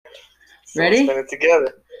Ready? Spin it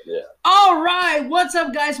together. Yeah. All right, what's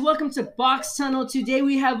up, guys? Welcome to Box Tunnel. Today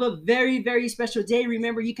we have a very, very special day.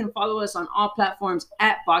 Remember, you can follow us on all platforms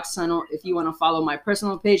at Box Tunnel. If you want to follow my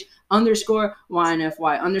personal page,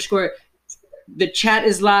 _YNFY_. The chat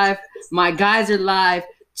is live. My guys are live.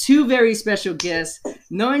 Two very special guests.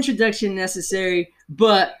 No introduction necessary,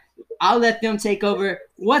 but I'll let them take over.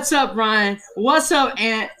 What's up, Ryan? What's up,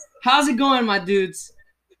 Ant? How's it going, my dudes?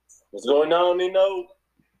 What's going on, Nino?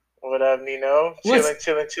 What up, Nino?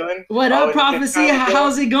 Chilling. What up, Always a PraHFecy? good time,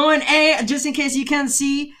 How's it going? Hey, just in case you can't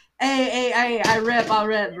see, I rep,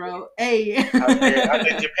 bro. Hey. Out there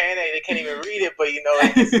in Japan, they can't even read it, but it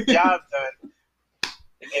gets the job done.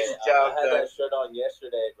 I had that shirt on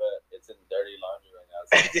yesterday, but it's in dirty laundry right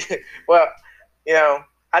now. Well,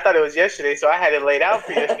 I thought it was yesterday, so I had it laid out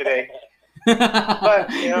for yesterday. But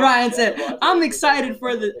Ryan said, "I'm excited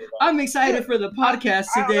for the podcast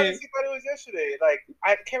today." I honestly thought it was yesterday. Like,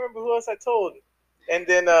 I can't remember who else I told. And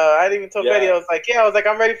then I even told Betty, I was like,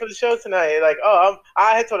 I'm ready for the show tonight. Like,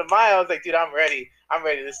 I had told Maya, I was like, dude, I'm ready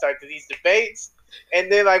to start these debates.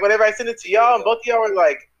 And then, like, whenever I sent it to y'all, and both of y'all were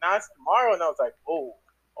like, nah, it's tomorrow. And I was like, oh,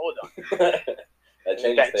 hold on. That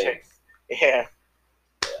changes things. Yeah.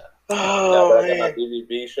 Oh, I got my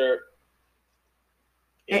BVB shirt.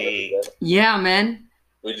 Hey. Yeah, man.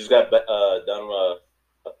 We just got done.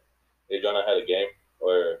 Adriana had a game,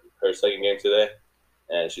 or her second game today,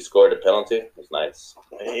 and she scored a penalty. It was nice.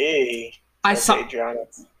 Hey. I saw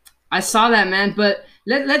that, man. But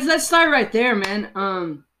let's start right there,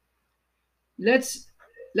 man. Let's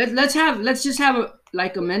just have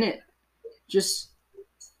a minute, just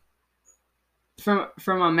from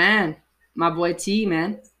my man, my boy T,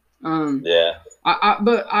 man. Yeah.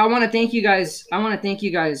 But I want to thank you guys.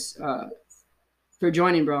 For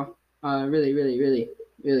joining, bro. Really.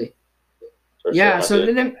 Yeah. So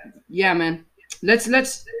then, yeah, man. Let's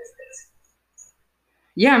just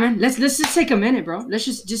take a minute, bro. Let's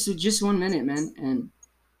just 1 minute, man,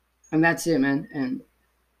 and that's it, man. And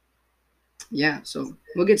yeah, so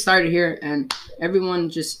we'll get started here, and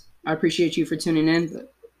everyone, I appreciate you for tuning in,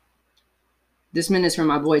 but this minute's from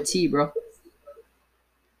my boy T, bro.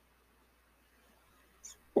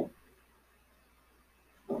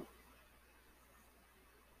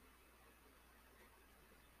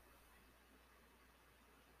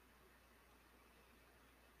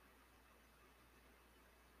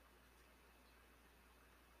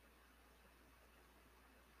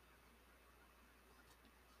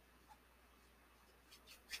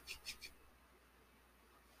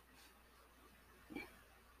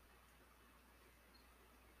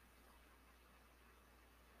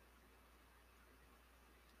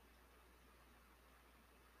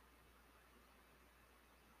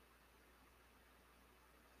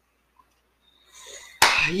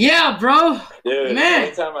 Yeah, bro. Dude, man.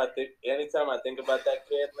 Anytime I think about that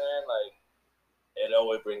kid, man, like it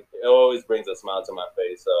always brings a smile to my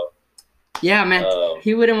face. So yeah, man,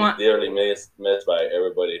 he wouldn't want. Dearly missed by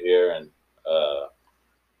everybody here, and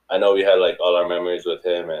I know we had like all our memories with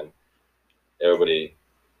him, and everybody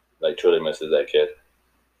like truly misses that kid.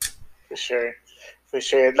 For sure.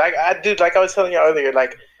 Like I was telling you earlier,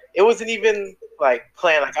 like it wasn't even like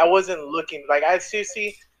planned. Like I wasn't looking. Like I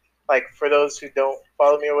seriously. Like, for those who don't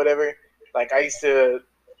follow me or whatever, like, I used to,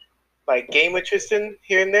 like, game with Tristan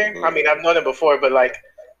here and there. I mean, I've known him before, but, like,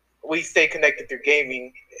 we stay connected through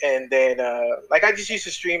gaming. And then, like, I just used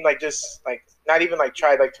to stream, like, just, like, not even, like,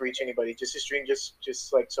 try, like, to reach anybody. Just to stream,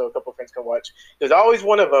 just like, so a couple friends can watch. There's always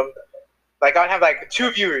one of them. Like, I'd have, like,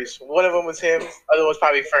 2 viewers. One of them was him. Other one was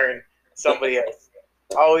probably Fern, somebody else.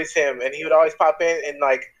 Always him. And he would always pop in. And,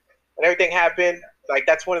 like, when everything happened, like,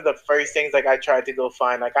 that's one of the first things, like, I tried to go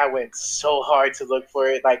find. Like, I went so hard to look for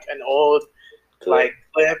it, like, an old, like,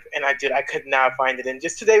 clip, and I could not find it. And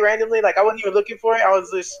just today, randomly, like, I wasn't even looking for it.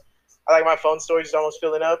 Like, my phone storage is almost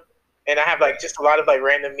filling up, and I have, like, just a lot of, like,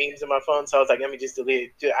 random memes on my phone, so I was like, let me just delete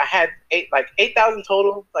it. Dude, I had 8,000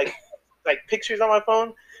 total, like, pictures on my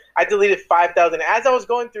phone. I deleted 5,000. As I was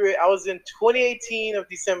going through it, I was in 2018 of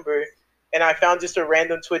December, and I found just a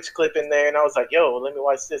random Twitch clip in there, and I was like, yo, let me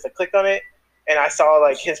watch this. I clicked on it. And I saw,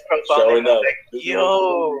 like, his profile, and I was like,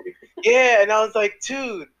 yo. Yeah, and I was like,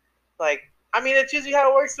 dude. Like, I mean, it's usually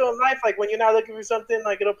how it works, though, in life. Like, when you're not looking for something,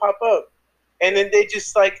 like, it'll pop up. And then they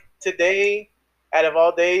just, like, today, out of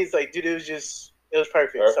all days, like, dude, it was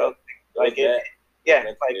perfect. So, like, it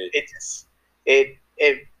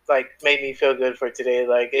like, made me feel good for today.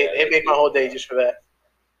 Like, it made my whole day just for that.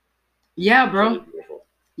 Yeah, bro.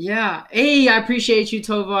 Yeah. Hey, I appreciate you,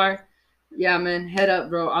 Tovar. Yeah, man. Head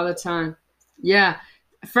up, bro, all the time. Yeah.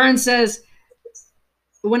 Fern says,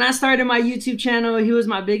 when I started my YouTube channel, he was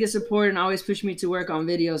my biggest supporter and always pushed me to work on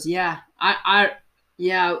videos. Yeah,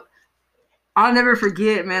 yeah, I'll never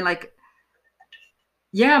forget, man. Like,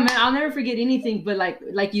 yeah, man, I'll never forget anything. But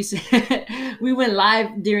like you said, we went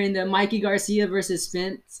live during the Mikey Garcia versus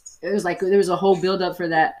Spence. It was like there was a whole build up for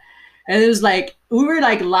that, and it was like we were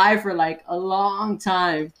like live for like a long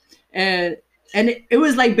time, and it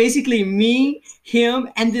was like basically me, him,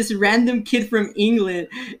 and this random kid from England,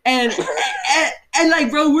 and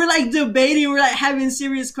like bro, we're like debating, we're like having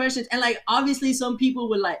serious questions, and like obviously some people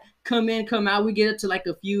would like come in, come out. We get up to like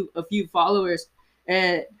a few followers,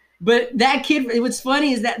 and but that kid, what's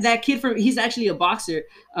funny is that kid from he's actually a boxer.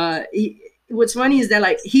 What's funny is that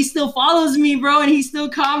like he still follows me, bro, and he still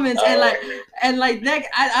comments and like that.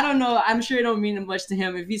 I don't know. I'm sure it don't mean much to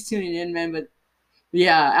him if he's tuning in, man. But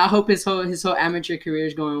yeah, I hope his whole amateur career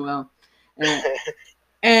is going well. And,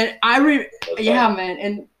 and yeah, man.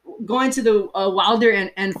 And going to the Wilder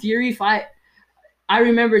and Fury fight, I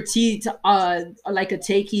remember like a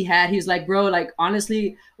take he had. He was like, bro, like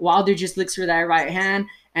honestly, Wilder just looks for that right hand.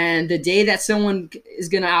 And the day that someone is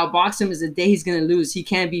gonna outbox him is the day he's gonna lose. He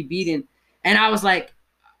can't be beaten. And I was like,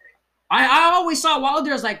 I always saw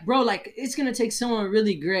Wilder as like, bro, like it's gonna take someone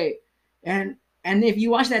really great. And and if you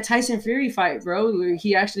watch that Tyson Fury fight, bro, where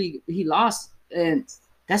he lost, and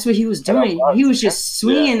that's what he was doing. He was just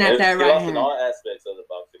swinging at that right hand. In all aspects of the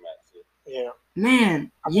boxing match. Yeah.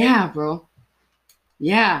 Man, yeah, bro.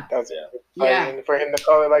 Yeah. That's yeah. For him to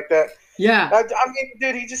call it like that. Yeah. I mean,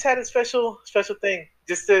 dude, he just had a special thing.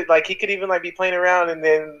 Just to like, he could even like be playing around, and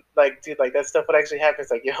then like, dude, like that stuff would actually happen.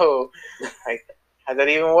 It's like, yo, like, how'd that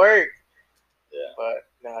even work? Yeah. But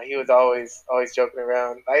no, he was always joking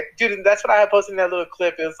around. Like, dude, that's what I had posted in that little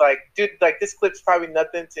clip. It was like, dude, like this clip's probably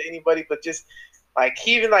nothing to anybody, but just like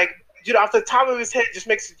he even like, dude, off the top of his head, just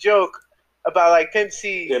makes a joke about like Pimp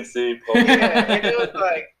C. Pimp C. Yeah, and it was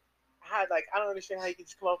like. I don't understand how you can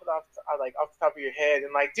just come up with off the top of your head,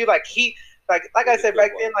 and like, dude, like he, like I said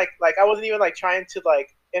back then, like I wasn't even like trying to like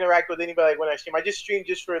interact with anybody like when I stream. I just streamed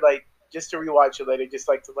just to rewatch it later, just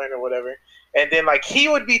like to learn or whatever. And then like he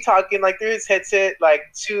would be talking like through his headset, like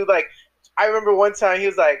to like, I remember one time he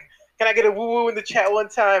was like, "Can I get a woo woo in the chat one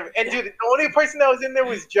time?" And dude, the only person that was in there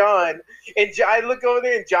was John, and I look over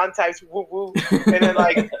there and John types woo woo, and then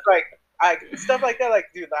like. Stuff like that, like,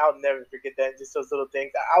 dude, I'll never forget that. Just those little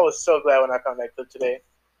things. I was so glad when I found that clip today.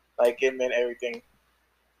 Like, it meant everything.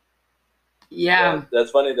 Yeah.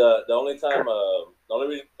 That's funny. The only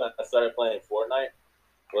reason I started playing Fortnite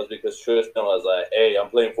was because Tristan was like, "Hey,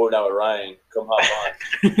 I'm playing Fortnite with Ryan. Come hop on."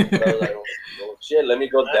 So I was like, "Well, shit, let me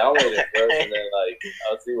go download it first, and then like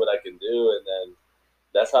I'll see what I can do." And then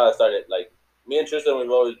that's how I started. Like, me and Tristan,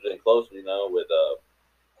 we've always been close, you know, with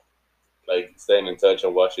like staying in touch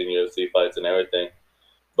and watching UFC fights and everything.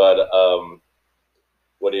 But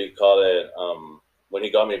what do you call it? When he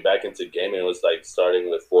got me back into gaming, it was like starting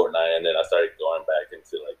with Fortnite, and then I started going back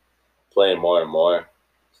into like playing more and more.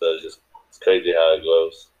 So it's crazy how it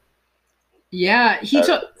goes. Yeah,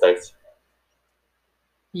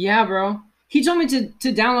 yeah, bro. He told me to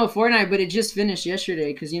download Fortnite, but it just finished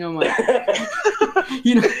yesterday because you know my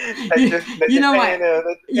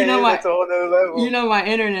my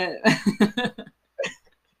internet.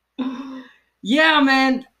 Yeah,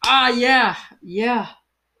 man.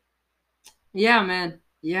 Yeah, man.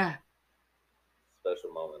 Yeah.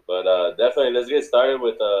 Special moment, but definitely let's get started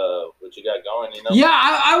with what you got going. You know. Yeah,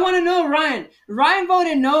 I want to know, Ryan. Ryan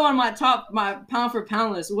voted no on my pound for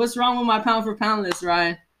pound list. What's wrong with my pound for pound list,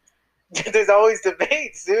 Ryan? There's always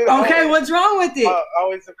debates, dude. Okay, what's wrong with it?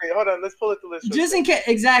 Always debate. Hold on, let's pull up the list. Just in case,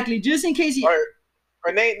 exactly. Just in case you.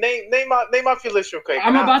 Or name off your list real quick.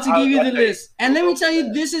 I'm about to give you the list, and let me tell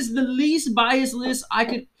you, this is the least biased list I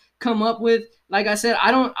could come up with. Like I said,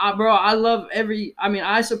 bro. I love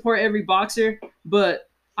I support every boxer, but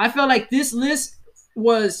I felt like this list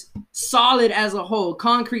was solid as a whole,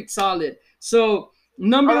 concrete solid. So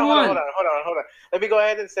number one. Hold on. Let me go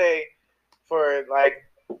ahead and say, for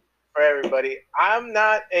everybody, I'm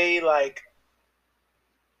not a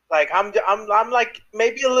I'm like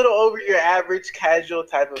maybe a little over your average casual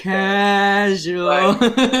type of casual.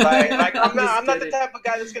 Like I'm not the type of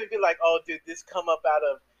guy that's gonna be like, oh dude, this come up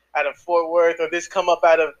out of Fort Worth, or this come up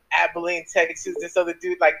out of Abilene, Texas. This other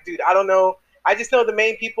dude, like, dude, I don't know. I just know the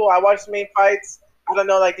main people. I watch the main fights. I don't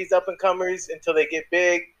know like these up and comers until they get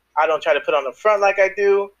big. I don't try to put on the front like I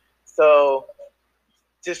do. So,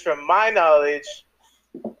 just from my knowledge,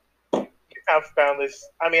 pound for pound list.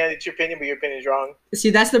 I mean, it's your opinion, but your opinion is wrong. See,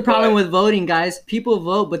 that's the problem with voting, guys. People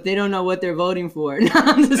vote, but they don't know what they're voting for. No,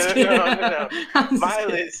 I'm just kidding. No. My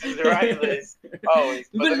list is the right list. Always.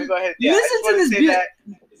 But let me go ahead. Yeah, listen to this.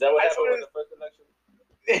 Is that what happened with the first election?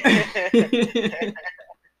 I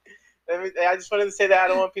just wanted to say that I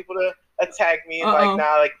don't want people to attack me and like,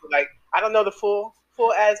 nah, like I don't know the full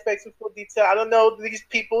aspects and full detail. I don't know these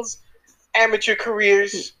people's amateur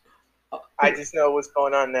careers. I just know what's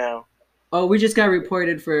going on now. Oh, we just got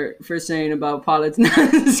reported for saying about politics.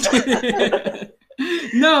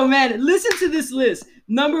 No, man, listen to this list.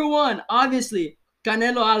 Number 1, obviously,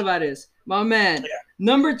 Canelo Alvarez, my man. Yeah.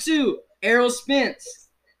 Number 2, Errol Spence.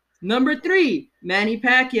 Number 3, Manny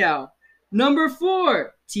Pacquiao. Number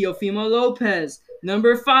 4, Teofimo Lopez.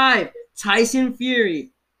 Number 5, Tyson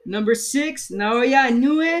Fury. Number 6, Naoya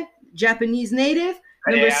Inoue, Japanese native.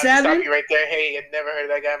 Number 7. I'll stop you right there. Hey, I've never heard of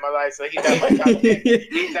that guy in my life, so he's out of my top 10.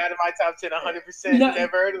 He's out of my top 10 100%.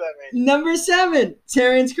 Never heard of that man. Number 7,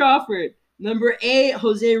 Terrence Crawford. Number 8,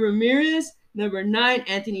 Jose Ramirez. Number 9,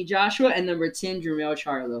 Anthony Joshua. And number 10, Jermell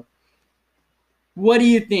Charlo. What do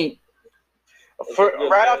you think?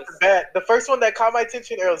 Right off the bat, the first one that caught my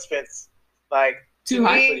attention, Errol Spence. Like, too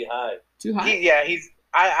high? Pretty high. Too high?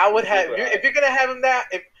 I would have, if you're going to have him that,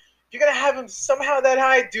 if you're going to have him somehow that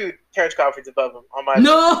high, dude, Terrence Crawford's above him on my list.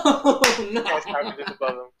 No. Terrence Crawford is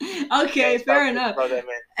above him. Okay, fair enough. That, man.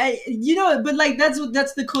 Hey, but like that's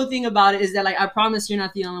the cool thing about it is that like I promise you're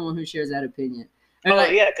not the only one who shares that opinion. And,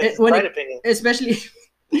 because it's the right opinion.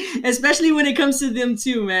 Especially when it comes to them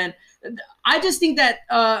too, man. I just think that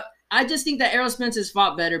Errol Spence has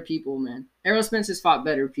fought better people, man. Errol Spence has fought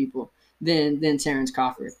better people than Terrence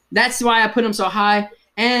Crawford. That's why I put him so high.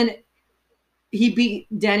 And he beat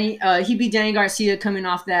Danny Garcia coming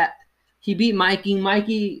off that. He beat Mikey.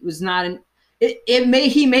 Mikey was not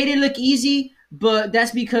he made it look easy, but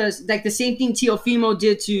that's because like the same thing Teofimo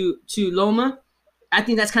did to Loma. I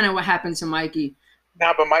think that's kind of what happened to Mikey.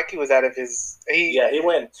 Nah, but Mikey was out of his. He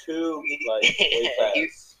went too like way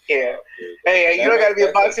fast. Yeah. Hey, you don't got to be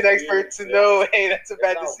a boxing expert to know. Hey, that's a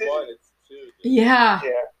bad decision. One, it's two, yeah,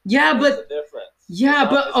 but it's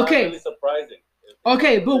okay. Really surprising.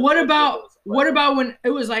 Okay, but what about when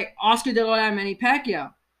it was like Oscar De La Hoya, Manny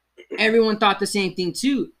Pacquiao? Everyone thought the same thing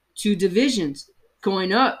too. 2 divisions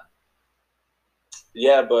going up.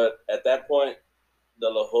 Yeah, but at that point, De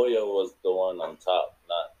La Hoya was the one on top,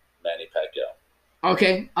 not Manny Pacquiao.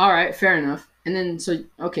 Okay, all right, fair enough. And then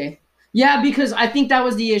okay. Yeah, because I think that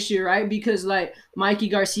was the issue, right? Because like Mikey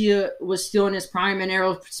Garcia was still in his prime and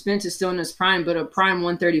Errol Spence is still in his prime, but a prime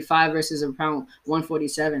 135 versus a prime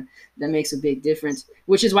 147, that makes a big difference.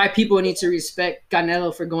 Which is why people need to respect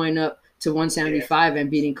Canelo for going up to 175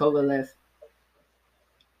 and beating Kovalev.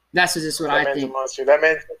 That's just what I think. Monster. That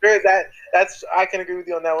man's that's I can agree with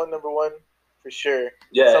you on that one. Number 1 for sure.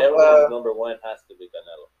 Yeah, everyone's number 1 has to be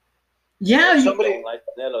Canelo. Yeah, if somebody don't like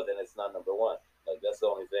Canelo, then it's not number 1. Like that's the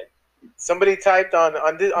only thing. Somebody typed on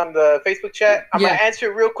the Facebook chat. I'm gonna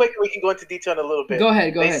answer it real quick, and we can go into detail in a little bit. Go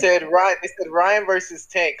ahead. They said Ryan versus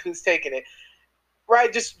Tank. Who's taking it?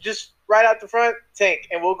 Right, just right out the front, Tank,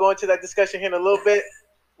 and we'll go into that discussion here in a little bit.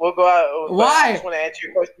 We'll go out. Why? I just want to answer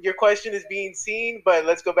your question. Your question is being seen, but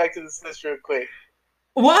let's go back to this list real quick.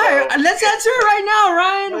 Why? Let's answer it right now,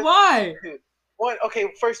 Ryan. Why?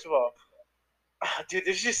 Okay, first of all, dude,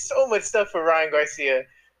 there's just so much stuff for Ryan Garcia,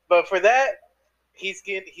 but for that. He's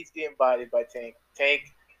getting bodied by Tank.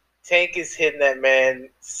 Tank is hitting that man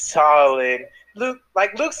solid.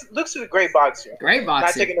 Luke's a great boxer. Great boxer.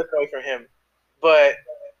 Not taking nothing away from him, but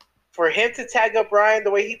for him to tag up Ryan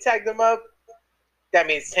the way he tagged him up, that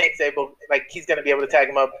means Tank's he's gonna be able to tag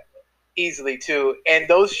him up easily too. And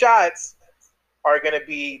those shots are gonna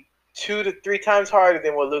be 2 to 3 times harder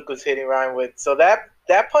than what Luke was hitting Ryan with. So that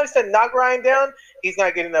punch that knocked Ryan down, he's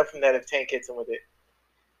not getting up from that if Tank hits him with it.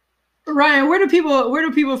 Ryan, where do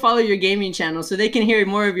people follow your gaming channel so they can hear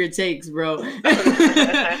more of your takes, bro?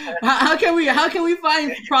 how can we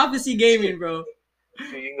find PraHFecy Gaming, bro?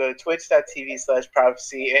 So you can go to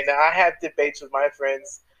twitch.tv/PraHFecy, and I have debates with my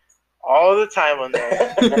friends all the time on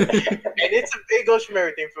there. And it goes from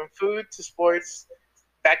everything from food to sports,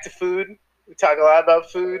 back to food. We talk a lot about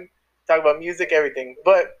food, talk about music, everything.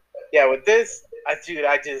 But yeah, with this, I feel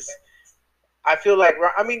like,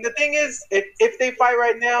 I mean, the thing is, if they fight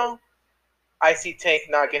right now, I see Tank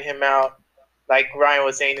knocking him out, like Ryan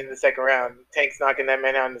was saying in the second round. Tank's knocking that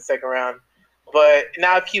man out in the second round. But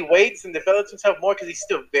now if he waits and develops himself more, because he's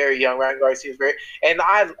still very young, Ryan Garcia is very, and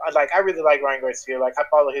I really like Ryan Garcia. Like I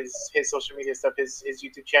follow his social media stuff, his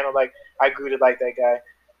YouTube channel. Like I grew to like that guy.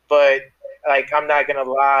 But like I'm not gonna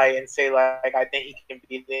lie and say like I think he can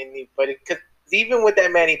beat anybody. Because even with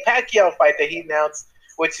that Manny Pacquiao fight that he announced,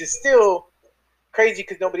 which is still crazy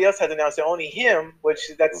because nobody else has announced it, only him,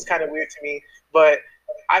 that's kind of weird to me. But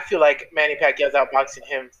I feel like Manny Pacquiao's outboxing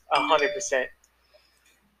him 100%.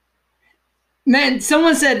 Man,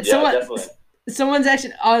 someone said Someone's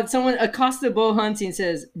actually someone Acosta Bull Hunting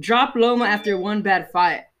says drop Loma after one bad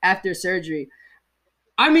fight after surgery.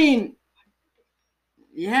 I mean,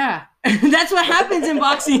 yeah, that's what happens in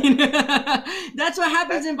boxing. That's what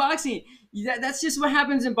happens in boxing. That's just what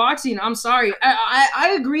happens in boxing. I'm sorry.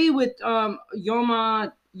 I agree with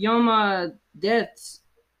Yoma Deaths.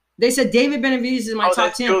 They said David Benavidez is my top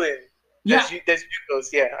that's 10. Julian. Yeah, That's Jucos.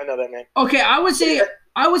 Yeah, I know that man. okay, I would say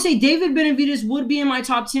David Benavidez would be in my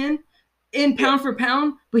top 10 in pound for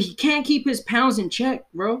pound, but he can't keep his pounds in check,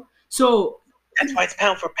 bro. So that's why it's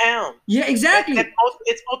pound for pound. Yeah, exactly.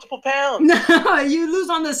 It's multiple pounds. No, you lose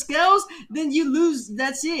on the scales, then you lose.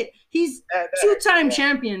 That's it. He's two-time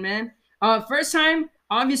champion, man. First time,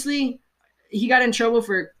 obviously, he got in trouble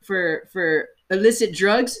for illicit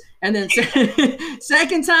drugs, and then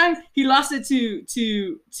second time he lost it to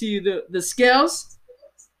the scales.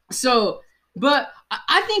 So, but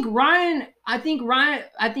I think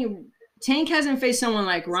Tank hasn't faced someone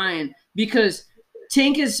like Ryan because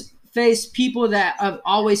Tank has faced people that have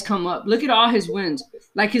always come up. Look at all his wins.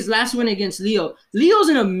 Like his last win against Leo. Leo's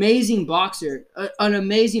an amazing boxer,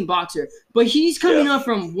 but he's coming up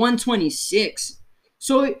from 126.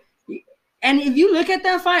 So, and if you look at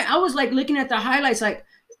that fight, I was like looking at the highlights, like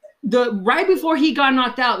right before he got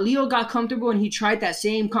knocked out, Leo got comfortable and he tried that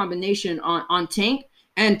same combination on Tank.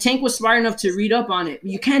 And Tank was smart enough to read up on it.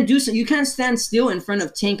 You can't stand still in front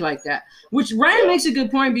of Tank like that. Which Ryan makes a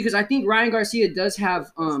good point because I think Ryan Garcia does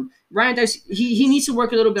have he needs to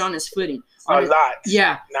work a little bit on his footing. A lot.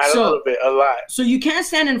 Yeah. Not a little bit, a lot. So you can't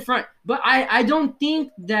stand in front. But I don't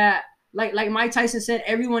think that like Mike Tyson said,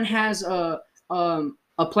 everyone has a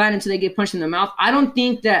plan until they get punched in the mouth. I don't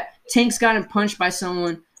think that Tank's gotten punched by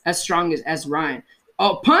someone as strong as Ryan.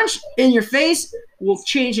 A punch in your face will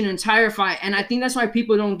change an entire fight, and I think that's why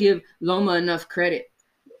people don't give Loma enough credit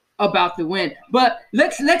about the win. But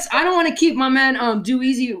let's. I don't want to keep my man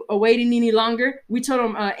DWeezy waiting any longer. We told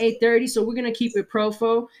him 8:30, so we're gonna keep it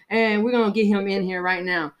profo, and we're gonna get him in here right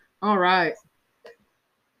now. All right.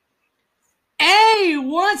 Hey,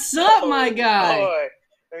 what's up, my guy? Boy.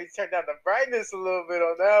 Let me turn down the brightness a little bit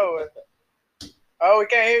on that one. Oh, we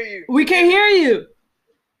can't hear you. We can't hear you.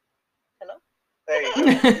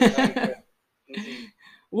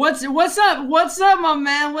 What's up? What's up, my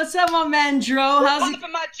man? What's up, my man, Dro? How's it?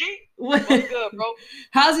 My G. What's good, bro?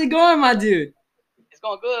 How's it going, my dude? It's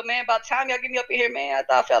going good, man. About time y'all get me up in here, man.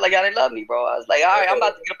 I felt like y'all didn't love me, bro. I was like, all right, I'm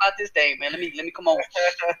about to get about this thing, man. Let me come on.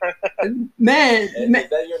 Man, is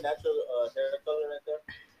that your natural hair color right there?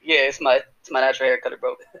 Yeah, it's my natural hair color,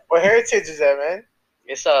 bro. What heritage is that, man?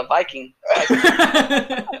 It's Viking.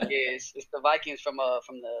 Yeah, it's the Vikings from the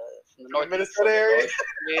north Minnesota area.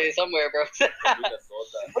 Yeah, somewhere, bro.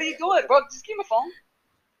 What are you doing, bro? Just give me my phone.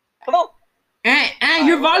 Come on. And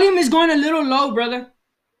your volume is going a little low, brother.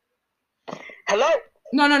 Hello.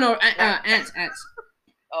 No. Ants.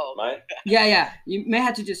 Oh. Mine? Yeah. You may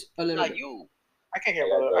have to just a little. Not bit. you. I can't hear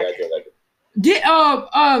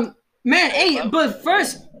Man, hey, but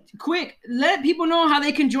first, quick, let people know how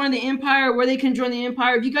they can join the Empire, where they can join the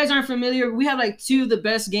Empire. If you guys aren't familiar, we have like two of the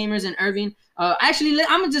best gamers in Irving. Actually,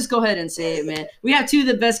 I'm gonna just go ahead and say it, man. We have two of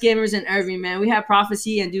the best gamers in Irving, man. We have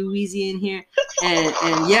PraHFecy and DWeezy in here,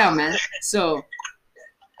 and yeah, man. So,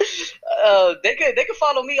 they can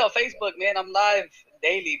follow me on Facebook, man. I'm live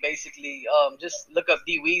daily, basically. Just look up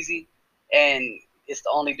DWeezy, and it's the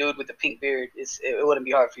only dude with the pink beard. It wouldn't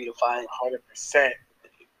be hard for you to find. 100%.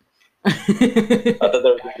 I thought there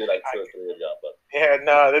would be like 2 or 3 of y'all, but yeah,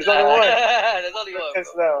 no, there's only one. There's only one.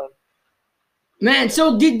 That's that one. Man,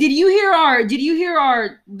 so did you hear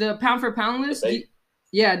the pound for pound list?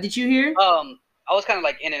 Yeah, did you hear? I was kind of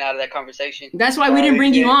like in and out of that conversation. That's why we didn't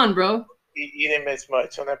bring you on, bro. You didn't miss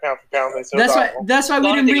much on that pound for pound list. That's why we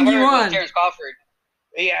didn't bring you on. Terrence Crawford.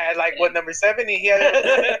 He had like what, number 7? He had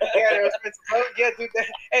a expensive phone. Yeah, dude.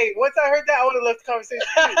 Hey, once I heard that, I would have left the conversation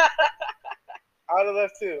too. I would have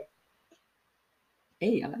left too.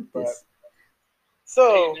 Hey, I like this.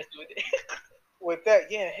 So, with that,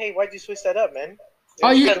 yeah. Hey, why'd you switch that up, man?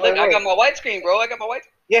 Oh, look, I got my widescreen, bro. I got my white.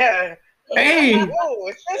 Yeah. Hey. Whoa,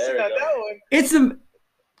 especially on that one. It's the.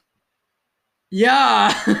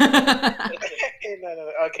 Yeah.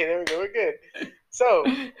 No. Okay, there we go. We're good. So,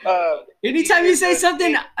 anytime you say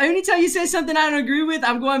something I don't agree with,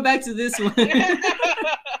 I'm going back to this one. Did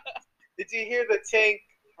you hear the Tank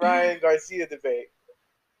Ryan Garcia debate?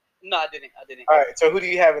 No, I didn't. All right, so who do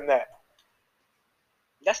you have in that?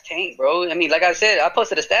 That's Tank, bro. I mean, like I said, I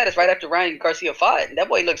posted a status right after Ryan Garcia fought, and that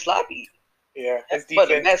boy looked sloppy. Yeah, his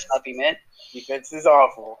defense sloppy, man. Defense is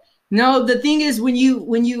awful. No, the thing is when you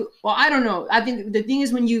well, I don't know. I think the thing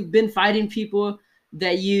is when you've been fighting people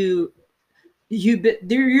that you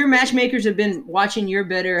your matchmakers have been watching your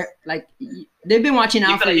better, like they've been watching out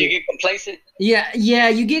feel for like you. you get complacent? Yeah,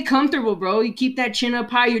 you get comfortable, bro. You keep that chin up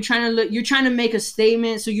high. You're trying to make a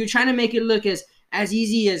statement, so you're trying to make it look as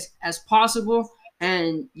easy as possible,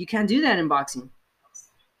 and you can't do that in boxing.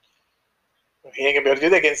 He ain't gonna be able to do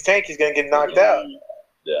that against Tank. He's gonna get knocked out.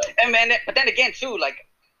 Yeah. And man, but then again too, like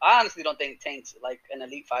I honestly don't think Tank's like an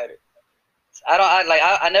elite fighter.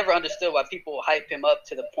 I never understood why people hype him up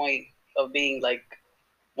to the point of being like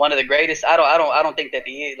one of the greatest. I don't think that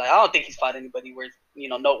he is. Like I don't think he's fought anybody worth,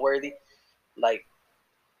 noteworthy. Like,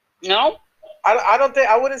 no. I don't think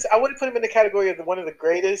I wouldn't put him in the category of one of the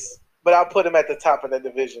greatest, but I'll put him at the top of that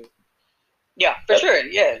division. Yeah, for sure.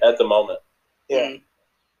 Yeah. At the moment. Yeah.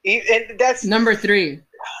 And that's number 3.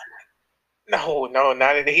 No,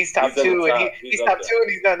 not in. He's top 2, and he's top 2,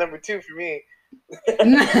 and he's not number 2 for me.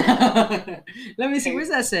 Let me see. Where's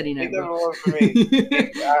that setting at? He's number 1 for me.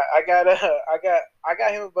 I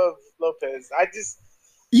got him above Lopez.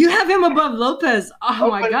 You have him above Lopez. Oh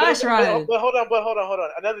my gosh, Ryan. But hold on.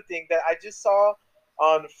 Another thing that I just saw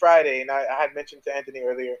on Friday, and I had mentioned to Anthony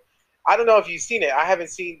earlier. I don't know if you've seen it. I haven't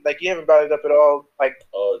seen, like, you haven't brought it up at all, like,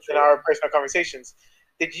 in our personal conversations.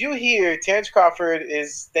 Did you hear Terrence Crawford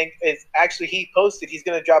he posted he's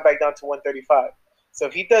going to drop back down to 135. So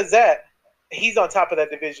if he does that, he's on top of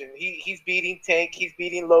that division. He's beating Tank. He's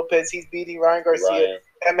beating Lopez. He's beating Ryan Garcia.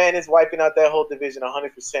 That man is wiping out that whole division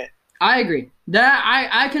 100%. I agree. That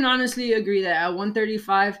I can honestly agree that at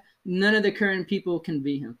 135, none of the current people can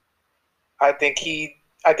beat him. I think he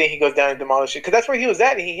goes down and demolishes it because that's where he was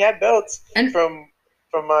at, and he had belts. And from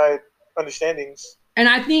my understandings. And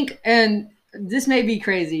I think, and this may be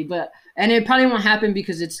crazy, and it probably won't happen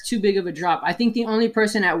because it's too big of a drop. I think the only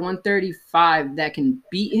person at 135 that can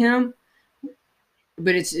beat him,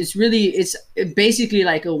 but it's basically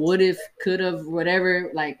like a what if, could have, whatever,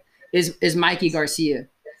 like is Mikey Garcia.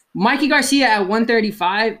 Mikey Garcia at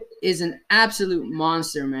 135 is an absolute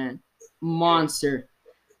monster, man. Monster.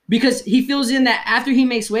 Because he feels in that after he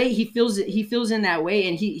makes weight, he feels in that way,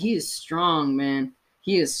 and he is strong, man.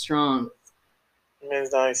 He is strong. The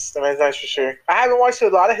man's nice. The man's nice for sure. I haven't watched a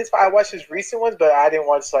lot of his fights. I watched his recent ones, but I didn't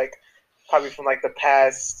watch probably from the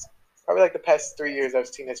past 3 years I've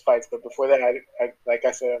seen his fights. But before that, I like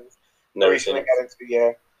I said, never recently got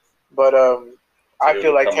into But I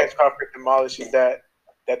feel like Terrence Crawford demolishes that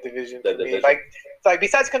division for me. Like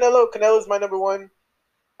besides Canelo's my number 1.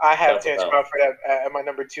 I have Terrence Crawford at my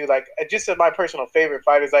number 2. Like just as my personal favorite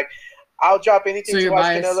fighters. Like I'll drop anything to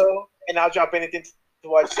watch Canelo, and I'll drop anything to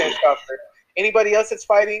watch Terrence Crawford. Anybody else that's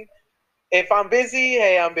fighting, if I'm busy,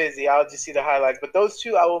 hey, I'm busy. I'll just see the highlights. But those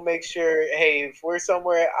two, I will make sure, hey, if we're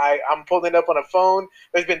somewhere, I'm pulling up on a phone.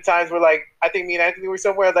 There's been times where, I think me and Anthony were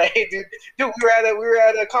somewhere. I was like, hey, dude, we were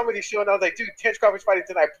at a comedy show, and I was like, dude, Terrence Crawford's fighting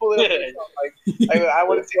tonight. Pull it up. I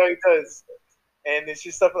want to see how he does. And it's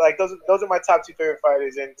just stuff like those are my top 2 favorite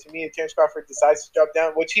fighters. And to me, if Terrence Crawford decides to drop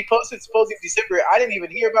down, which he posted supposedly in December, I didn't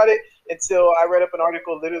even hear about it until I read up an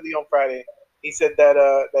article literally on Friday. He said that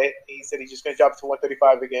he's just going to drop to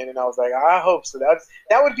 135 again, and I was like, I hope so.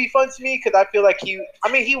 That would be fun to me because I feel like he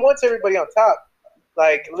wants everybody on top.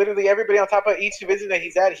 Like literally everybody on top of each division that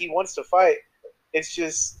he's at, he wants to fight. It's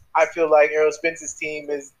just I feel like Errol Spence's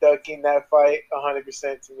team is ducking that fight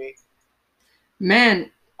 100% to me.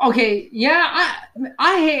 Man, okay, yeah,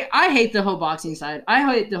 I hate the whole boxing side. I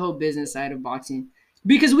hate the whole business side of boxing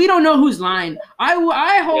because we don't know who's lying.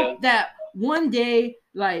 I hope that one day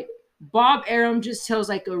Bob Arum just tells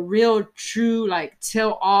a real true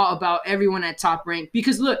tell all about everyone at Top Rank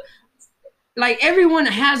because look, everyone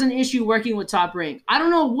has an issue working with Top Rank. I don't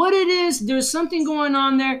know what it is. There's something going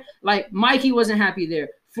on there. Mikey wasn't happy there.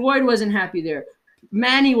 Floyd wasn't happy there.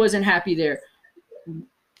 Manny wasn't happy there.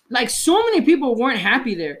 So many people weren't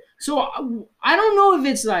happy there. So I don't know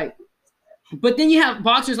if it's but then you have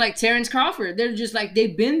boxers like Terrence Crawford. They're just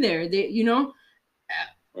they've been there.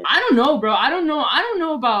 I don't know, bro. I don't know.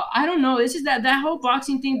 It's just that whole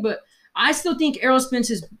boxing thing, but I still think Errol Spence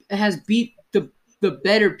has beat the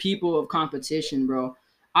better people of competition, bro.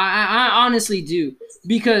 I honestly do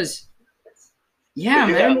because, yeah,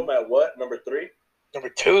 you man. have him at what? Number 3? Number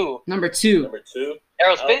 2. Number 2. Number 2.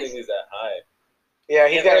 Errol Spence. I don't think he's that high. Yeah,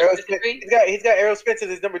 he's got Errol Spence. He's got Errol Spence as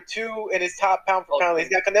his number 2 and his top pound for pound. He's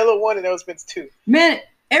got Canelo 1 and Errol Spence 2. Man,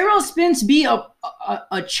 Errol Spence beat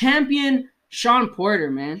a champion Sean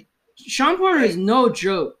Porter, man. Sean Porter is no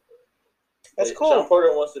joke. That's cool. Sean Porter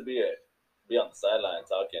wants to be on the sideline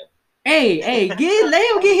talking. Hey,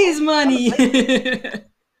 let him get his money.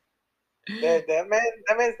 that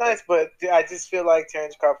man's nice, but I just feel like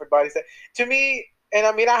Terrence Crawford bodies that. To me, and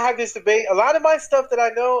I have this debate. A lot of my stuff that I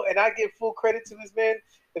know, and I give full credit to this man,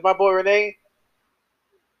 is my boy Renee.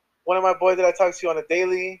 one of my boys that I talk to on a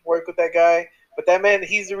daily, work with that guy. But that man,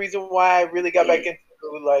 he's the reason why I really got back into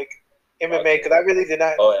like MMA because I really did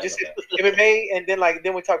not just MMA, and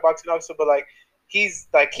then we talk boxing also. But like he's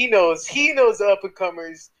like he knows the up and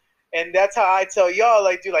comers, and that's how I tell y'all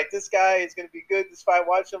like, dude, like this guy is gonna be good. This fight,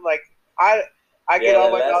 watch him. Like I get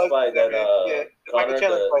all my knowledge from that man. Yeah, the Michael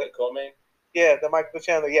Chandler fight. Yeah, the Michael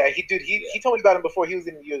Chandler. Yeah, he told me about him before he was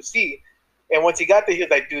in the UFC. And once he got there, he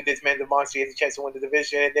was like, dude, this man's a monster. He has a chance to win the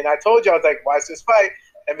division. And then I told you, I was like, watch this fight.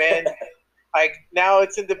 And man, like now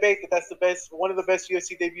it's in debate that that's the best, one of the best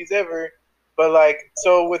UFC debuts ever. But like,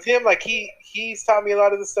 so with him, like he's taught me a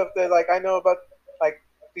lot of the stuff that like I know about like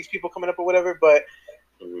these people coming up or whatever. But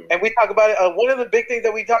and we talk about it. One of the big things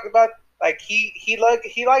that we talk about, like he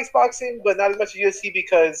likes boxing, but not as much as UFC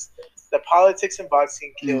because the politics in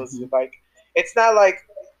boxing kills. Like it's not like.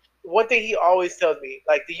 One thing he always tells me,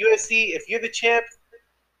 like the UFC, if you're the champ,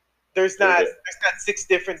 there's not 6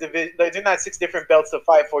 different divisions. There's not 6 different belts to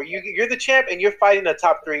fight for. You're the champ, and you're fighting a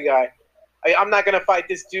top 3 guy. I'm not gonna fight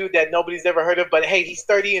this dude that nobody's ever heard of, but hey, he's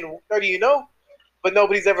 30, but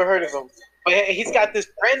nobody's ever heard of him. But he's got this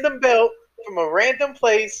random belt from a random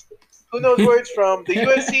place. Who knows where it's from? The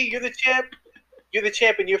UFC, you're the champ. You're the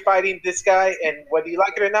champ, and you're fighting this guy, and whether you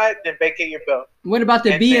like it or not, then vacate your belt. What about the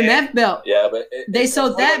BMF belt? Yeah, but they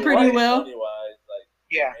sold that pretty well. Money-wise, like,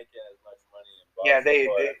 yeah. Making as much money in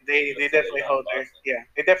boxing, they definitely hold their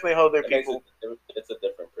they definitely hold their people. It's a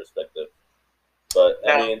different perspective, but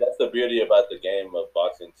I mean that's the beauty about the game of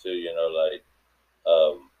boxing too. You know, like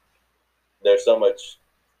there's so much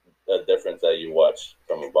difference that you watch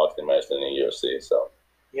from a boxing match than in UFC. So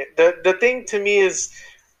yeah, the thing to me is.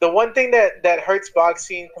 The one thing that hurts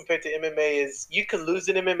boxing compared to MMA is you can lose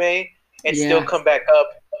in MMA and still come back up,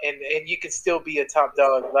 and you can still be a top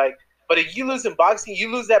dog. Like, but if you lose in boxing,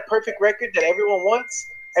 you lose that perfect record that everyone wants.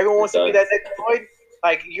 Everyone wants to be that next Floyd.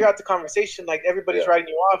 Like, you're out the conversation. Like, everybody's writing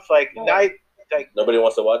you off. Like, nobody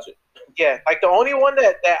wants to watch it. Yeah, like the only one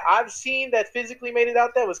that I've seen that physically made it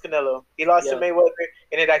out there was Canelo. He lost to Mayweather,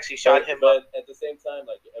 and it actually shot him. But at the same time,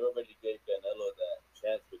 like everybody gave Canelo that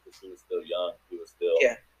chance because he was still young. He was still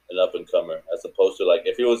an up and comer, as opposed to like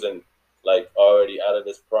if he was in like already out of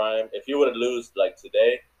his prime. If he would lose like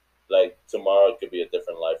today, like tomorrow could be a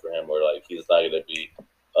different life for him, where like he's not gonna be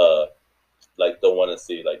like don't want to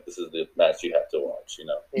see like this is the match you have to watch, you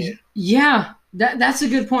know? Yeah, that's a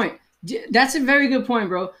good point. That's a very good point,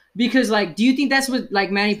 bro. Because like, do you think that's what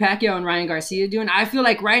like Manny Pacquiao and Ryan Garcia doing? I feel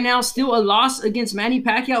like right now, still a loss against Manny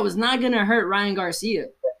Pacquiao is not gonna hurt Ryan Garcia.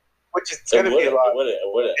 Which is going to be a loss.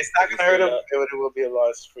 It's not going to hurt him. It will be a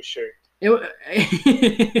loss for sure. It would.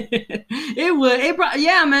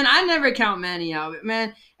 Yeah, man. I never count Manny out,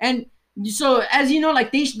 man. And so, as you know,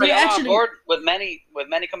 like they actually on board with Manny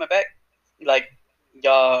coming back. Like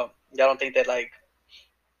y'all don't think that like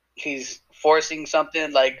he's forcing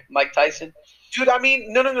something like Mike Tyson? Dude, I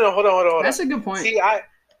mean, no. Hold on. That's a good point. See,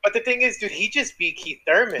 but the thing is, dude, he just beat Keith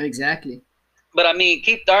Thurman. Exactly. But I mean,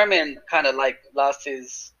 Keith Thurman kind of like lost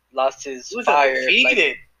his fire.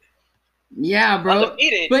 Undefeated. Yeah, bro.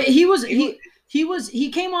 Undefeated. But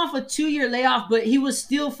he came off a 2-year layoff, but he was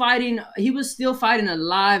still fighting a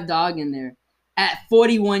live dog in there at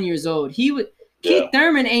 41 years old. Keith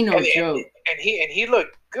Thurman ain't no joke. And he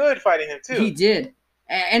looked good fighting him too. He did.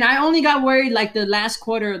 And I only got worried like the last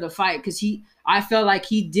quarter of the fight because I felt like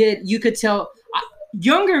he did. You could tell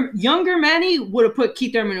younger Manny would have put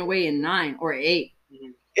Keith Thurman away in 9 or 8.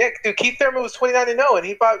 Yeah, dude, Keith Thurman was 29-0, and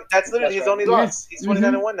he fought. That's literally his only loss. He's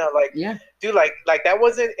 29-1 now. Like, dude, like that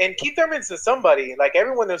wasn't. And Keith Thurman's somebody. Like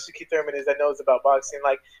everyone knows who Keith Thurman is that knows about boxing.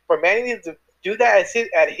 Like for Manny to do that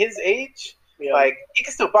at his age, like he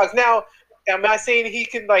can still box. Now, I'm not saying he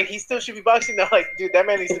can. Like he still should be boxing. Now, like, dude, that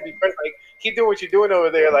man needs to be perfect. Like keep doing what you're doing over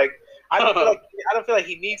there. Like I don't feel like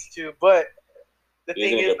he needs to. But the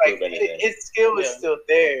thing is, like his skill is still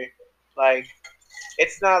there. Like.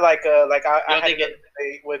 It's not like I had to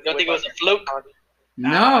say with. You don't think it was a fluke?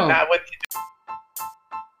 No. Not with.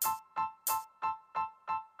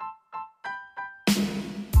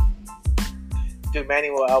 Dude, Manny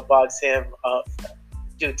will outbox him.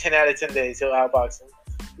 Dude, 10 out of 10 days he'll outbox him.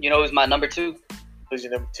 You know who's my number 2? Who's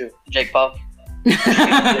your number 2? Jake Paul. Okay, now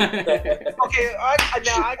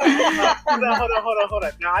I got hold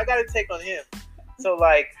on. Now I got to take on him. So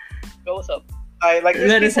like, go what's up?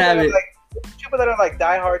 Let us have it. People that are like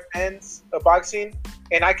diehard fans of boxing,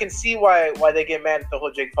 and I can see why they get mad at the whole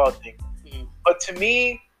Jake Paul thing. But to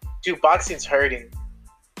me, dude, boxing's hurting.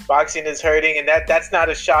 Boxing is hurting, and that's not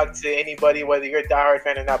a shock to anybody, whether you're a diehard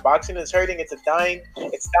fan or not. Boxing is hurting. It's dying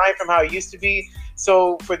from how it used to be.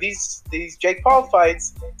 So for these Jake Paul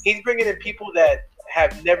fights, he's bringing in people that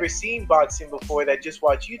have never seen boxing before, that just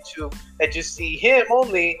watch YouTube, that just see him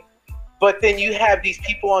only. But then you have these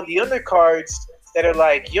people on the undercards that are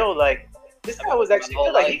like, yo, like, this guy was actually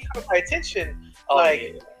good. Like, he caught my attention.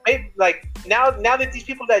 Maybe, like, now that these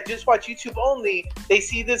people that just watch YouTube only, they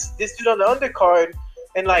see this dude on the undercard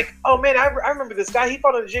and like, oh man, I remember this guy. He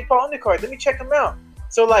fought on the Jake Paul undercard. Let me check him out.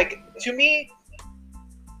 So like, to me,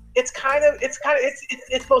 it's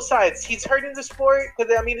both sides. He's hurting the sport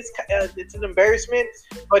because I mean it's an embarrassment,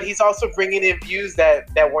 but he's also bringing in views that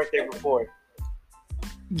weren't there before.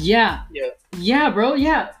 Yeah, bro.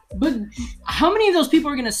 Yeah, but how many of those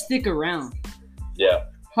people are gonna stick around? Yeah.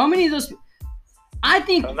 How many of those? I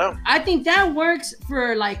think that works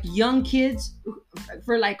for like young kids,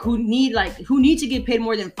 for like who need to get paid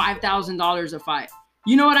more than $5,000 a fight.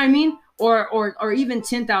 You know what I mean? Or even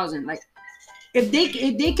 10,000. Like if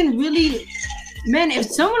they can really, man, if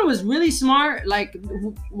someone was really smart, like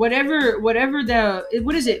whatever what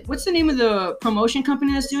is it? What's the name of the promotion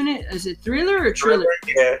company that's doing it? Is it Thriller or Triller?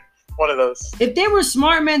 Yeah. One of those. If they were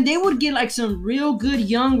smart, man, they would get like some real good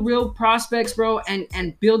young real prospects, bro,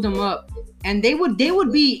 and build them up. And they would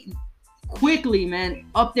be quickly, man,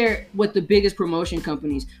 up there with the biggest promotion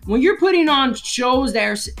companies. When you're putting on shows that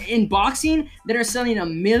are in boxing that are selling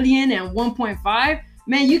 1 million and 1.5,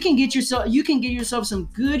 man, you can get yourself some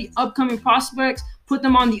good upcoming prospects, put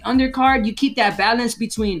them on the undercard. You keep that balance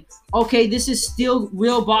between, okay, this is still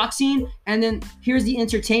real boxing, and then here's the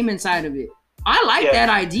entertainment side of it. I like that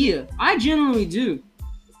idea. I genuinely do.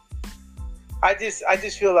 I just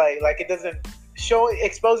feel like it doesn't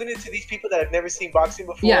exposing it to these people that have never seen boxing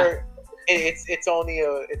before. Yeah. It's only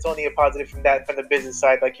a positive from the business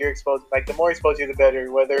side. Like, you're exposed, like, the more exposure the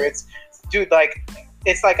better. Whether it's, dude, like,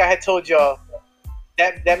 it's like I had told y'all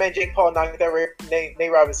that man Jake Paul knocked out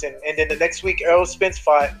Nate Robinson, and then the next week Errol Spence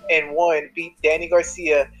fought and won, beat Danny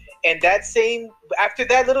Garcia. And after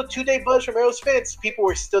that little 2-day buzz from Errol Spence, people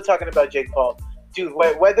were still talking about Jake Paul. Dude,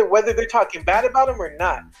 whether they're talking bad about him or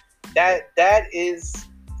not, that's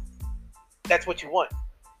what you want.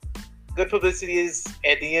 Good publicity is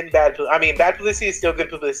at the end bad. Bad publicity is still good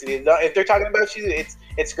publicity. If they're talking about you,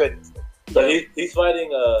 it's good. But he's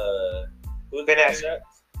fighting Ben Askren,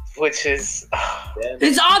 which is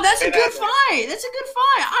that's a good fight. That's a good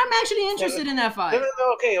fight. I'm actually interested in that fight.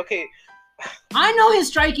 No. Okay. I know his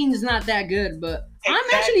striking is not that good, but I'm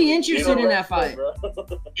actually interested in that fight.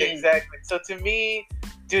 Exactly. So to me,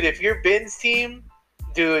 dude, if you're Ben's team,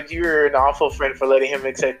 dude, you're an awful friend for letting him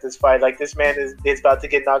accept this fight. Like, this man is about to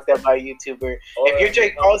get knocked out by a YouTuber. If you're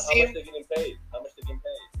Jake Paul's team, how much they getting paid?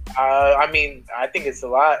 I think it's a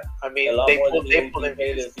lot. They pulled him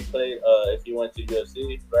paid if he went to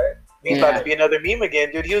UFC, right? He's about to be another meme again,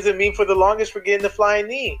 dude. He was a meme for the longest for getting the flying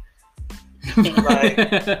knee.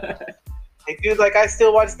 Hey, dude, like, I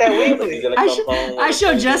still watch that weekly. He's gonna come home with I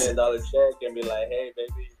showed $1 million check and be like, "Hey,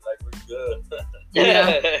 baby, like, we're good."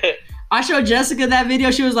 Yeah. I showed Jessica that video.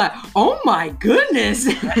 She was like, "Oh my goodness,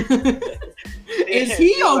 is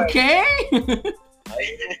he okay?"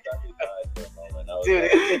 Dude,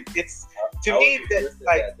 it's to me that,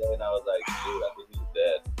 like, and I was like, dude, I think he's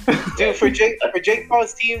dead. Dude, for Jake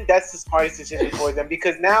Paul's team, that's the smartest decision for them,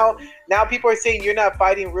 because now people are saying you're not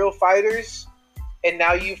fighting real fighters. And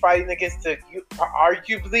now you fighting against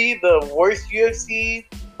arguably the worst UFC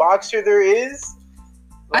boxer there is.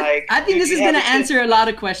 Like, I think this is gonna answer a lot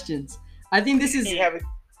of questions. I think this is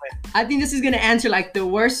gonna answer like the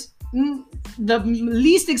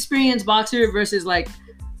least experienced boxer versus like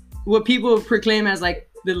what people proclaim as like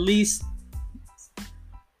the least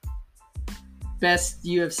best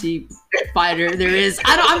UFC fighter there is.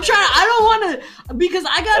 I don't want to, because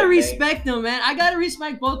I gotta respect them, man. I gotta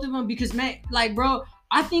respect both of them, because, man, like, bro,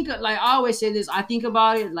 I think, like, I always say this, I think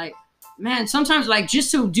about it, like, man, sometimes, like, just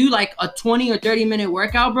to do like a 20 or 30 minute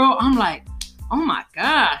workout, bro, I'm like, oh my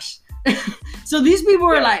gosh. So these people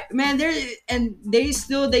are like, man, they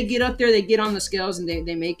get up there, they get on the scales, and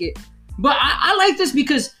they make it. But I like this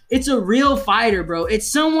because it's a real fighter, bro.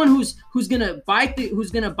 It's someone who's gonna bite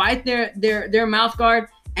their mouth guard,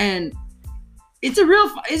 and it's a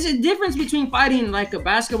difference between fighting like a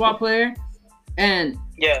basketball player and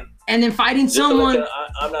then fighting someone.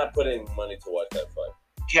 I'm not putting money to watch that fight.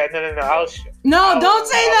 Yeah, no, don't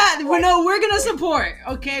say that. We're gonna support.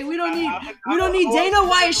 Okay, we don't need Dana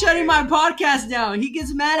White shutting my podcast down. He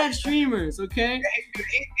gets mad at streamers. Okay,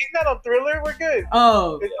 he's not on Thriller. We're good.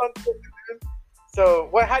 Oh. So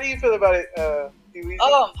how do you feel about it, DWeezy?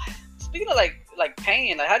 Speaking of like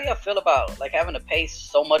paying, like, how do y'all feel about like having to pay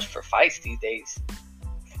so much for fights these days?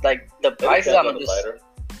 Like, the prices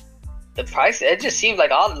the price, it just seems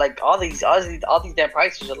like all these damn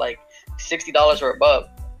prices are like $60 or above,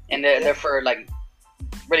 and they're for like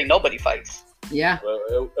really nobody fights. Yeah.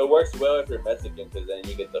 Well, it works well if you're Mexican because then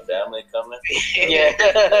you get the family coming.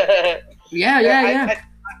 Yeah. Yeah.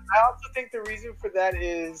 I also think the reason for that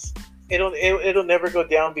is it'll never go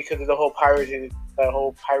down because of the whole pirated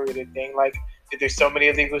thing. Like, there's so many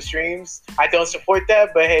illegal streams. I don't support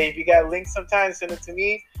that, but hey, if you got links sometimes, send it to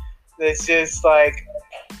me. It's just like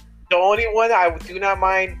the only one I do not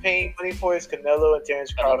mind paying money for is Canelo and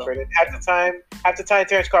Terrence Crawford. And half the time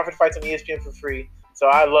Terrence Crawford fights on ESPN for free. So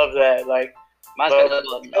I love that. Like, mine's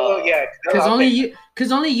Canelo, yeah. Because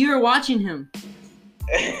only you are watching him.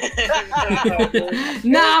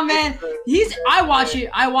 Nah, man. I watch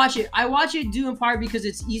it due in part because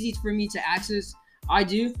it's easy for me to access. I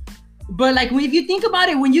do. But like, if you think about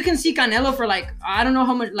it, when you can see Canelo for like, I don't know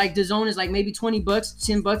how much, like DAZN is like maybe $20,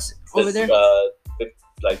 $10 over there.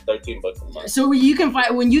 Like $13 a month. So when you can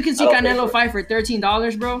see Canelo fight for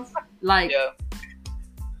 $13, bro. Like,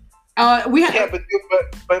 we have. Yeah,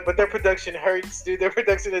 but their production hurts, dude. Their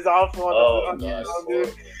production is awful on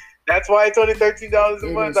dude. That's why it's only $13 a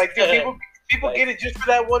month. Like, dude, people get it just for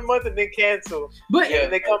that 1 month and then cancel. But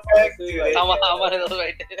and they come back. Dude, I want those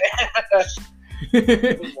right there.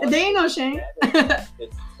 They ain't no shame. It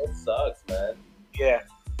sucks, man. Yeah.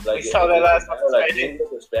 Like, we saw that last time. Like, English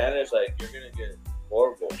or Spanish, like, you're gonna get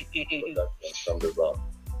horrible production from the ball.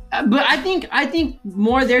 But I think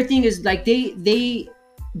more their thing is like they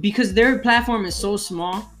because their platform is so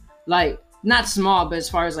small, like not small, but as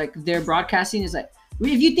far as like their broadcasting is like,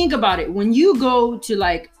 if you think about it, when we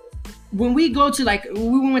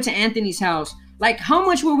went to Anthony's house, like how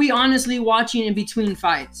much were we honestly watching in between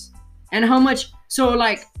fights? And how much? So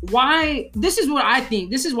like, why? This is what I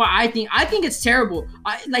think. I think it's terrible.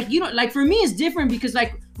 Like for me, it's different because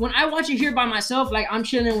like when I watch it here by myself, like I'm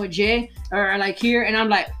chilling with Jay or like here, and I'm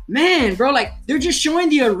like, man, bro, like they're just showing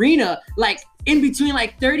the arena like in between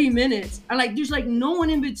like 30 minutes, and like there's like no one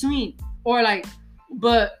in between, or like,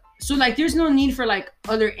 but so like there's no need for like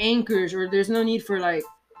other anchors, or there's no need for like.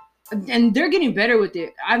 And they're getting better with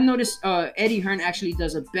it. I've noticed Eddie Hearn actually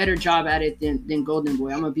does a better job at it than Golden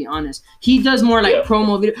Boy. I'm gonna be honest. He does more like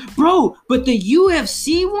promo video, bro. But the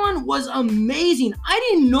UFC one was amazing. I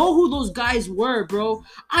didn't know who those guys were, bro.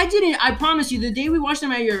 I promise you. The day we watched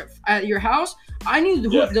them at your house, I knew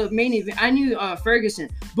the main event. I knew Ferguson,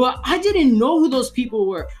 but I didn't know who those people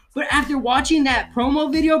were. But after watching that promo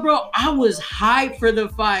video, bro, I was hyped for the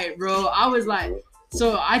fight, bro. I was like.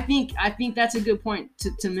 So I think that's a good point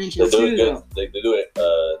to mention too. Though. They do it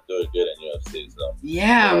good in UFC. So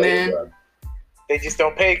yeah, man. They just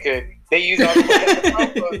don't pay good. They use all the money in the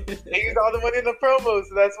promos. They use all the money in the promos,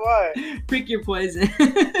 so that's why. Pick your poison.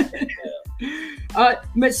 But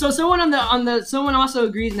so someone also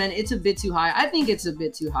agrees, man. It's a bit too high. I think it's a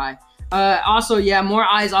bit too high. Also, yeah, more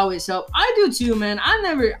eyes always help. I do too, man. I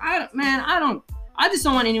just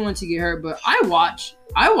don't want anyone to get hurt, but I watched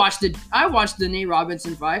the Nate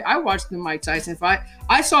Robinson fight. I watched the Mike Tyson fight.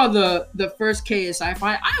 I saw the first KSI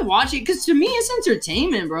fight. I watch it because to me it's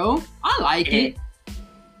entertainment, bro. I like it.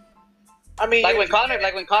 I mean, like when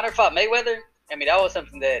Conor fought Mayweather. I mean, that was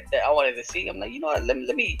something that I wanted to see. I'm like, you know what? Let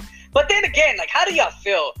me. But then again, like, how do y'all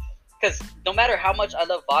feel? Because no matter how much I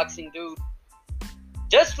love boxing, dude,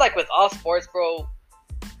 just like with all sports, bro,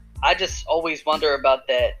 I just always wonder about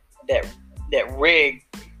that rig,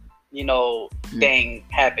 thing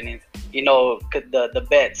happening, the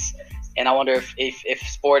bets, and I wonder if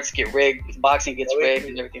sports get rigged, if boxing gets rigged,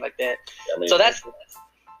 and everything like that. So that's,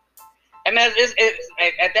 I mean,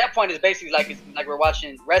 at that point, it's basically like we're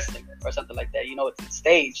watching wrestling or something like that. It's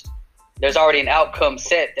staged. There's already an outcome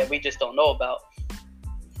set that we just don't know about.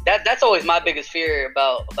 That's always my biggest fear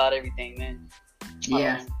about everything, man.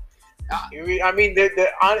 Yeah. I mean,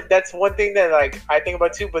 that's one thing that like I think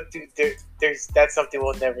about too. But dude, that's something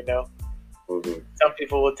we'll never know. Mm-hmm. Some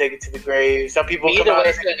people will take it to the grave. Some people come out.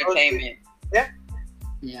 It's entertainment.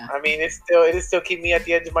 Yeah. I mean, it still keep me at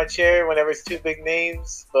the edge of my chair whenever it's two big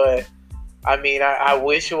names. But I mean, I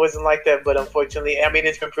wish it wasn't like that. But unfortunately, I mean,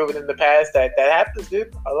 it's been proven in the past that happens,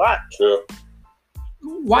 dude, a lot. True.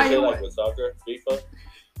 Why? Like with soccer, FIFA.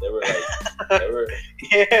 They were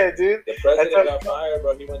yeah, dude. The president got fired,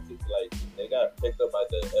 bro. He went to they got picked up by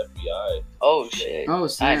the FBI. Oh shit! Oh,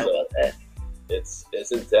 I know about that. It's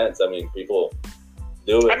intense. I mean, people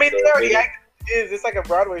do it. I mean, they already act. It's like a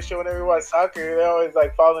Broadway show. Whenever you watch soccer, they're always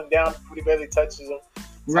like falling down. Nobody barely touches them.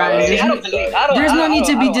 Right. There's no need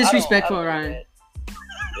to be disrespectful, Ryan.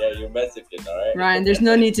 Yeah, you're Mexican, all right? Ryan, there's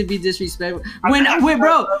no need to be disrespectful. When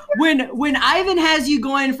Ivan has you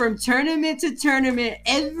going from tournament to tournament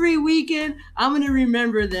every weekend, I'm gonna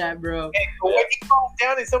remember that, bro. Hey, but when he falls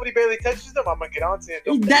down and somebody barely touches them, I'm gonna get on to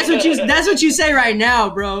him. That's what you say right now,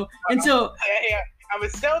 bro. Until I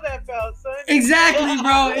would sell that foul, son. Exactly,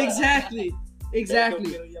 bro. Exactly.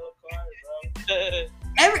 Yellow card,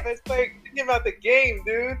 bro. Let's play. Thinking about the game,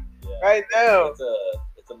 dude. Yeah. Right now.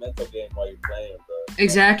 It's a mental game while you're playing, bro.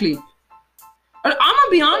 Exactly. I'm gonna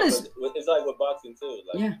be honest. It's like with boxing too.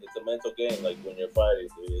 Like Yeah. it's a mental game. Like when you're fighting,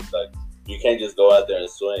 dude, it's like you can't just go out there and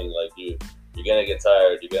swing. Like you're gonna get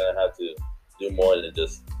tired. You're gonna have to do more than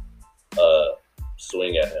just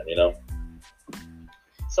swing at him. You know.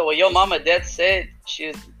 So what your mama dad said, she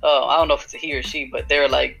was, I don't know if it's a he or she, but they're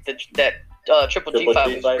like that Triple G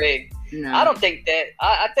fight was rigged. No. I don't think that.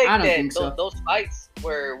 I think I don't that think so. those fights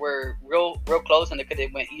were real close, and it could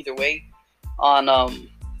have went either way.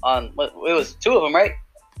 On what it was 2 of them, right?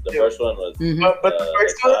 The first one was. Mhm. But the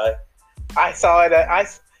first one, I saw it.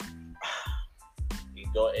 He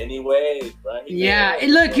go anyway, right? Yeah,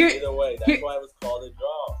 look, here- Either way, that's why it was called a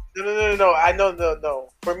draw. No. I know, no.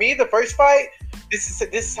 For me, the first fight, this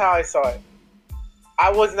is how I saw it. I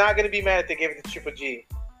was not gonna be mad if they gave it to Triple G,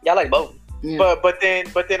 Y'all like both. Yeah. but then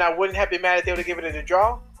I wouldn't have been mad if they would have given it a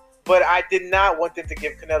draw. But I did not want them to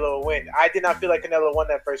give Canelo a win. I did not feel like Canelo won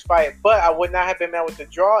that first fight. But I would not have been mad with the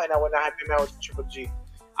draw, and I would not have been mad with the Triple G.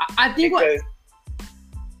 I think because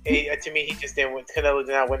to me, he just didn't win. Canelo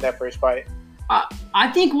did not win that first fight.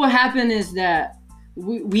 I think what happened is that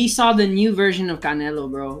we saw the new version of Canelo,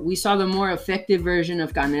 bro. We saw the more effective version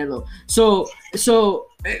of Canelo. So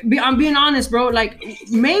I'm being honest, bro. Like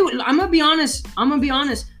I'm gonna be honest.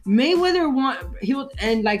 Mayweather won.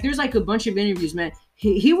 And like there's like a bunch of interviews, man.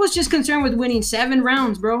 He was just concerned with winning 7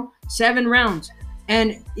 rounds, bro. 7 rounds,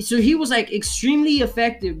 and so he was like extremely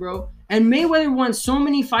effective, bro. And Mayweather won so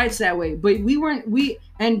many fights that way, but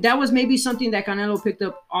and that was maybe something that Canelo picked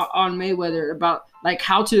up on Mayweather about like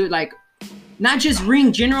how to like not just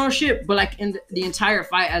ring generalship, but like in the entire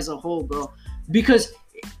fight as a whole, bro. Because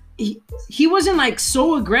he wasn't like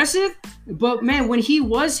so aggressive, but man, when he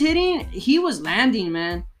was hitting, he was landing,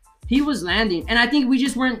 man. He was landing, and I think we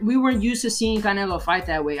weren't used to seeing Canelo fight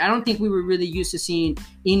that way. I don't think we were really used to seeing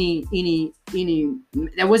any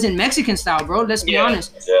that wasn't Mexican style, bro. Let's be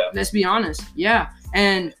honest. Yeah. Let's be honest. Yeah,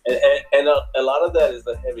 and a lot of that is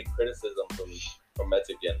the heavy criticism from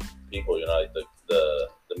Mexican people. You know, like the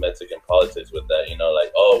Mexican politics with that. You know,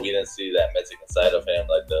 like we didn't see that Mexican side of him,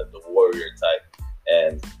 like the warrior type,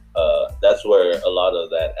 and that's where a lot of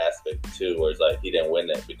that aspect too, where it's like he didn't win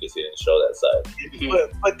it because he didn't show that side.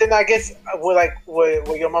 But then I guess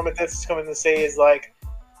what your mama is coming to say is like,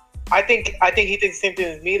 I think he thinks the same thing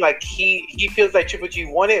as me. Like he feels like Triple G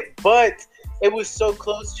won it, but it was so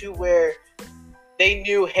close to where they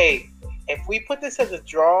knew, hey, if we put this as a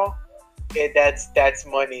draw, that's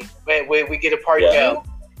money. We get a part 2.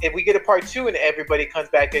 If we get a part 2 and everybody comes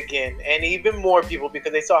back again, and even more people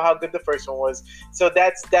because they saw how good the first one was. So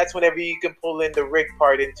that's whenever you can pull in the rig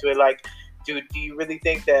part into it. Like, dude, do you really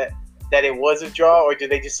think that it was a draw, or do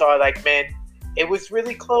they just saw like, man, it was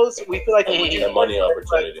really close? We feel like a money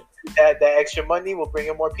opportunity. That extra money will bring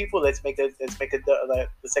in more people. Let's make the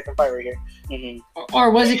second fight right here. Mm-hmm. Or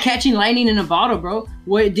was it catching lightning in a bottle, bro?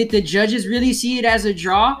 What did the judges really see it as a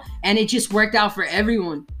draw, and it just worked out for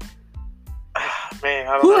everyone? Man,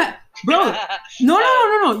 I don't know. Bro,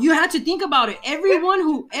 no. You had to think about it. Everyone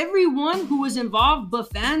who was involved,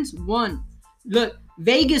 but fans won. Look,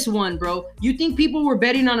 Vegas won, bro. You think people were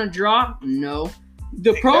betting on a draw? No.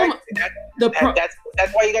 The promo.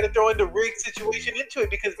 That's why you got to throw in the rig situation into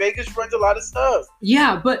it, because Vegas runs a lot of stuff.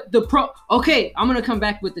 Yeah, but Okay, I'm gonna come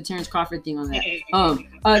back with the Terrence Crawford thing on that.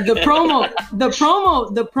 The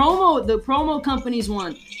promo companies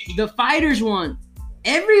won. The fighters won.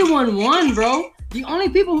 Everyone won, bro. The only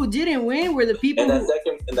people who didn't win were the people. And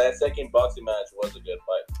that second boxing match was a good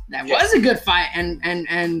fight. That was a good fight, and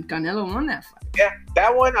Canelo won that fight. Yeah,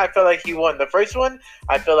 that one I feel like he won. The first one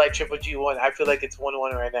I feel like Triple G won. I feel like it's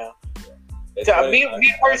 1-1 right now. So, me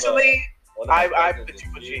personally, I put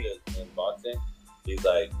Triple G in boxing. He's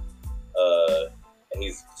like,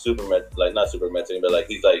 he's not super Mexican, but like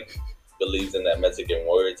he's like believes in that Mexican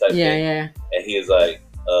warrior type thing. Yeah. And he is like,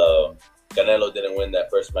 Canelo didn't win that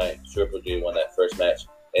first match. Triple G won that first match,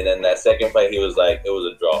 and then that second fight, he was like, it was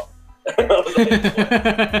a draw.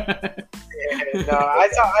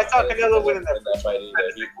 I saw Canelo winning that fight.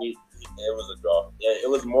 It was a draw. Yeah, it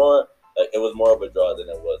was more of a draw than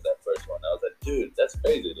it was that first one. I was like, dude, that's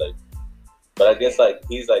crazy. Like, but I guess like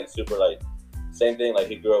he's like super like same thing. Like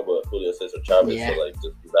he grew up with Julio Cesar Chavez, so like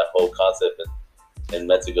just that whole concept in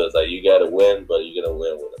Mexico is like you gotta win, but you gotta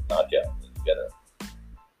win with a knockout. You gotta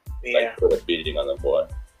like put a beating on the boy.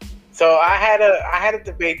 So I had a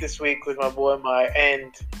debate this week with my boy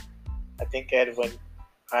and I think Edwin,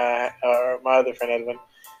 or my other friend Edwin.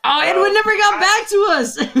 Oh, Edwin never got back to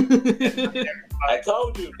us. I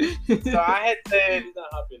told you. So I had said, He's not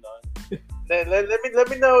hopping on. let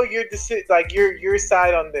me know your your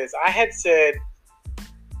side on this. I had said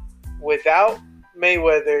without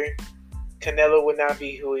Mayweather, Canelo would not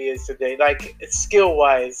be who he is today. Like skill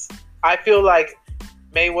wise, I feel like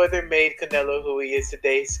Mayweather made Canelo who he is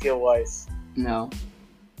today, skill wise. No.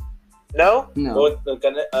 No. Well,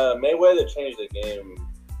 Mayweather changed the game,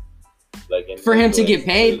 like for him to get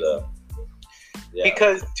paid. Yeah.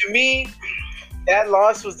 Because to me, that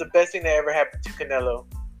loss was the best thing that ever happened to Canelo.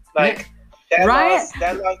 Like that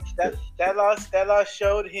loss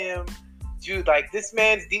showed him, dude. Like this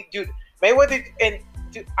man's deep, dude. Mayweather and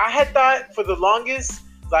dude, I had thought for the longest,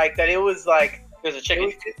 like that it was like It was a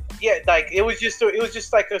chicken. It was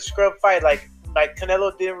just like a scrub fight. Like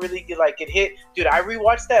Canelo didn't really get hit. Dude, I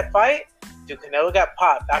rewatched that fight. Dude, Canelo got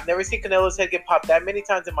popped. I've never seen Canelo's head get popped that many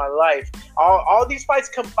times in my life. All these fights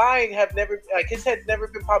combined have never, like, his head's never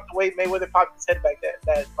been popped the way Mayweather popped his head back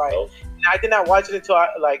that fight. Nope. And I did not watch it until I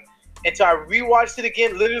rewatched it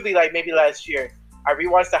again, literally like maybe last year. I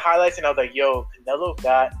rewatched the highlights and I was like, yo, Canelo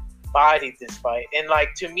got bodied this fight. And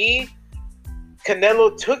like, to me,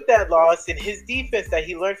 Canelo took that loss in his defense that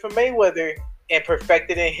he learned from Mayweather and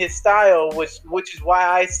perfected in his style, which is why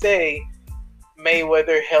I say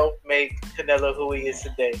Mayweather helped make Canelo who he is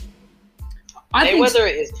today.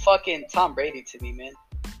 Mayweather is fucking Tom Brady to me, man.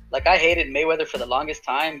 Like, I hated Mayweather for the longest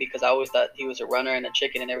time because I always thought he was a runner and a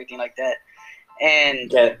chicken and everything like that. And You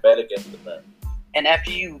can't bet against the man. And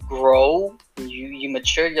after you grow, you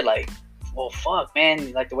mature, you're like, well, fuck,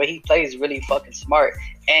 man. Like, the way he plays is really fucking smart.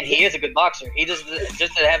 And he is a good boxer. He just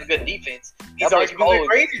doesn't have a good defense. He's arguably the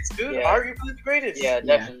greatest, dude. Yeah. Arguably the greatest. Yeah,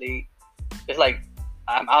 definitely. It's like,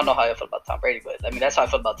 I don't know how I feel about Tom Brady, but I mean, that's how I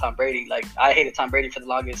feel about Tom Brady. Like, I hated Tom Brady for the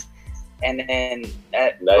longest. And then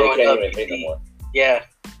Now you can't even hate no more. Yeah.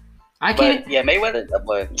 I can't. But, yeah, Mayweather.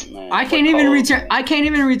 I can't even return. I can't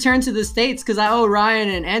even return to the States because I owe Ryan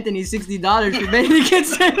and Anthony $60 for betting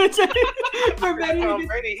against him. For betting Tom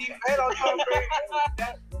Brady. He bet on Tom Brady.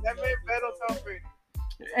 That man bet on Tom Brady.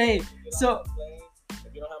 Hey, so.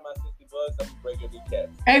 If you don't have my $60, I'm gonna break your kneecap.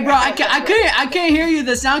 Hey, bro, I can't hear you.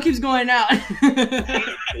 The sound keeps going out.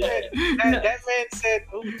 That man said,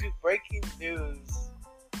 "Ooh, dude, breaking news.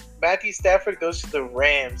 Matthew Stafford goes to the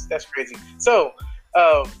Rams." That's crazy. So,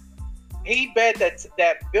 he bet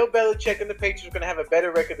that Bill Belichick and the Patriots are going to have a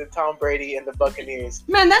better record than Tom Brady and the Buccaneers.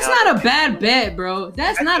 Man, that's not a bad bet, bro.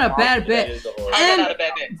 That's not a bad bet. Not a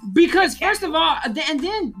bad bet. Because first of all, and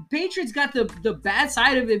then Patriots got the bad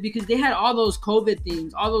side of it because they had all those COVID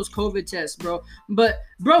things, all those COVID tests, bro. But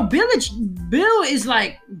bro, Bill is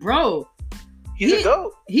like, bro. He's a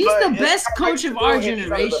GOAT. He's the best coach of our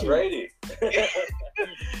generation.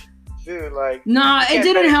 Dude, like, nah, it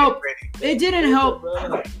didn't help. It didn't help.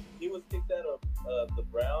 He was kicked out of the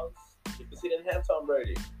Browns because he didn't have Tom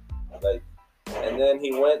Brady. Like, and then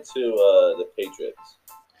he went to the Patriots.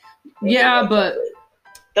 Yeah, but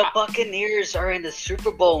the Buccaneers are in the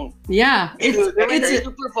Super Bowl. Yeah, it's a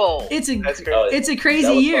Super Bowl. It's a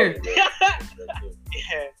crazy year.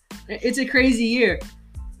 It's a crazy year,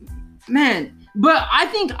 man. But I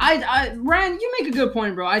think Ryan, you make a good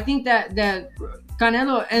point, bro. I think that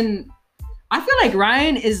Canelo, and I feel like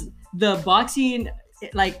Ryan is the boxing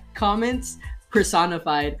comments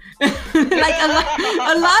personified. Like a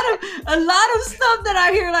lot of stuff that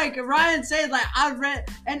I hear like Ryan says, like I've read,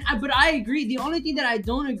 but I agree. The only thing that I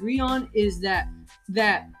don't agree on is that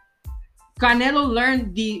Canelo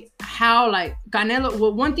learned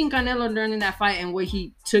one thing Canelo learned in that fight and what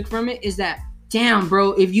he took from it is that, damn,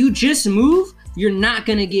 bro, if you just move, you're not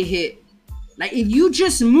gonna get hit. Like, if you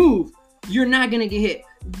just move, you're not gonna get hit.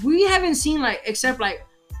 We haven't seen except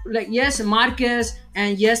yes, Marquez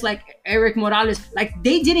and yes, Eric Morales,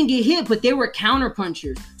 they didn't get hit, but they were counter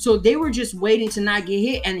punchers. So they were just waiting to not get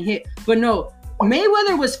hit and hit. But no,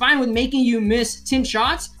 Mayweather was fine with making you miss 10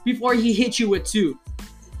 shots before he hit you with 2.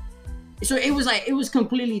 So it was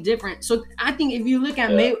completely different. So I think if you look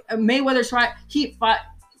at Mayweather's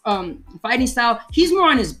fighting style, he's more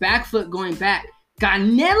on his back foot going back.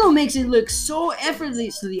 Canelo makes it look so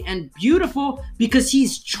effortlessly and beautiful because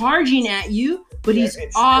he's charging at you, but he's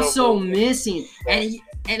also missing. And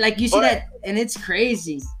like you see that, and it's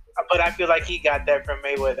crazy. But I feel like he got that from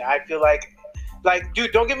Mayweather. I feel like,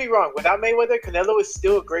 dude, don't get me wrong. Without Mayweather, Canelo is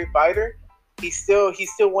still a great fighter. He's still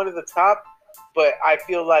one of the top. But I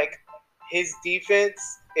feel like his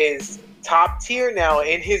defense is top tier now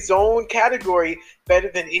in his own category, better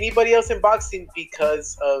than anybody else in boxing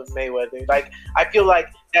because of Mayweather. Like, I feel like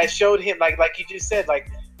that showed him, like you just said,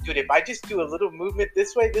 dude, if I just do a little movement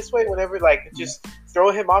this way, whenever, just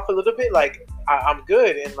throw him off a little bit, I'm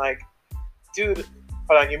good. And like, dude,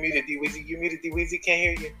 hold on, you're muted, DWeezy. You muted, DWeezy. Can't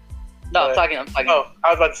hear you. No, I'm talking. Oh, I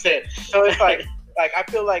was about to say it. So it's like I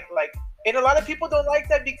feel like, and a lot of people don't like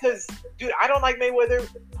that because, dude, I don't like Mayweather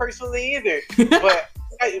personally either.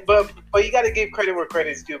 but you got to give credit where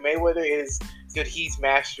credit's due. Mayweather is, dude, he's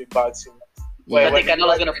mastered boxing. I think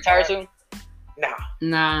Canelo's gonna retire soon.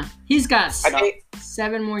 Nah, he's got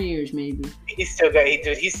 7 more years maybe. He's still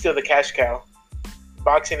the cash cow.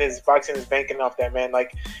 Boxing is banking off that, man.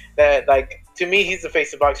 Like that, like to me, he's the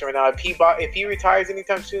face of boxing right now. If he retires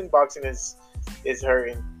anytime soon, boxing is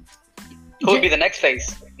hurting. Who would be the next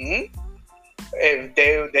face? If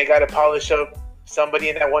they got to polish up somebody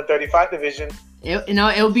in that 135 division.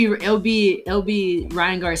 It'll be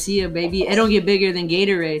Ryan Garcia, baby. It don't get bigger than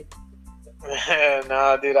Gatorade.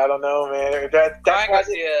 Nah, dude, I don't know, man. Ryan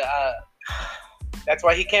Garcia. That's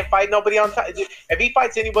why he can't fight nobody on top. If he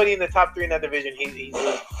fights anybody in the top 3 in that division, he's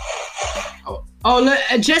look,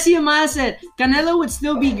 Jesse Amaya said Canelo would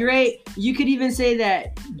still be great. You could even say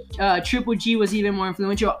that Triple G was even more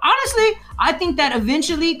influential. Honestly, I think that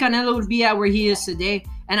eventually Canelo would be at where he is today.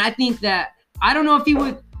 And I think that, I don't know if he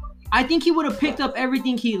would, I think he would have picked up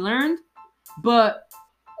everything he learned, but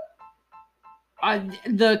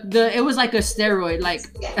it was like a steroid, like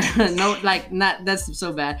no, like not, that's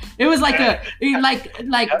so bad. It was like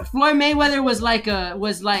like Floyd Mayweather was like a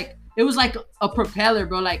propeller,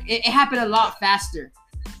 bro. Like it happened a lot faster.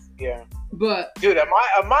 Yeah. But dude,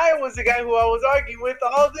 Amaya was the guy who I was arguing with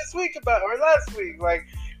all this week about, or last week, like,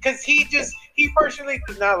 cause he personally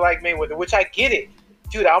does not like Mayweather, which I get it.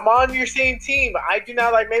 Dude, I'm on your same team. I do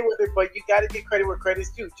not like Mayweather, but you got to give credit where credit's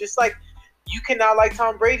due. Just like you cannot like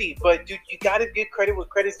Tom Brady, but dude, you got to give credit where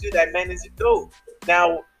credit's due. That man is a GOAT.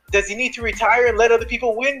 Now, does he need to retire and let other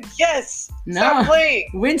people win? Yes. No. Stop playing.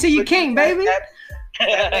 Win till you king, baby. That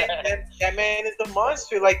man is the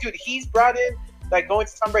monster. Like, dude, he's brought in, like, going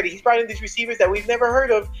to Tom Brady, he's brought in these receivers that we've never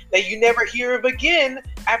heard of, that you never hear of again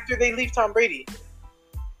after they leave Tom Brady.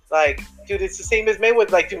 Like, dude, it's the same as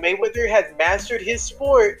Mayweather. Like, dude, Mayweather has mastered his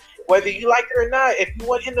sport, whether you like it or not. If you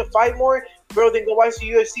want him to fight more, bro, then go watch the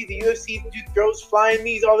UFC. The UFC, dude, throws flying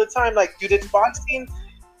knees all the time. Like, dude, it's boxing.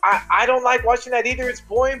 I don't like watching that either. It's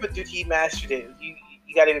boring, but, dude, he mastered it.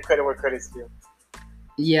 You got to give credit where credit's due.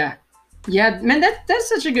 Yeah. Yeah, man, that's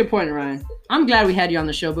such a good point, Ryan. I'm glad we had you on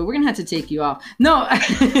the show, but we're gonna have to take you off. No,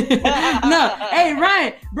 no. Hey,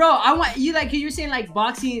 Ryan, bro, I want you, like you're saying, like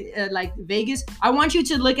boxing, like Vegas. I want you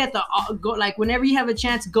to look at the like whenever you have a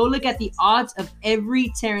chance, go look at the odds of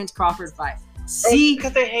every Terrence Crawford fight. See,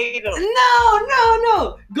 because they hate him.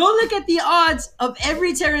 No. Go look at the odds of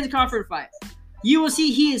every Terrence Crawford fight. You will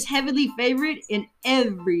see he is heavily favored in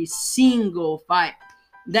every single fight.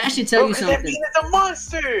 That should tell you something. That mean it's a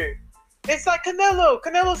monster. It's like Canelo.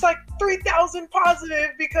 Canelo's like 3,000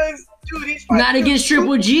 positive because, dude, he's fighting. Not against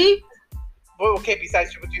Triple G? Well, okay,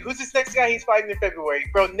 besides Triple G. Who's this next guy he's fighting in February?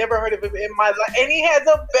 Bro, never heard of him in my life. And he has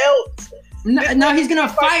a belt. No, he's going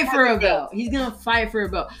to fight for a belt. He's going to fight for a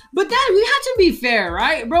belt. But that, we have to be fair,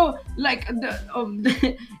 right? Bro, like,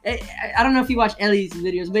 I don't know if you watch Ellie's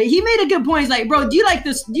videos, but he made a good point. He's like, bro, do you like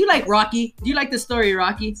this? Do you like Rocky? Do you like the story of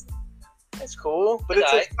Rocky? That's cool. But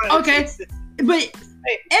it's okay. But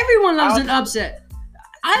everyone loves an upset.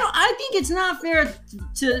 I think it's not fair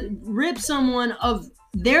to rip someone of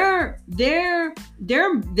their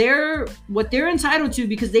what they're entitled to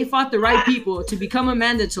because they fought the right people to become a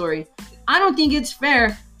mandatory. I don't think it's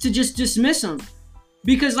fair to just dismiss them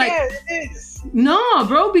because, like, yeah, it is. No,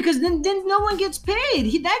 bro, because then no one gets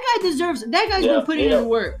paid. That guy deserves. That guy's been putting in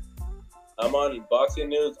work. I'm on Boxing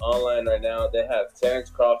News online right now. They have Terrence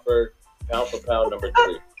Crawford pound for pound number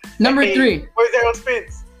 3. Number 3. Where's Errol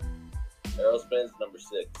Spence? Errol Spence number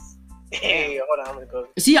 6. Hey, hold on, I'm gonna go.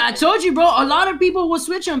 See, I told you, bro. A lot of people will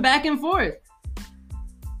switch them back and forth.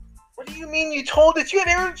 What do you mean you told us you had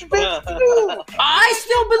Errol Spence too? I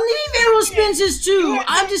still believe Errol Spence is too.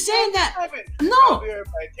 I'm just saying that. No.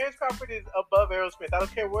 Terrence Crawford is above Errol Spence. I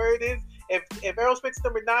don't care where it is. If Errol Spence is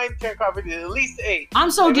number 9, Terrence Crawford is at least 8. I'm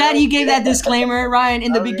so glad you gave that disclaimer, Ryan,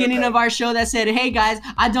 in the beginning of our show that said, hey, guys,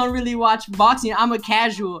 I don't really watch boxing. I'm a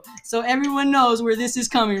casual. So everyone knows where this is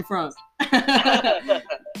coming from.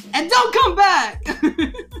 And don't come back.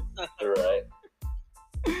 Right.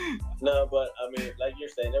 No, but I mean, like you're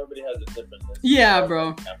saying, everybody has a different list. Yeah,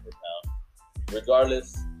 bro. Pound for pound.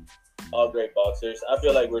 Regardless, all great boxers. I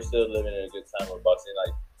feel like we're still living in a good time with boxing.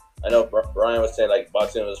 Like, I know Brian was saying, like,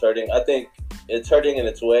 boxing was hurting. I think it's hurting in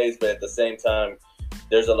its ways, but at the same time,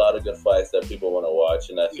 there's a lot of good fights that people want to watch,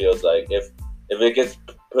 and that feels like if it gets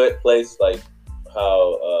put place like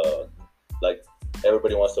how like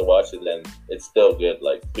everybody wants to watch it, then it's still good.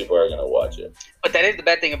 Like, people are gonna watch it. But that is the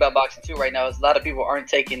bad thing about boxing too right now is a lot of people aren't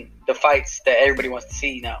taking the fights that everybody wants to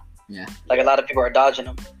see now. Yeah. Like a lot of people are dodging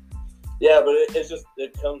them. Yeah, but it's just,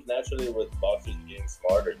 it comes naturally with boxers getting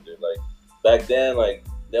smarter, dude. Like, back then, like,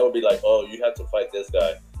 they would be like, oh, you have to fight this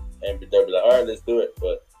guy. And they'll be like, all right, let's do it.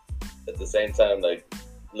 But at the same time, like,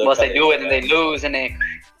 once they do it and they lose and they...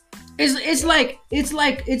 It's like They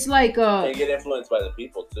get influenced by the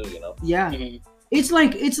people too, you know? Yeah. Mm-hmm. It's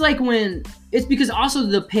like when it's because also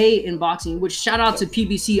the pay in boxing, which shout out to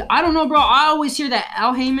PBC. I don't know, bro. I always hear that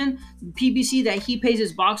Al Heyman, PBC, that he pays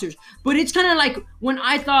his boxers, but it's kind of like when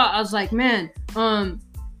I thought I was like, man,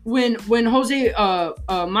 when Jose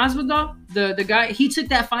Masvidal, the guy, he took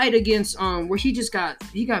that fight against where he got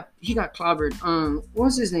clobbered.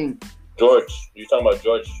 What's his name? George. You talking about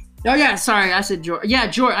George? Oh yeah, sorry, I said George. Yeah,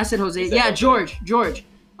 George. I said Jose. Yeah, George.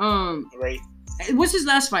 Right. What's his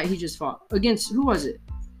last fight he just fought? Against who was it?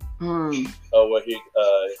 Oh, where he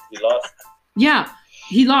lost? Yeah,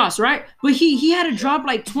 he lost, right? But he had to drop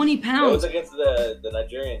like 20 pounds. It was against the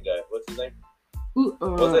Nigerian guy. What's his name?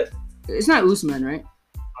 Was it? It's not Usman, right?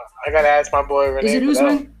 I gotta ask my boy Renee. Is it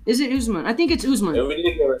Usman? Is it Usman? I think it's Usman. Yeah, we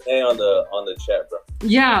need to get Renee on the chat, bro.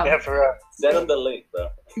 Yeah. Yeah, for real. Send him the link, bro.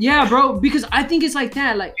 Yeah, bro, because I think it's like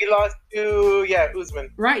that. Like, he lost to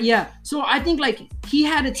Usman. Right, yeah. So I think like he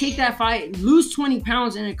had to take that fight, lose 20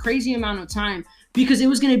 pounds in a crazy amount of time because it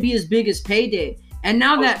was gonna be his biggest payday. And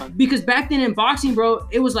now that, because back then in boxing, bro,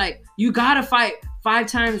 it was like you gotta fight 5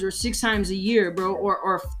 times or 6 times a year, bro,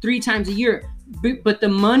 or 3 times a year. But the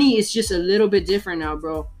money is just a little bit different now,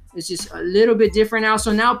 bro. It's just a little bit different now.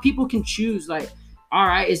 So now people can choose, like, all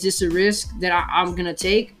right, is this a risk that I'm gonna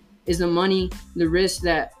take? Is the money the risk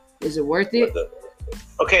that is it worth it?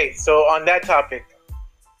 Okay, so on that topic,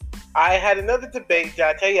 I had another debate.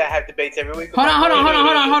 I tell you, I have debates every week. Hold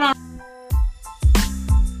on.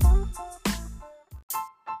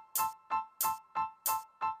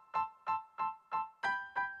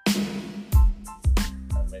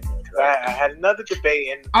 I had another debate,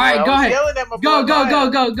 and all right, go ahead.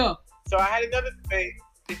 Go. So I had another debate.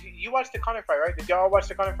 Did you watch the Conor fight, right? Did y'all watch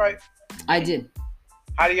the Conor fight? I did.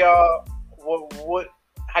 How do y'all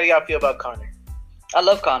how do y'all feel about Conor? I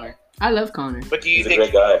love Conor. But do you He's think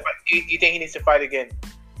a great guy. do you think he needs to fight again?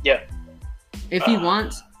 Yeah. If he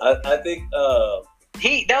wants. I think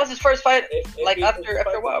that was his first fight. If after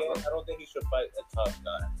a while, again, bro. I don't think he should fight a top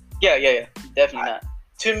guy. Yeah. Definitely not.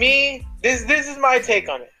 To me, this is my take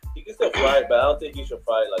on it. He can still fight, but I don't think he should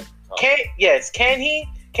fight like top. Can he?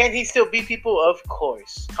 Can he still beat people? Of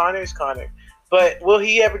course. Conor's Conor. But will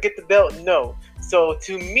he ever get the belt? No. So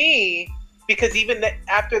to me, because even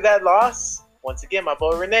after that loss, once again, my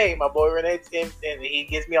boy Renee, and he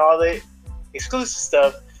gives me all the exclusive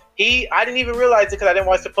stuff. I didn't even realize it because I didn't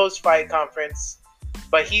watch the post-fight conference.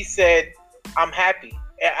 But he said, "I'm happy."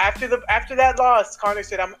 After that loss, Conor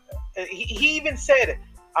said, He even said,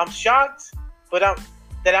 "I'm shocked, but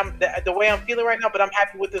the way I'm feeling right now, but I'm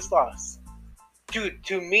happy with this loss." Dude,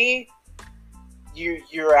 to me,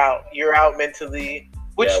 you're out. You're out mentally.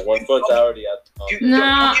 Yeah, 1 foot's already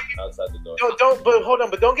outside the door. But hold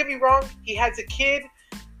on. But don't get me wrong. He has a kid.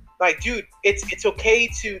 Like, dude, it's okay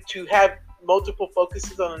to have multiple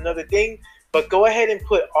focuses on another thing, but go ahead and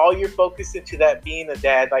put all your focus into that being a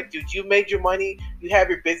dad. Like, dude, you made your money. You have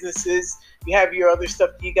your businesses. You have your other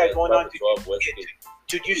stuff that you got going on.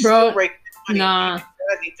 Dude, you're still breaking money. Nah. You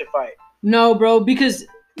don't need to fight. No, bro, because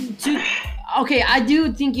okay, I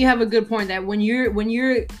do think you have a good point that when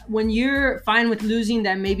you're fine with losing,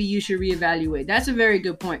 that maybe you should reevaluate. That's a very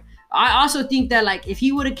good point. I also think that, like, if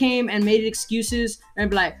he would have came and made excuses and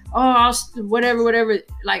be like, oh, whatever,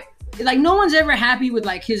 like no one's ever happy with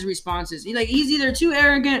like his responses. He's either too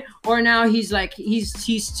arrogant or now he's like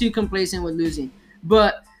he's too complacent with losing.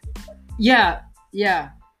 But yeah.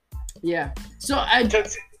 So I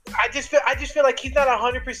just feel like he's not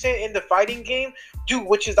 100% in the fighting game, dude.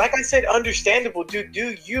 Which is, like I said, understandable, dude.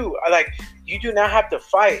 You do not have to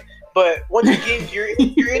fight, but once again, you're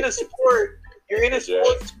in a sport. You're in a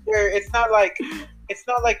sport where it's not like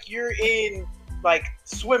you're in like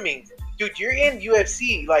swimming, dude. You're in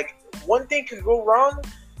UFC. Like, one thing could go wrong,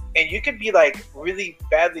 and you could be like really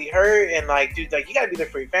badly hurt. And like, dude, like, you gotta be there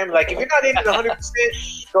for your family. Like, if you're not in it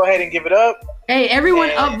 100%, go ahead and give it up. Hey, everyone,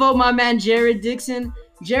 upvote my man Jared Dixon.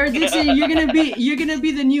 Jared Dixon, you're gonna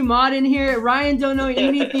be the new mod in here. Ryan don't know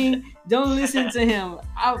anything. Don't listen to him.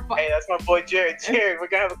 Hey, that's my boy Jared. Jared, we're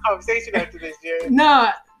gonna have a conversation after this, Jared.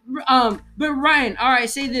 Nah, but Ryan, all right,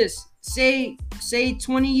 say this. Say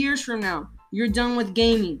 20 years from now, you're done with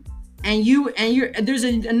gaming, and there's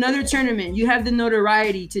another tournament. You have the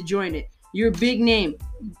notoriety to join it. You're a big name.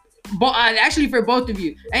 actually for both of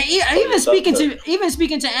you, and even speaking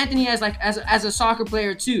to Anthony as a soccer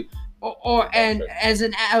player too, and as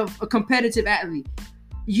a competitive athlete,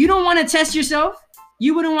 you don't want to test yourself.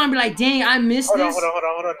 You wouldn't want to be like, dang, I missed this.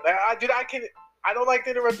 Hold on. Dude, I don't like to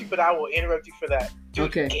interrupt you, but I will interrupt you for that. Dude,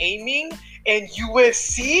 okay. Gaming and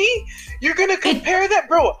UFC? You're going to compare that?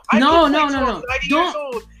 Bro, No. I'm 90 years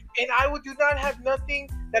old, and I do not have nothing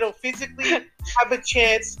that'll physically have a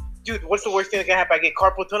chance. Dude, what's the worst thing that can happen? I get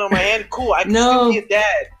carpal tunnel on my hand? Cool, I can still be a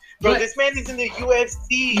dad. Bro, this man is in the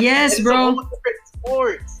UFC. Yes, bro.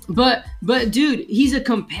 Sports. But dude, he's a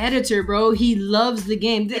competitor, bro. He loves the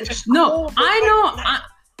game. No, cool,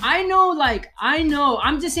 I know.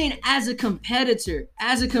 I'm just saying, as a competitor,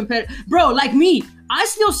 bro. Like me, I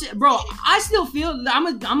still feel.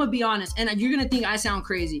 I'm gonna be honest, and you're gonna think I sound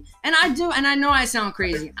crazy, and I do, and I know I sound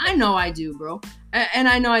crazy. I know I do, bro, and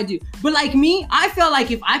I know I do. But like me, I felt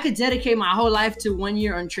like if I could dedicate my whole life to 1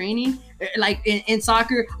 year on training, like in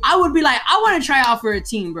soccer, I would be like, I want to try out for a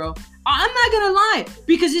team, bro. I'm not gonna lie,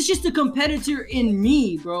 because it's just a competitor in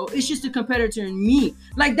me, bro. It's just a competitor in me.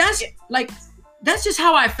 Like that's just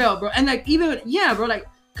how I felt, bro. And like bro, like,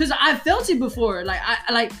 cause I felt it before. Like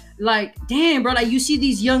like damn, bro. Like you see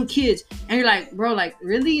these young kids, and you're like, bro, like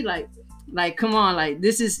really, like come on, like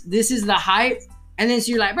this is the hype. And then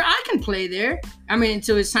so you're like, bro, I can play there. I mean,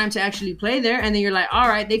 until it's time to actually play there. And then you're like, all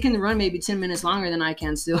right, they can run maybe 10 minutes longer than I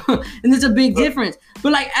can still. And there's a big difference.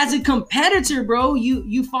 But like as a competitor, bro,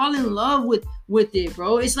 you fall in love with it,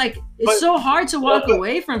 bro. It's like so hard to walk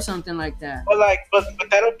away from something like that. But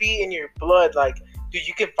that'll be in your blood. Like, dude,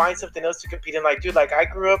 you can find something else to compete in. Like, dude, like I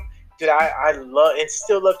grew up, dude, I love and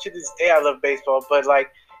still love to this day. I love baseball, but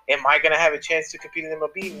like, am I gonna have a chance to compete in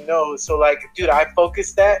MLB? No. So like, dude, I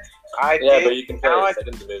focused that. But you can play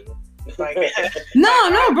second division. Like,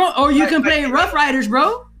 no, bro. Or you can play Rough Riders,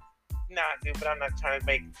 bro. Nah, dude, but I'm not trying to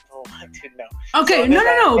make. Oh, dude, no. Okay, so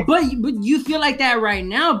no. But you feel like that right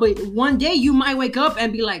now. But one day you might wake up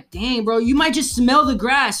and be like, dang, bro. You might just smell the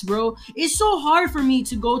grass, bro. It's so hard for me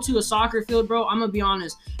to go to a soccer field, bro. I'm gonna be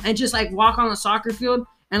honest, and just like walk on a soccer field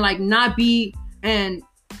and like not be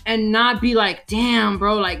not be like, damn,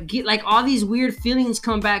 bro, like get like all these weird feelings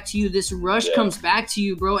come back to you. This rush comes back to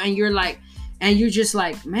you, bro, and you're like, and you're just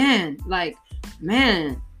like, man. But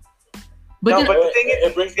the thing is,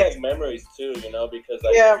 it brings back memories too, you know, because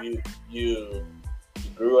like you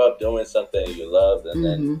grew up doing something you loved, and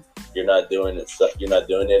then you're not doing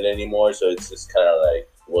it anymore. So it's just kind of like,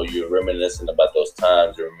 well, you're reminiscing about those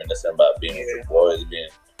times. You're reminiscing about being with your boys, being,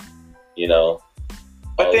 you know.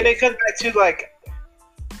 But then it comes back to like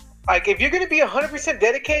if you're gonna be 100%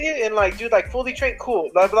 dedicated and like, dude, like fully trained, cool.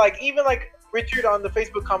 But like even like Richard on the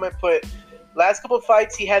Facebook comment put, last couple of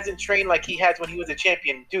fights he hasn't trained like he has when he was a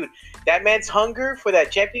champion. Dude, that man's hunger for that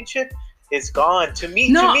championship is gone. To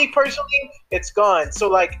me personally, it's gone. So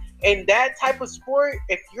like in that type of sport,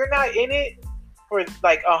 if you're not in it for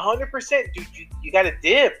like 100%, dude, you gotta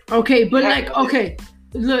dip. Okay, but like, okay,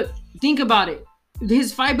 look, think about it.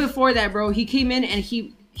 His fight before that, bro, he came in and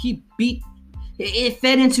he beat. It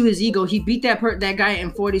fed into his ego. He beat that guy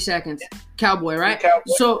in 40 seconds. Cowboy, right? Cowboy.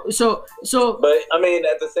 So. But I mean,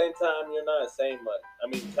 at the same time, you're not saying much. I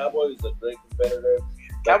mean, Cowboy is a great competitor.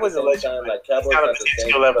 Cowboy's a legend. Like Cowboy's not the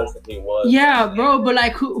same person he was. Yeah, bro. But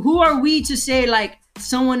like, who are we to say like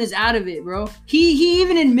someone is out of it, bro? He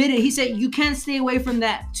even admitted. He said you can't stay away from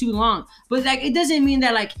that too long. But like, it doesn't mean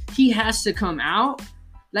that like he has to come out.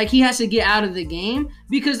 Like he has to get out of the game,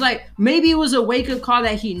 because like maybe it was a wake-up call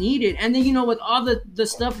that he needed. And then, you know, with all the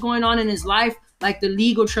stuff going on in his life, like the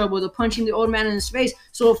legal trouble, the punching the old man in his face.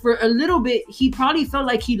 So for a little bit, he probably felt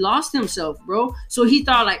like he lost himself, bro. So he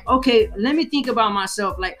thought like, okay, let me think about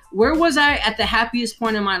myself. Like, where was I at the happiest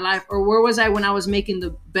point in my life? Or where was I when I was making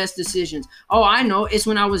the best decisions? Oh, I know. It's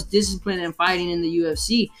when I was disciplined and fighting in the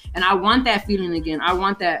UFC. And I want that feeling again. I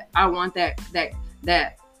want that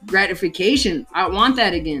gratification. I want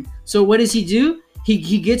that again. So what does he do?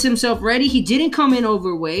 He gets himself ready. He didn't come in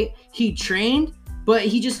overweight. He trained, but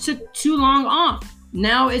he just took too long off.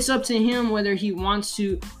 Now it's up to him whether he wants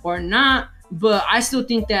to or not. But I still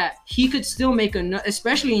think that he could still make another,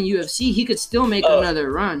 especially in UFC, he could still make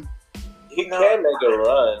another run. He can make a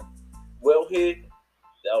run. Will he?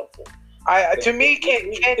 Doubtful. To me,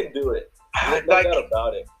 he can do it. There's no doubt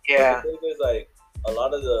about it. Yeah. But the thing is, like, a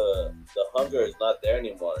lot of the hunger is not there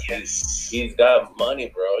anymore. Yes. He's got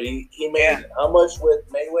money, bro. He made how much with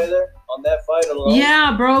Mayweather on that fight alone?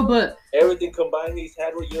 Yeah, bro, but everything combined he's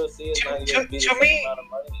had with UFC is not even the same amount of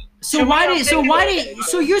money.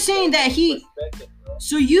 So you're saying that he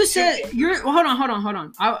So you said hold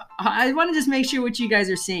on. I want to just make sure what you guys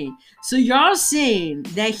are saying. So y'all saying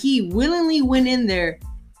that he willingly went in there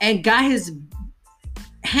and got his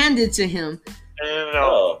handed to him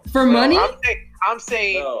No. for money. I'm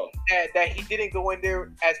saying that he didn't go in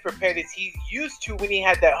there as prepared as he used to when he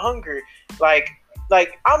had that hunger. Like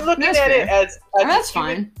I'm looking That's at fair. it as That's a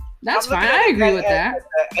human, fine. That's I'm looking fine. at I it agree with that.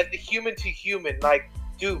 As a human to human, like,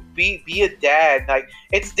 dude, be a dad. Like,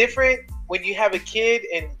 it's different when you have a kid,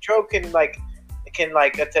 and Joe can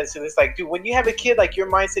attest to this. Like, dude, when you have a kid, like, your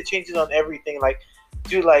mindset changes on everything. Like,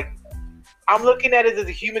 dude, like, I'm looking at it as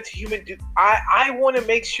a human to human. Dude, I want to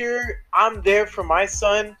make sure I'm there for my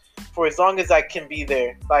son for as long as I can be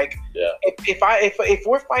there. Like, if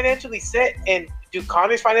we're financially set, and dude,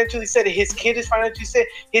 Connor's financially set, and his kid is financially set,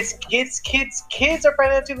 his kids are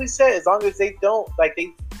financially set, as long as they don't, like,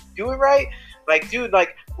 they do it right. Like, dude,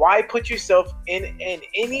 like, why put yourself in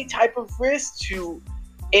any type of risk to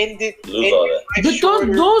end it? Lose all that. But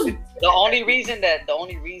those The only reason that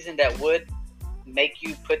would make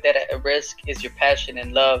you put that at risk is your passion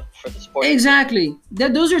and love for the sport. exactly.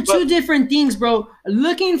 Those are two different things, bro.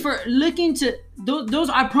 Looking to those.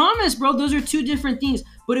 I promise, bro. Those are two different things.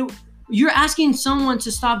 But you're asking someone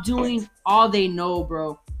to stop doing all they know,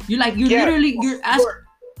 bro. You're literally asking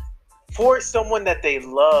for someone that they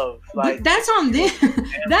love. Like, but that's on them.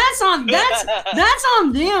 that's on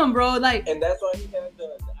them, bro. Like, and that's why he had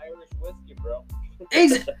the Irish whiskey, bro.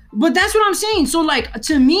 But that's what I'm saying. So, like,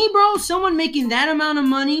 to me, bro, someone making that amount of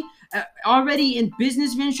money already in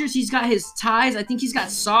business ventures, he's got his ties. I think he's got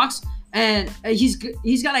socks, and he's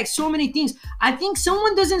got like so many things. I think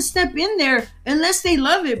someone doesn't step in there unless they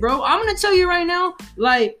love it, bro. I'm gonna tell you right now,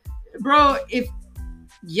 like, bro,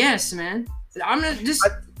 yes, man, I'm gonna just.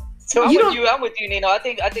 I'm with you, Nino. I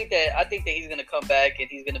think that he's gonna come back and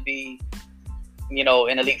he's gonna be,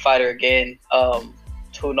 an elite fighter again.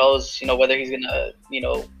 Who knows, whether he's gonna,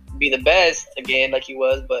 be the best again like he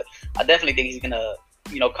was, but I definitely think he's gonna,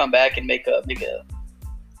 come back and make a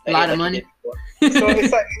lot of money. So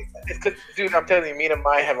it's because, dude, I'm telling you, me and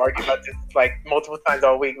Maya have argued about this like multiple times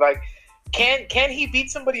all week. Like, can he beat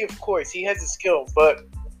somebody? Of course, he has the skill, but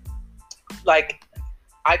like,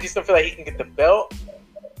 I just don't feel like he can get the belt.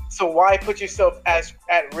 So why put yourself at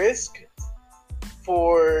risk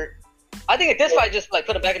for? I think at this fight, just like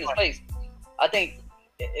put him back in his place. I think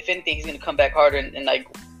if anything, he's gonna come back harder and like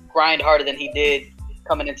grind harder than he did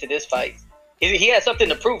coming into this fight. He has something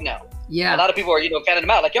to prove now. Yeah. A lot of people are counting him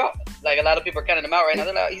out, like y'all. Like a lot of people are counting him out right now.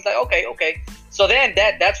 They're like, he's like, okay. So then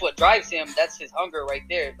that's what drives him. That's his hunger right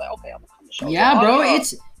there. It's like, okay, I'm gonna come to show. Yeah, bro.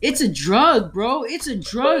 It's a drug, bro. It's a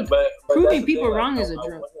drug. But proving people wrong is a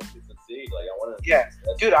drug. Yeah,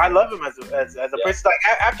 dude, I love him as a person. Like,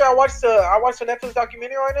 after I watched the Netflix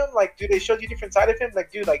documentary on him, like, dude, they showed you different side of him.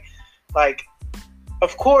 Like, dude, like,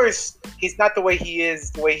 of course, he's not the way he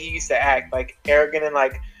is, the way he used to act, like arrogant and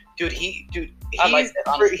like, dude, he's the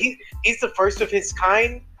first of his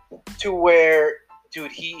kind to where,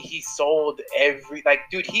 dude, he sold every, like,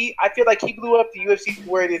 dude, I feel like he blew up the UFC to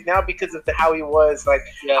where it is now because of how he was. Like,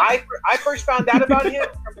 I first found out about him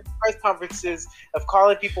from the press conferences of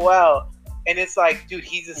calling people out. And it's like, dude,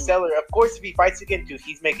 he's a seller. Of course, if he fights again, dude,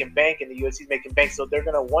 he's making bank, and the UFC's making bank, so they're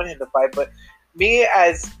gonna want him to fight. But me,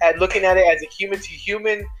 as looking at it as a human to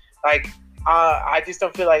human, like, I just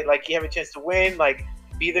don't feel like you have a chance to win. Like,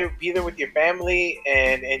 be there with your family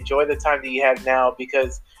and enjoy the time that you have now,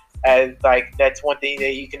 because that's one thing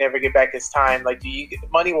that you can never get back is time. Like,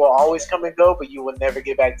 money will always come and go, but you will never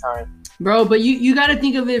get back time, bro. But you got to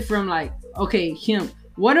think of it from like, okay, him.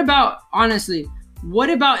 What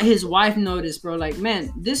about his wife notice, bro? Like,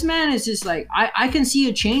 man, this man is just like, I can see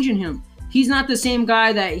a change in him. He's not the same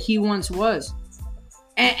guy that he once was.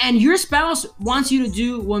 And your spouse wants you to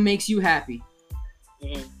do what makes you happy.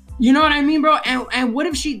 Mm-hmm. You know what I mean, bro? And what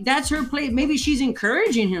if that's her play? Maybe she's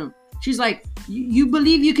encouraging him. She's like, you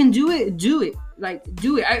believe you can do it? Do it. Like,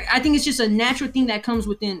 do it. I think it's just a natural thing that comes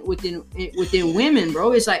within women,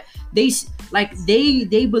 bro. It's like they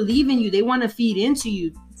believe in you. They want to feed into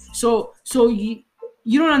you. So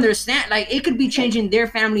you don't understand. Like, it could be changing their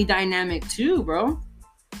family dynamic too, bro.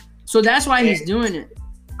 So that's why he's doing it.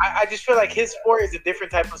 I just feel like his sport is a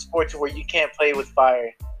different type of sport to where you can't play with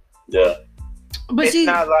fire. Yeah. But it's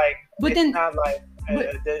not like a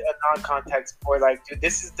non-contact sport. Like, dude,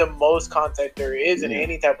 this is the most contact there is in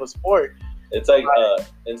any type of sport. It's like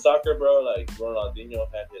in soccer, bro. Like, Ronaldinho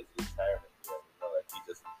had his retirement. Like, he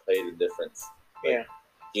just played in different,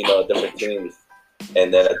 different teams,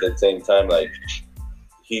 and then at the same time, like,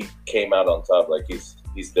 he came out on top. Like, he's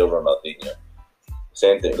still Ronaldinho.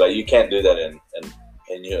 Same thing. Like, you can't do that in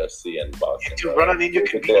UFC and boxing. Dude, Ronaldinho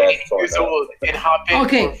could be 80 years old and hop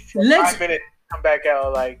in for 5 minutes, come back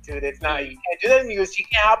out. Like, dude, it's not. You can't do that in the UFC. You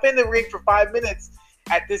can't hop in the ring for 5 minutes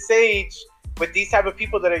at this age with these type of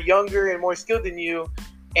people that are younger and more skilled than you.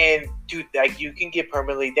 And dude, like you can get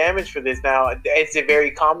permanently damaged for this. Now, it's a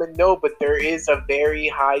very common no, but there is a very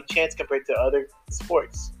high chance compared to other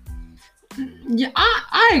sports. Yeah,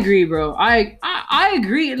 I agree, bro. I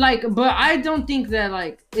agree. Like, but I don't think that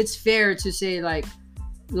like it's fair to say like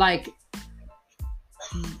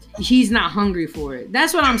he's not hungry for it.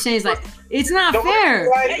 That's what I'm saying. It's like it's not fair.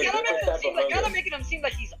 Hey, y'all making him seem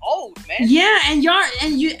like he's old, man. Yeah, and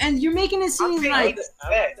you're making it seem like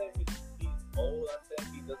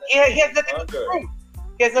yeah, he has nothing else to prove.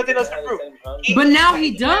 He has nothing else to prove. But now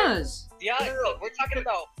he does. Yeah, we're talking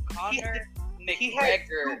about Conor He has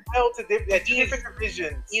McGregor. two belts at two different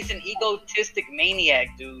divisions. He's an egotistic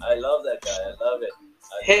maniac, dude. I love that guy. I love it.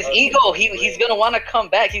 His ego, he's gonna want to come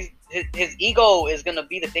back. His ego is gonna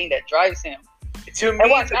be the thing that drives him. To me,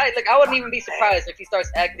 I wouldn't even be surprised if he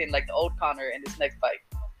starts acting like the old Conor in this next fight.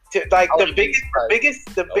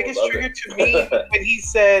 the biggest trigger to me when he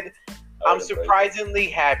said, "I'm surprisingly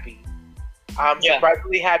happy." I'm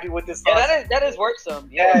surprisingly happy with this. Yeah, that is worrisome.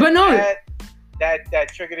 Yeah, but no.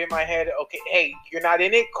 That triggered in my head. Okay, hey, you're not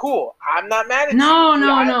in it. Cool. I'm not mad at you. No.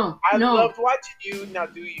 I loved watching you. Now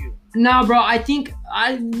do you? No, bro. I think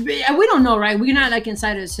we don't know, right? We're not like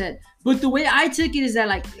inside his head. But the way I took it is that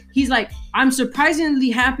like he's like, I'm surprisingly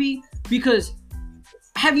happy because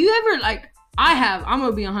have you ever like I have? I'm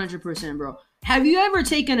gonna be 100%, bro. Have you ever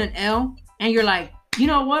taken an L and you're like, you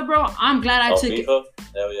know what, bro? I'm glad I took FIFA? it.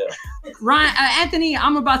 Hell yeah. Ryan, Anthony,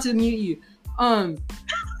 I'm about to mute you.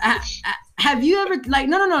 Have you ever like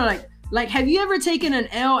no like have you ever taken an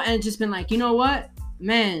L and just been like, you know what,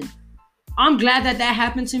 man, I'm glad that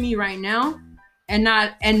happened to me right now, and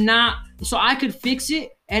not so I could fix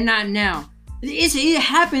it and not now. It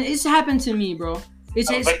happened. It's happened to me, bro.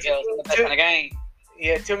 Yeah,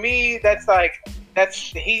 to me that's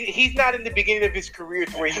he's not in the beginning of his career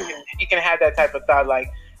to where he can have that type of thought like.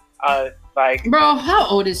 Bro, how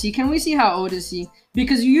old is he? Can we see how old is he?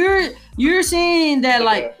 Because you're saying that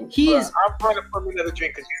like he's. I'm trying to pour me another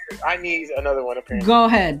drink because I need another one apparently. Go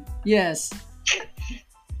ahead. Yes.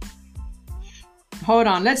 Hold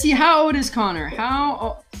on. Let's see how old is Conor. How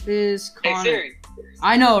old is Conor? Hey Siri.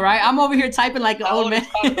 I know, right? I'm over here typing like an old man.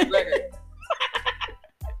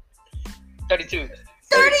 32. 32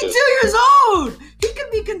 years old. He could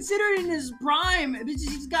be considered in his prime because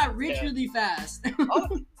he's got rich really fast. Oh,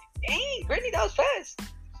 dang, Brittany, that was fast.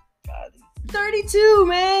 God. 32,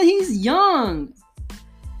 man. He's young.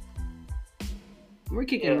 We're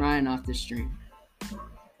kicking Ryan off the stream.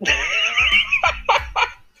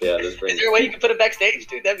 Yeah, let's bring. Is there a way you can put it backstage,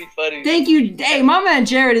 dude? That'd be funny. Thank you. Hey, my man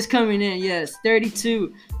Jared is coming in. Yes,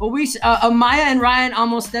 32. Well, Maya and Ryan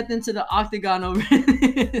almost stepped into the octagon over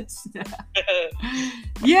this.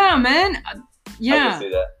 Yeah, man. Yeah. I can see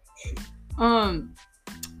that.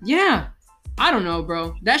 Yeah. I don't know,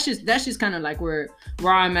 bro. That's just kind of like where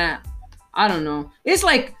I'm at. I don't know. It's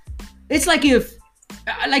like if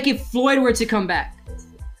Floyd were to come back,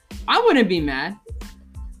 I wouldn't be mad.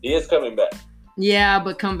 He is coming back. Yeah,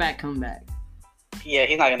 but come back. Yeah,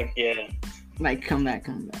 he's not gonna. Yeah. Like come back.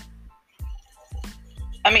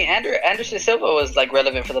 I mean, Anderson Silva was like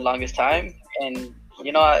relevant for the longest time, and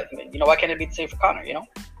you know why can't it be the same for Conor? You know.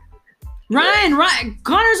 Ryan,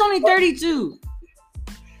 Conor's only 32.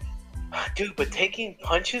 Dude, but taking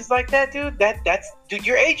punches like that, dude, that's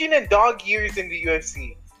you're aging in dog years in the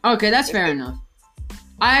UFC. Okay, that's fair enough.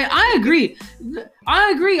 I agree.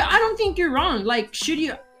 I don't think you're wrong. Like, should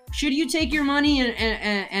you take your money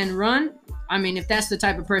and run? I mean, if that's the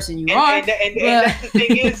type of person you are. And that's the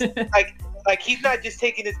thing is, like he's not just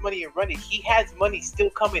taking his money and running. He has money still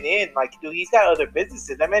coming in. Like, dude, he's got other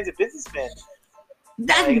businesses. That man's a businessman.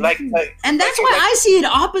 And that's why I see it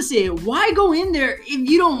opposite. Why go in there if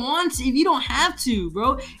you don't want to, if you don't have to,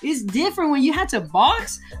 bro? It's different when you had to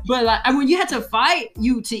box, but like when you had to fight,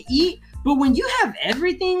 you to eat. But when you have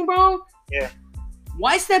everything, bro,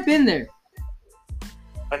 why step in there?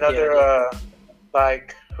 Another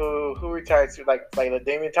like who retired to like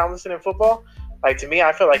Damian Tomlinson in football. Like to me,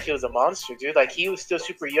 I felt like he was a monster, dude. Like he was still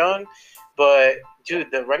super young. But dude,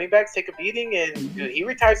 the running backs take a beating, and dude, he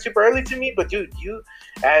retired super early to me. But dude, you,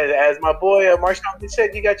 as my boy Marshawn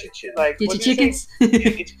said, you got your get your chickens. Get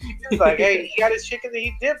your chickens. Like, hey, he got his chicken that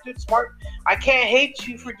he dipped, dude. Smart. I can't hate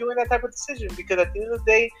you for doing that type of decision because at the end of the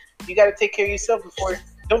day, you got to take care of yourself before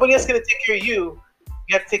nobody else is gonna take care of you.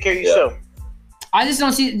 You have to take care of yourself. I just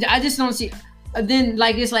don't see. Then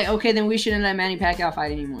like it's like okay, then we shouldn't let Manny Pacquiao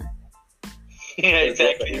fight anymore.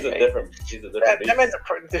 Exactly. He's a right. different. He's a different That beast. man's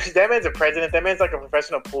a president. That man's like a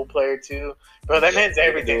professional pool player too, bro. That man's He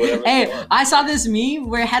can do everything. whatever he Hey, wants. I saw this meme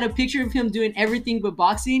where it had a picture of him doing everything but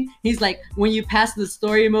boxing. He's like, when you pass the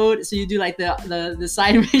story mode, so you do like the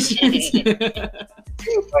side missions. Dude,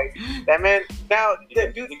 like that man. Now, He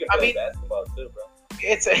can dude, play I mean, basketball too, bro.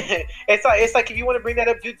 it's like if you want to bring that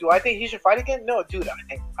up, dude. Do I think he should fight again? No, dude.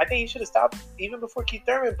 I think he should have stopped even before Keith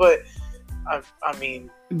Thurman. But I mean,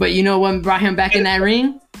 But you know what brought him back in that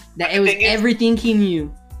ring? That it was thing is- everything he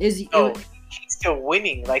knew. no, he's still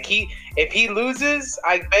winning. Like if he loses,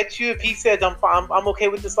 I bet you if he says I'm okay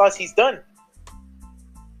with this loss, he's done.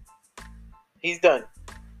 He's done.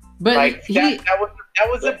 But Like he, that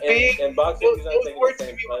was a But big. in boxing, he's not it was taking worth the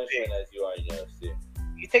same to be punishment big. as you are in UFC.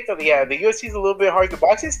 You take the UFC is a little bit hard. The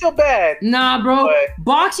boxing's still bad. nah, bro. But-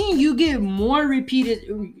 Boxing, you get more repeated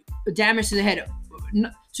damage to the head.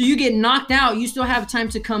 So you get knocked out, you still have time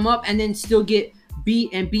to come up and then still get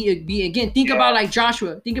beat again. Think about like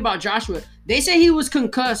Joshua. Think about Joshua. They say he was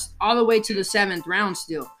concussed all the way to the 7th round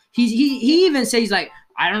still. He even says like,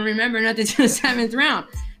 I don't remember nothing to the 7th round.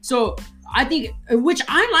 So I think, which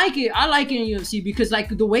I like it. I like it in UFC because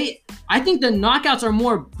like the way, I think the knockouts are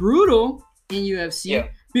more brutal in UFC. Yeah.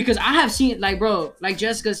 Because I have seen like, bro, like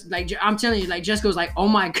Jessica's like, I'm telling you, like Jessica was like, oh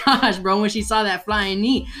my gosh, bro, when she saw that flying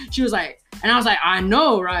knee, she was like, and I was like, I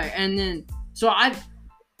know, right? And then,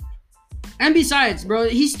 and besides, bro,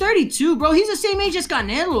 he's 32, bro. He's the same age as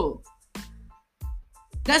Canelo.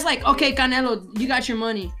 That's like, okay, Canelo, you got your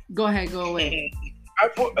money. Go ahead, go away. Now,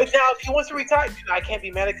 if he wants to retire, dude, I can't be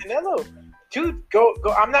mad at Canelo. Dude, go.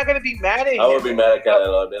 I'm not gonna be mad at him. I would be mad at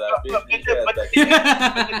Canelo. I'd be like, But bitch, you the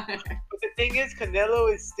can't attack But the thing is,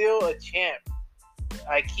 Canelo is still a champ.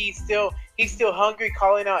 Like he's still hungry,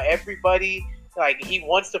 calling out everybody. Like he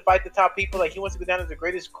wants to fight the top people. Like he wants to go down as the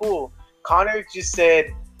greatest. Cool. Conor just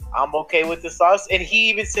said, "I'm okay with this loss," and he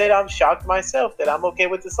even said, "I'm shocked myself that I'm okay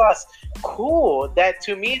with this loss." Cool. That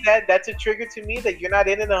to me, that's a trigger to me that you're not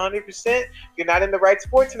in it 100%. You're not in the right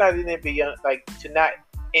sport to not in it be like to not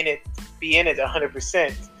in it be in it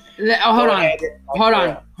 100%.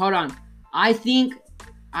 Hold on. I think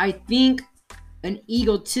an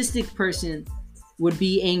egotistic person would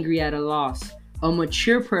be angry at a loss. A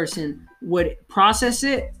mature person would process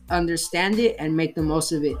it, understand it, and make the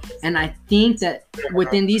most of it. And I think that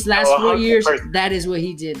within these last 4 years, that is what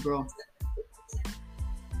he did, bro.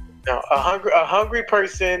 No, a hungry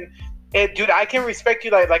person. And dude, I can respect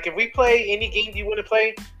you. Like if we play any game you want to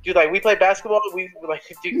play, dude. Like we play basketball, we like.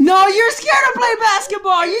 Dude, No, you're scared to play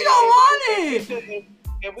basketball. You don't want it.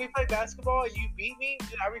 If we play basketball and you beat me,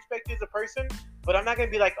 dude, I respect you as a person, but I'm not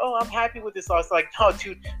gonna be like, oh, I'm happy with this loss. Like, no,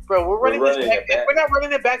 dude, bro, we're running this back. If we're not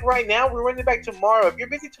running it back right now, we're running it back tomorrow. If you're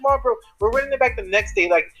busy tomorrow, bro, we're running it back the next day.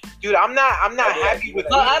 Like, dude, I'm not happy with.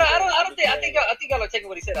 No, I don't think. I think y'all are taking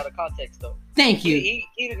what he said out of context, though. Thank you. He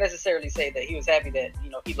didn't necessarily say that he was happy that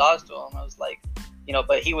he lost to him. I was like,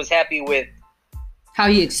 but he was happy with how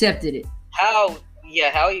he accepted it. How he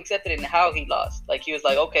accepted it and how he lost. Like he was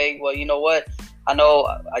like, okay, well, you know what? I know,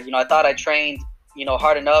 I thought I trained,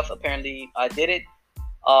 hard enough. Apparently, I didn't.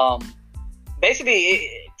 Basically,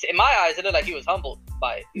 in my eyes, it looked like he was humbled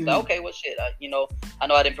by it. He's like, okay, well, shit, I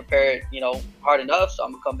know I didn't prepare it, hard enough, so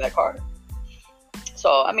I'm gonna come back harder.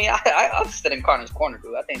 So, I mean, I'm stood in Connor's corner,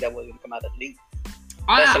 dude. I think that was gonna come out of the league.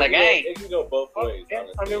 It can go both ways.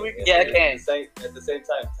 Honestly. I mean, it can. At the same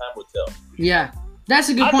time, time will tell. Yeah. That's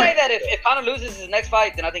a good I'd point. say that if Conor loses his next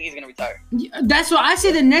fight, then I think he's gonna retire. That's what I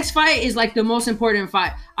say. The next fight is like the most important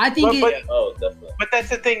fight. I think. Definitely. But that's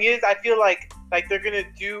the thing is, I feel like they're gonna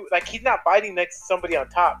do like he's not fighting next somebody on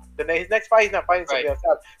top. His next fight, he's not fighting somebody on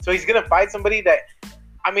top. So he's gonna fight somebody that.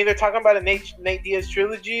 I mean, they're talking about a Nate Diaz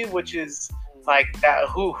trilogy, which is like that.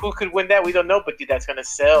 Who could win that? We don't know, but dude, that's gonna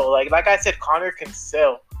sell. Like I said, Conor can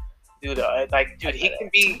sell. Dude,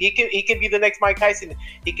 he can be the next Mike Tyson.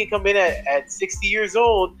 He can come in at 60 years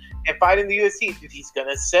old and fight in the UFC. Dude, he's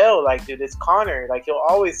gonna sell. Like, dude, it's Conor. Like, he'll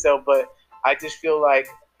always sell. But I just feel like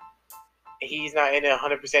he's not in it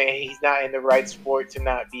 100%. He's not in the right sport to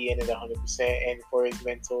not be in it 100%. And for his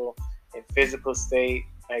mental and physical state,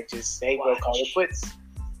 like, just say, bro, call it quits.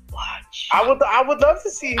 Watch. I would love to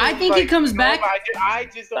see him. I think he comes back. I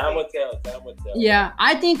just don't. Time will tell. Time will tell. Yeah,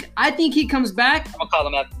 I think he comes back. I'll call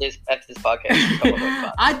him after this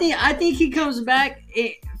podcast. I think he comes back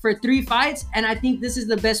for 3 fights, and I think this is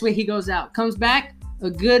the best way he goes out. Comes back, a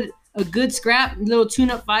good scrap, little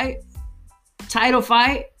tune-up fight, title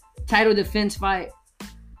defense fight,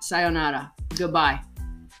 sayonara, goodbye.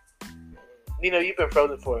 Nino, you've been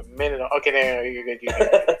frozen for a minute. Okay, no, you're good. You're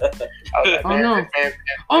good. No.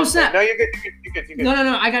 Oh, snap. No, you're good. You're good.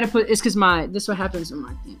 No. I gotta put. It's because this is what happens on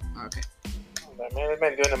my thing. Okay. man, they've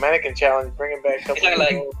been doing the mannequin challenge, bringing back a couple It's of like,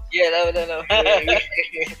 people. yeah, no.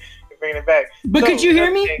 Bringing it back. But So, could you hear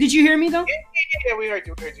another me? thing- Did you hear me though? Yeah, we heard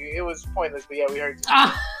you. It was pointless, but yeah, we heard you.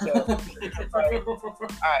 Ah. So,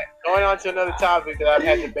 alright, going on to another topic that I've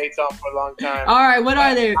had debates on for a long time. All right, what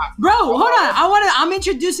are they, bro? Hold on, I'm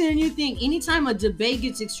introducing a new thing. Anytime a debate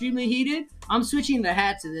gets extremely heated, I'm switching the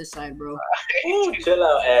hat to this side, bro. Ooh, chill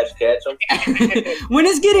out, Ash Ketchum. When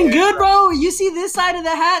it's getting good, bro, you see this side of the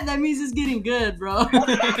hat, that means it's getting good, bro.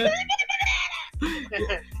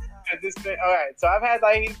 Alright, so I've had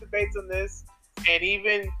like heated debates on this, and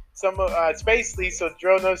even some Spacely. So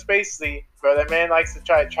Dro knows Spacely, bro. That man likes to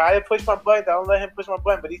try to push my button. I don't let him push my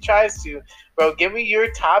button, but he tries to. Bro, give me your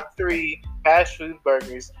top 3 fast food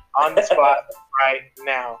burgers on the spot right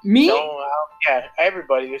now. Me? Yeah,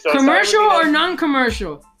 everybody. So Commercial or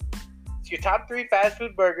non-commercial? Your top 3 fast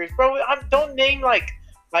food burgers, bro. Don't name like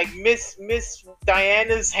Miss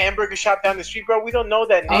Diana's hamburger shop down the street, bro. We don't know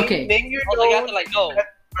that name. Okay. Name your Oh, you have to no.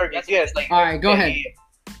 burgers. Yes. All right, go ahead.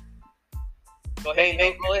 Go ahead.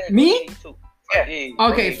 Go ahead. Me? Yeah.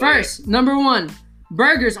 Okay, first, number 1,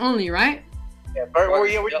 burgers only, right? Yeah,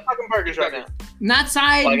 we're talking burgers right now. Not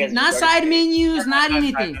side menus, not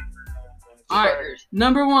anything. All right,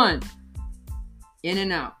 number 1,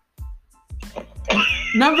 In-N-Out.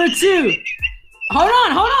 Number 2, hold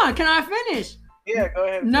on. Can I finish? Yeah, go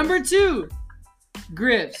ahead. Number 2,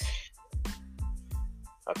 Grips.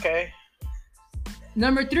 Okay.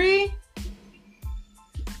 Number 3,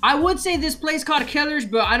 I would say this place called Keller's,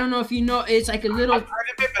 but I don't know if you know. It's like a little. I've heard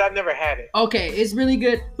of it, but I've never had it. Okay, it's really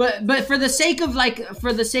good. But for the sake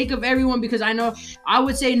of everyone, because I know, I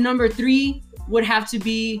would say number 3 would have to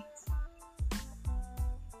be.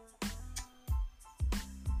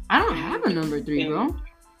 I don't have a number 3, bro.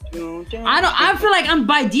 I feel like I'm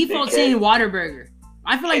by default saying Whataburger.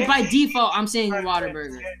 I feel like by default I'm saying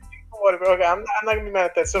Whataburger. Okay, I'm not gonna be mad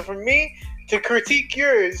at that. So for me to critique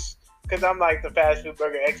yours, because I'm like the fast food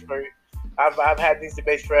burger expert, I've had these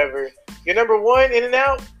debates forever. Your number 1,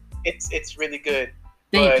 In-N-Out, it's really good,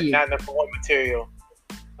 Thank you. Not number 1 material.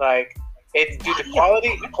 Like the quality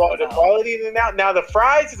in In-N-Out. Now the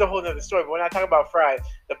fries is a whole nother story. But when I talk about fries,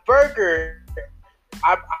 the burger,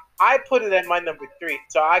 I put it at my number 3,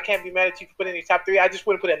 so I can't be mad at you for putting it in your top 3. I just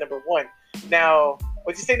wouldn't put it at number 1. Now,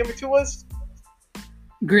 what'd you say number 2 was?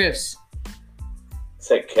 Griff's.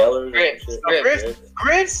 Say Keller's.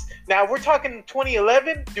 Griff's. Now we're talking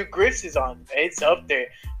 2011. Dude, Griff's is on. It's up there.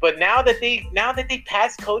 But now that they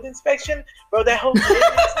passed code inspection, bro, that whole thing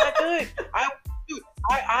is not good.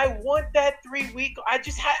 I want that 3-week. I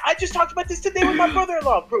just talked about this today with my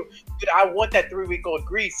brother-in-law, bro. Dude, I want that 3-week-old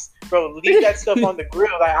grease, bro. Leave that stuff on the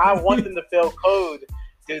grill. Like, I want them to fail code.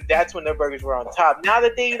 Dude, that's when their burgers were on top. Now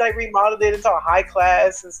that they like remodeled it, it's all high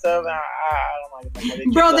class and stuff. I don't like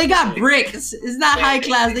it. Bro, they got bricks. It's not high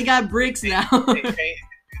class. They got bricks now.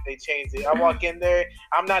 They changed it. I walk in there.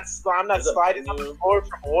 I'm not sliding on the floor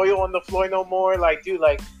from oil on the floor no more. Like, dude,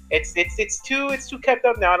 like it's too kept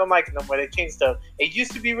up now. I don't like it no more. They changed stuff. It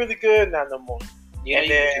used to be really good, not no more. You know, you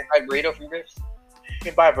can get a fried burrito from Griff's. You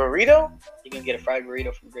can buy a burrito. You can get a fried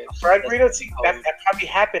burrito from Griff's. Fried burrito. See, that probably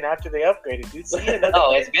happened after they upgraded, dude. See,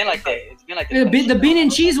 no, it's been like that. It's been like that. The bean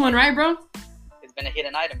and cheese one, right, bro? It's been a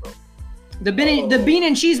hidden item, bro. The bean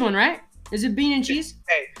and cheese one, right? Is it bean and cheese?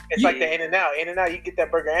 Hey, it's like the In-N-Out. In-N-Out, you get that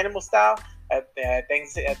burger animal style.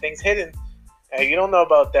 Things hidden. You don't know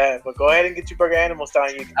about that, but go ahead and get your burger animal style.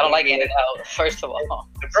 And I don't like In-N-Out. First of all,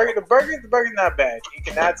 the burger's not bad. You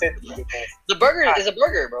cannot say the burger bad. The burger is a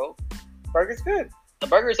burger, bro. Burger's good. The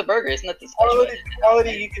burger is a burger. It's nothing special.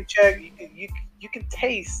 Quality you can check. You can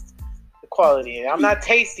taste the quality. I'm not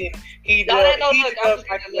tasting. I'm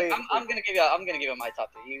gonna give you my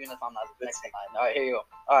top 3, even if I'm not the next in line. All right, here you go.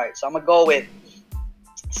 All right, so I'm gonna go with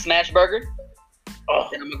Smash Burger. Oh.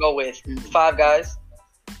 Then I'm gonna go with Five Guys,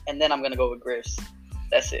 and then I'm gonna go with Griff's.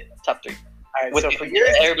 That's it. Top 3. All right, so for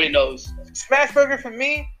yours, everybody knows. Smash Burger for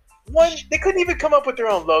me. One, they couldn't even come up with their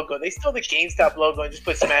own logo. They stole the GameStop logo and just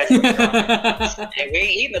put Smash Burger on. Hey, we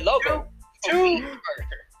ain't eating the logo.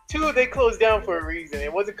 Two, they closed down for a reason.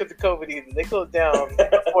 It wasn't because of COVID either. They closed down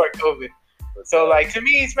before COVID. So, like, to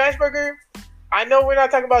me, Smash Burger, I know we're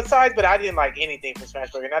not talking about sides, but I didn't like anything from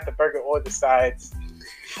Smash Burger, not the burger or the sides.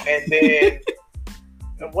 And then,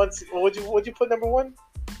 what'd you put number 1?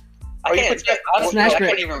 Smash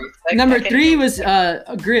Burger. Number 3 was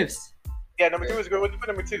Griff's. Yeah, number 2 was good. What'd you put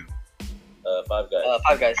number 2? Five Guys.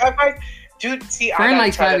 Five Guys. Five Guys. Dude, see, Fern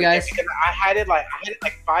likes Five Guys. I had it like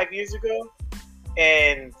 5 years ago,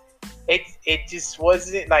 and it just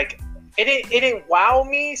wasn't like it didn't wow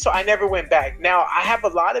me, so I never went back. Now I have a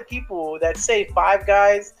lot of people that say Five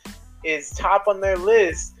Guys is top on their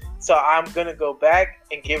list So I'm gonna go back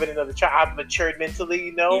and give it another try. I've matured mentally,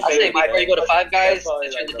 you know. I say before you go to Five Guys, Probably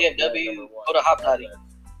enter the like DFW, number one. go to Hop Dotty.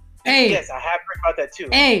 Hey, Yes, I have heard about that too.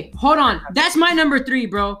 hey, hold on. That's my number 3,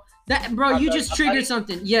 bro. That, bro, you just triggered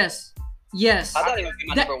something. Yes. Yes. I thought it would be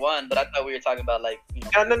my number 1, but I thought we were talking about like, you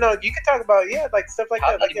know. No. You can talk about like stuff like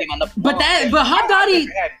Hop that. Dotty Like be my number But 1. that, but Hop Dotty, I've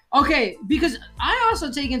had okay, because I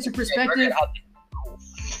also take into perspective. Burger Hop-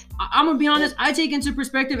 I'm gonna be honest. I take into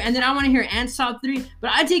perspective, and then I want to hear Ant's top 3.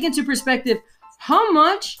 But I take into perspective how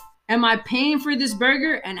much am I paying for this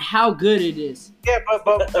burger and how good it is. Yeah, but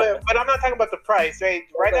I'm not talking about the price. Right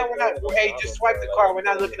now we're not. Hey, just swipe the card. We're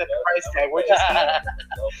not looking at the price tag. We're just.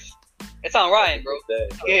 It's on Ryan, bro.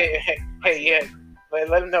 Yeah. Hey, yeah.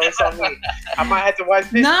 Let him know it's on me. I might have to watch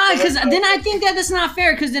this. Nah, because then I think that that's not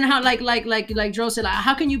fair. Because then how like Joe said, like,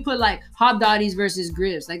 how can you put like Hop Dotties versus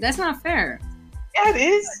Griff's? Like that's not fair. Yeah, it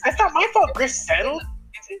is. That's not my fault. Griff settled.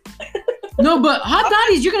 No, but Hop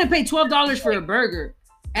Dotties, you're gonna pay $12 for a burger,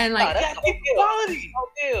 and like Nah, Yeah, that's keep quality.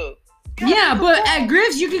 Ew. yeah, but at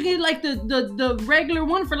Griff's you could get like the regular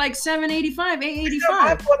one for like $7.85, It's not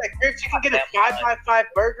my $8.85. fault that Griff, you can get a 5x5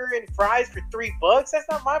 burger and fries for $3. That's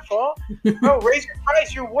not my fault. Bro, raise your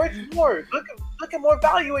price. You're worth more. Look at more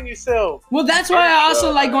value in yourself. Well, that's why I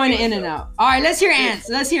also like going to In-N-Out. All right, let's hear Ants.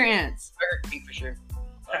 Burger King for sure.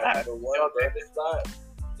 Number one burger spot.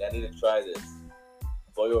 I need to try this.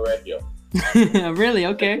 Pollo Regio. Really?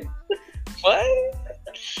 Okay. What?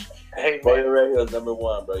 Hey, man. Pollo Regio is number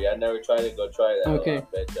 1, bro. Y'all never tried it? Go try that. Okay. I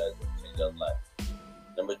bet you guys will change your life.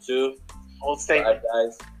 Number 2, Old statement. Five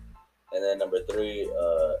Guys. And then number 3,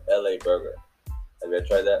 LA Burger. Have you ever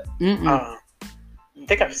tried that? Mm-mm. I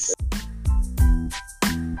think I've seen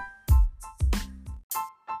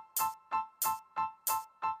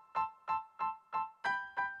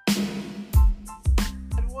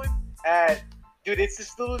one at, dude, it's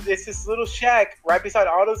this little shack right beside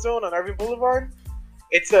AutoZone on Irving Boulevard.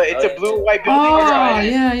 It's a blue and white building. Oh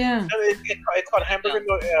yeah. It's called Hamburger.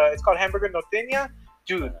 It's called Hamburger Norteña.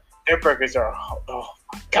 Dude, their burgers are. Oh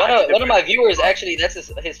my god. One of my viewers actually, that's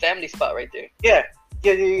his family spot right there. Yeah.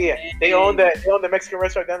 They own the Mexican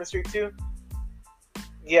restaurant down the street too.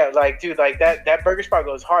 Yeah, like dude, like that burger spot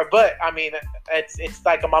goes hard. But I mean, it's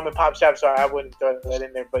like a mom and pop shop, so I wouldn't throw that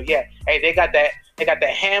in there. But yeah, hey, they got that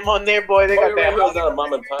ham on there, boy. They got that. Regio's not a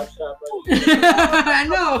mom and pop shop, right? I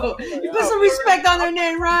know. You put some respect on their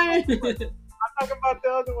name, Ryan. I'm talking about the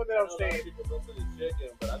other one that I'm saying. People go for the chicken,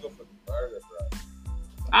 but I go for the burger, bro.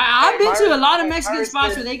 I've been to a lot of Myra Mexican spots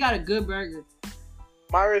said- where they got a good burger.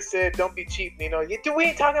 Myra said, "Don't be cheap, you know." Dude, we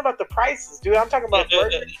ain't talking about the prices, dude. I'm talking about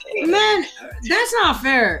burgers. Man, that's not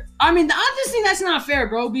fair. I mean, I just think that's not fair,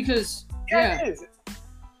 bro. Because Yeah, it is.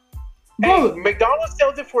 bro. Hey, McDonald's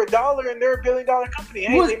sells it for $1, and they're $1 billion company.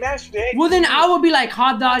 Hey, Well- they mastered it. Hey, Well, then I would be like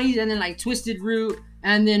Hot Dotties, and then like Twisted Root,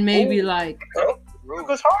 and then maybe Ooh. like It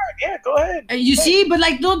goes hard. Yeah, go ahead. you see, but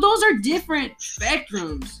like those are different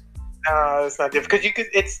spectrums. No, it's not different because you could.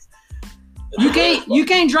 It's. You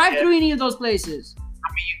can't drive through any of those places.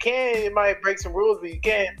 I mean, you can. It might break some rules, but you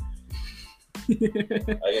can. I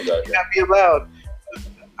can try You not be allowed.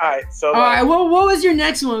 All right. So. All right, well, what was your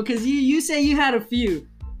next one? Because you say you had a few.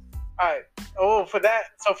 All right. Oh, for that.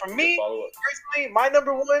 So for me, personally, my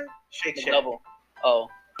number 1, Shake Shack. Double. Oh.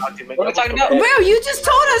 I'll do What are we talking about? Bro, you just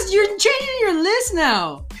told us you're changing your list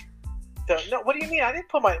now. No, what do you mean? I didn't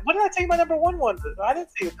put my. What did I tell you my number 1 was? I didn't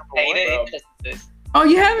say number Hey, 1. they bro. tested this. Oh,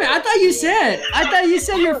 you haven't? I thought you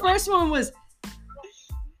said. Your first one was.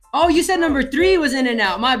 Oh, you said number 3 was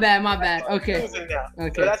In-N-Out. My bad. Okay. So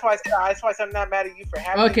Okay. that's why I said I'm not mad at you for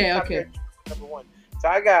having. Okay, it. okay. Number 1. So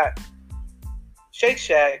I got Shake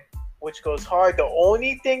Shack, which goes hard. The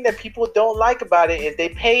only thing that people don't like about it is they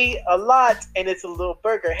pay a lot and it's a little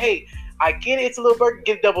burger. Hey, I get it. It's a little burger.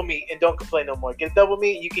 Get double meat and don't complain no more. Get double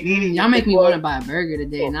meat. You can eat it. Y'all make me want to buy a burger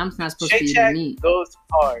today, and I'm not supposed to Shake eat Shack meat. goes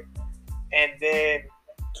hard, and then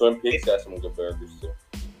Twin Peaks got some good burgers too.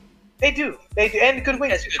 they do, and good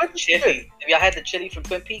wings. That's good chili. Have y'all had the chili from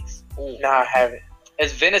Twin Peaks? Ooh. Nah, I haven't.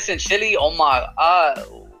 It's venison chili. Oh my.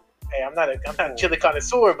 Hey, I'm not a chili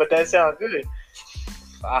connoisseur, but that sounds good.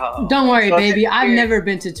 Wow. Don't worry, So baby. I've here- never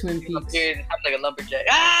been to Twin Up Peaks. here, I'm like a lumberjack.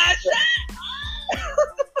 Ah, shit.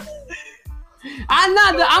 I'm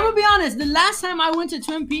gonna be honest. The last time I went to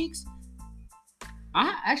Twin Peaks,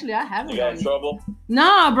 I haven't. You got in gone. trouble?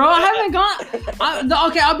 Nah, bro, I haven't gone.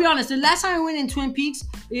 Okay, I'll be honest. The last time I went in Twin Peaks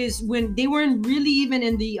is when they weren't really even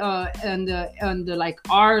in the like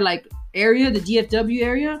our like area, the DFW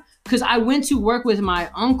area, because I went to work with my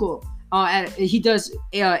uncle. He does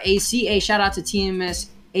AC. Shout out to TMS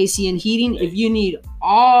AC and heating. If you need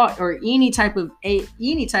all or any type of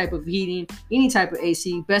heating, any type of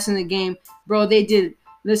AC, best in the game, bro. They did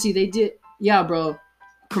Let's see. They did. Yeah, bro.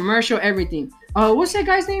 Commercial, everything. What's that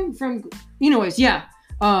guy's name from? Anyways, yeah.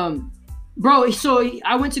 Bro. So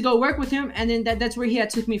I went to go work with him, and then that's where he had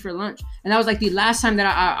took me for lunch, and that was like the last time that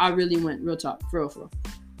I really went. Real talk, for real.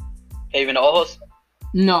 Even Ojos.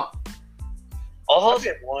 No. Ojos.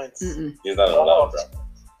 Once. Mm-mm. He's not allowed, bro.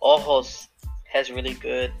 Ojos has really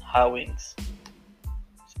good hot wings.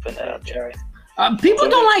 Just putting that out there. People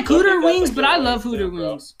don't like Hooter That's wings, a but good I wing love too, Hooter bro.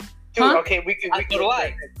 wings. Dude, Huh? okay, we can. So do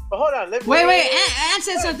I. But hold on. Wait. Ann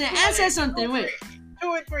said something. Ann said something. Wait.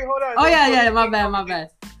 2 and 3. Hold on. Oh yeah. My bad.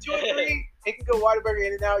 2 and 3. It can go Whataburger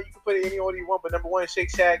in and out. You can put it any order you want. But number 1 is Shake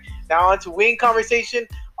Shack. Now on to wing conversation.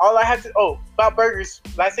 All I have to. About burgers.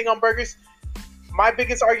 Last thing on burgers. My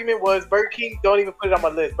biggest argument was Burger King. Don't even put it on my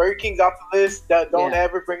list. Burger King's off the list. Don't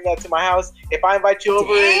ever bring that to my house. If I invite you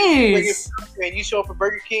over and you show up for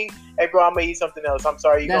Burger King, hey bro, I'm gonna eat something else. I'm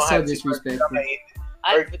sorry. That's so disrespectful.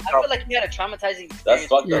 I feel like you had a traumatizing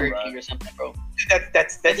experience with Burger King or something, bro.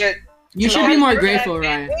 That's You should be more grateful,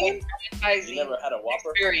 Ryan. You never had a Whopper?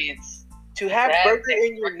 Experience. To have burger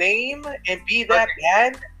in your name and be that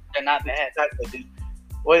bad. They're not bad. Not good, dude.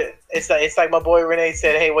 What it's like my boy Renee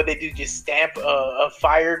said, hey, what they do, just stamp a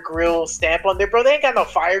fire grill stamp on there, bro. They ain't got no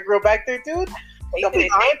fire grill back there, dude. They don't be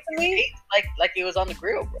lying to me. Like it was on the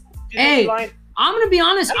grill, bro. Dude, Hey, I'm gonna be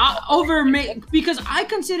honest. Because I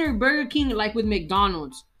consider Burger King like with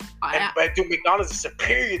McDonald's. But dude, McDonald's is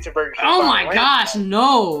superior to Burger King. Oh my gosh,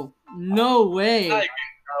 no way.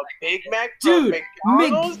 Big Mac, dude.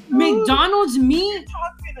 McDonald's meat.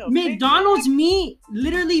 McDonald's meat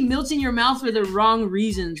literally melts in your mouth for the wrong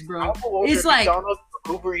reasons, bro. It's like McDonald's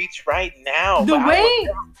Uber Eats right now. The way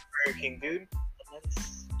Burger King, dude.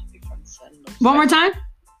 One more time.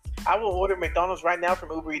 I will order McDonald's right now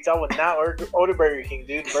from Uber Eats. I will not order Burger King,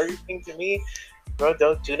 dude. Burger King to me, bro,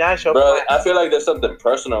 do not show. Bro, I feel like there's something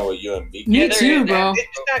personal with you and BK. Me too, bro. It's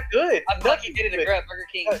just not good. I'm lucky he did it to grab Burger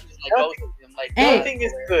King. He's like, nothing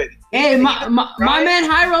is good. Hey, my man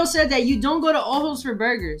Hyro said that you don't go to Ojos for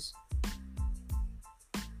burgers.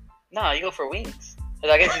 No, you go for wings.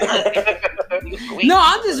 I guess you go for wings. No,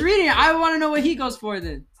 I'm just reading it. I want to know what he goes for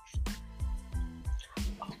then.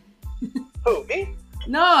 Who, me?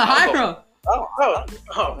 No, Hyro.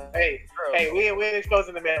 Hey, we ain't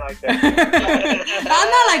exposing the man like that. I'm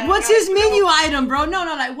not like, what's his menu item, bro? No,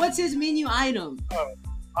 like, what's his menu item?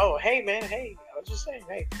 Hey, man, hey. I was just saying,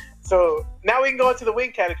 hey. So now we can go into the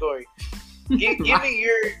wing category. Give me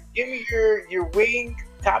your wing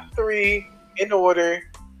top 3 in order.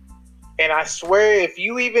 And I swear, if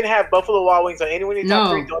you even have Buffalo Wild Wings on anyone in your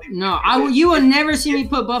top 3, don't even. You will never see me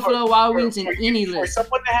put Buffalo Wild Wings in any list. For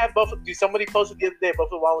someone to have Buffalo, somebody posted the other day,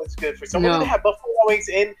 Buffalo Wild Wings is good. For someone to have Buffalo Wild Wings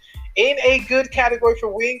in a good category for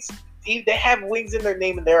wings, they have wings in their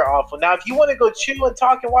name and they're awful. Now, if you want to go chill and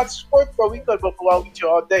talk and watch sports, bro, we can go to Buffalo Wild Wings chill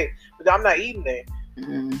all day. But I'm not eating there.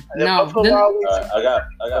 No, I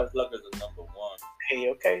got Pluckers as number 1. Hey,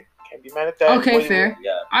 okay, can't be mad at that. Okay, fair.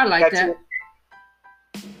 I like that.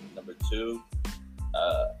 Number 2,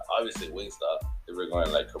 obviously Wingstop. If we're going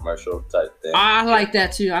like commercial type thing. I like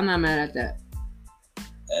that too. I'm not mad at that.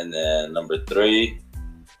 And then number 3,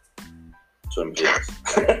 Twin Peaks.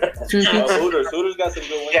 Hooters got some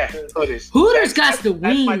good wings. Yeah, Hooters got the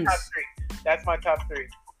wings. That's my top 3.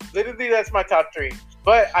 Literally, that's my top 3.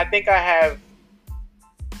 But I think I have.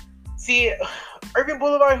 See, Urban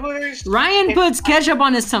Boulevard Hooters. Ryan puts ketchup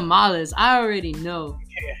on his tamales. I already know.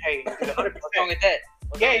 Hey, 100%. What's wrong with that?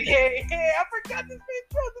 Yeah. I forgot this man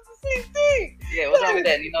Trump is the same thing. Yeah, what's wrong with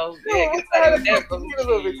that? You know, get out of there, bro.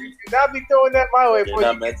 You not be throwing that my way, boy.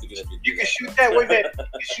 You can shoot that. Where's that? You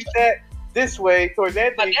can shoot that this way towards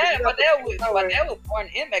that. My dad was born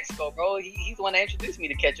in Mexico, bro. He's the one that introduced me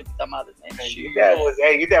to ketchup and tamales, man. Your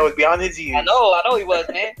dad was beyond his years. I know he was,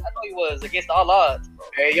 man. I know he was against all odds, bro.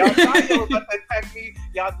 Hey, y'all thought y'all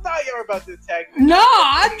were about to attack me. No,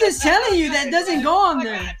 I'm just telling you that doesn't go on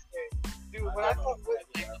there. When I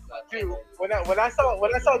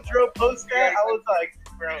saw Drew post that, I was like,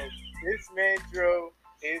 bro, this man Drew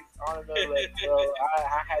is on another level, bro.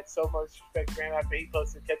 I had so much respect for him after he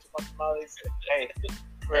posted ketchup on tamales. Hey,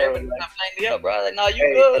 bro, flamed me up, bro. Like, no,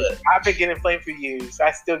 you good. I've been getting flamed for years.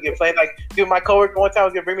 I still get flamed. Like, dude, my coworker one time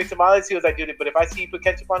was gonna bring me tamales. He was like, dude, but if I see you put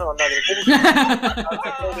ketchup on them, I'm not gonna get them. I was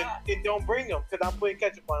like, bro, then don't bring them because I'm putting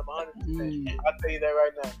ketchup on them 100%. I'll tell you that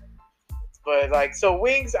right now. But like, so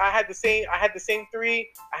wings, I had the same 3.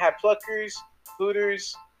 I had Pluckers,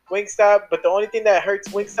 Hooters, Wingstop. But the only thing that hurts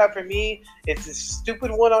Wingstop for me is this stupid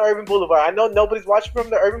one on Urban Boulevard. I know nobody's watching from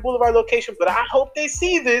the Urban Boulevard location, but I hope they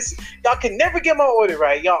see this. Y'all can never get my order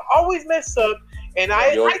right. Y'all always mess up. And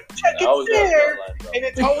I check I was it there, line, bro. and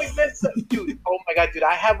it's always messed up, dude. Oh my god, dude!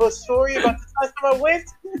 I have a story about the last time I went.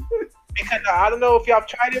 Because I don't know if y'all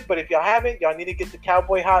tried it, but if y'all haven't, y'all need to get the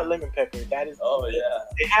Cowboy Hot Lemon Pepper. That is. Oh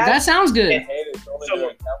yeah. That sounds good. I hate it. Only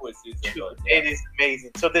during Cowboy season. Dude, But, yeah. it is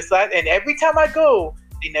amazing. So and every time I go,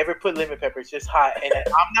 they never put lemon pepper. It's just hot, and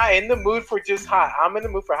I'm not in the mood for just hot. I'm in the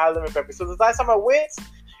mood for hot lemon pepper. So the last time I went,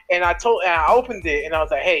 and I opened it, and I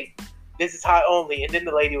was like, "Hey, this is hot only." And then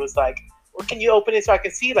the lady was like, "Well, can you open it so I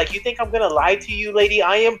can see?" Like, you think I'm gonna lie to you, lady?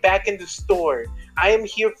 I am back in the store. I am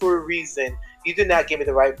here for a reason. You did not give me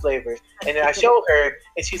the right flavor. And then I showed her,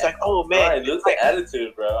 and she's like, "Oh man, right, lose the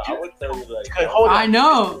attitude, bro." I would tell you like, hold on. I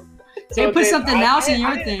know. They put something else in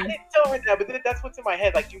your thing. I didn't tell her that, but that's what's in my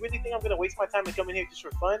head. Like, you really think I'm gonna waste my time to come in here just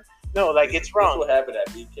for fun? No, like, it's wrong. That's what happened at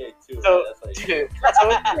BK too. So, That's dude,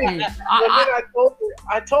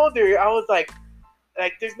 I told her, I was like,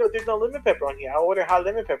 there's no lemon pepper on here. I ordered hot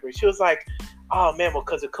lemon pepper. She was like, "Oh man, well,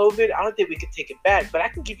 because of COVID, I don't think we can take it back, but I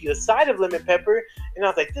can give you a side of lemon pepper." And I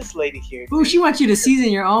was like, "This lady here." Ooh, she wants you to season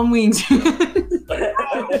your own wings. While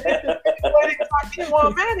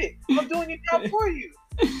I'm at it, I'm doing your job for you.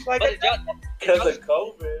 Like, because of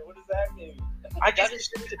COVID. What does that mean? I just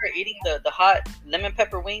remember eating the hot lemon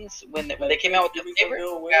pepper wings when they came out with the flavor.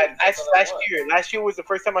 Last year was the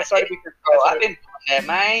first time I started. Bro, I've been doing that,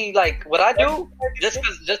 man. Like, what I do, just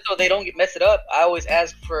so they don't mess it up, I always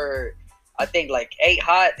ask for, I think, like 8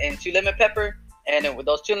 hot and 2 lemon pepper. And then with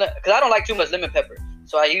those 2, because I don't like too much lemon pepper,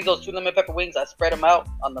 so I use those 2 lemon pepper wings. I spread them out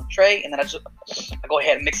on the tray, and then I go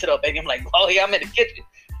ahead and mix it up. Baby, I'm like, oh yeah, I'm in the kitchen.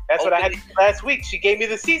 That's what I had last week. She gave me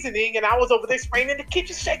the seasoning, and I was over there spraying in the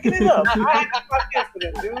kitchen, shaking it up. I didn't for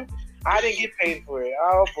them, dude. I didn't get paid for it.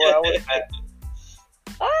 Oh boy, I was mad.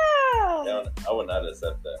 Yeah, I would not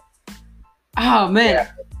accept that. Oh man,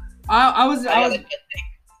 Yeah. I was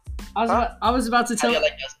about to tell. I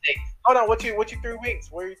like that steak. Hold on, what's your 3 wings?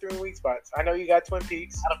 Where are your 3 wing spots? I know you got Twin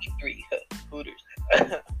Peaks. I don't get 3 Hooters.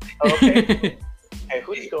 Okay. Hey,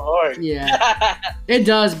 Hooters go hard. Yeah, it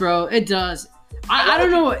does, bro. It does. I don't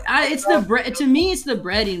know. It's the bread. To me, it's the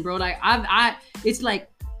breading, bro. Like it's like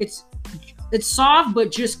it's soft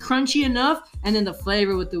but just crunchy enough, and then the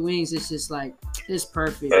flavor with the wings is just like it's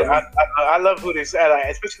perfect. I love Hooters,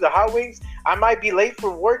 especially the hot wings. I might be late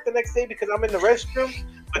for work the next day because I'm in the restroom,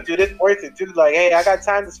 but dude, it's worth it. Dude, like, hey, I got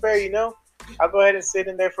time to spare, you know. I'll go ahead and sit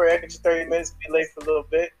in there for an extra 30 minutes, be late for a little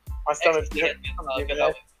bit. My stomach's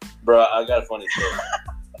Bro, I got a funny story.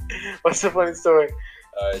 What's the funny story?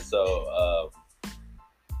 All right, so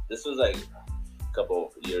this was like a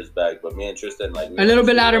couple years back, but me and Tristan, like, a little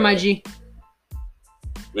bit louder, my G.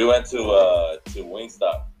 We went to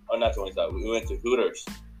Wingstop. Oh, not to Wingstop. We went to Hooters,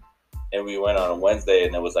 and we went on a Wednesday,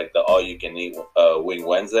 and it was like the all-you-can-eat wing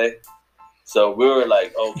Wednesday. So we were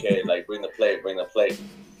like, okay, like bring the plate.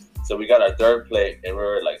 So we got our 3rd plate, and we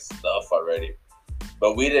were like stuffed already,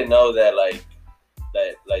 but we didn't know that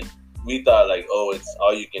we thought like, oh, it's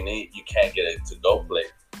all you can eat. You can't get a to-go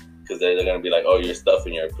plate because they're gonna be like, oh, you're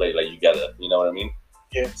stuffing your plate. Like, you gotta, you know what I mean?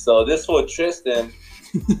 Yeah. So this fool Tristan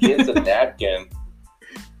gets a napkin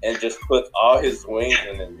and just puts all his wings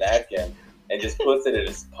in the napkin and just puts it in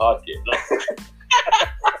his pocket.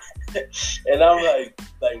 And I'm like,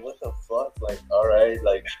 what the fuck? Like, all right,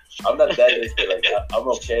 like, I'm not that desperate. Like, I'm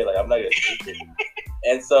okay. Like, I'm not gonna take it.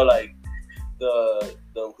 And so, like, the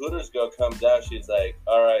Hooters girl comes out. She's like,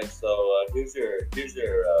 all right, so here's your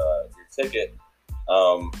ticket.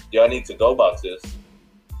 Do y'all need to-go boxes?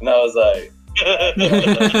 And I was like,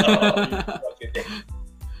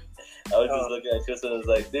 I was just looking at Tristan and was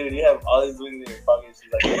like, dude, you have all these wings in your pocket.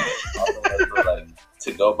 She's like, awesome, like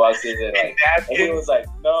to-go boxes, and like, and he was like,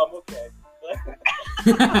 no, I'm okay.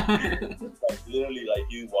 Like, literally, like,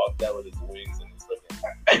 he walked out with his wings and his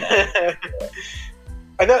fucking.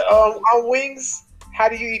 And then, on wings, how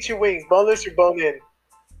do you eat your wings? Boneless or bone-in?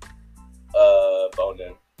 Bone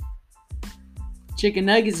in. Chicken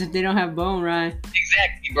nuggets if they don't have bone, Ryan.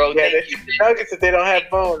 Exactly, bro. Yeah, nuggets if they don't have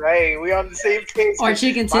bone. Hey, we on the same page. Or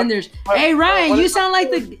chicken tenders. Hey, Ryan, you sound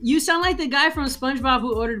like the guy from SpongeBob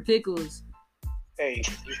who ordered pickles. Hey,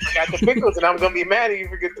 you forgot the pickles, and I'm gonna be mad if you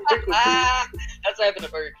forget the pickles. That's what happened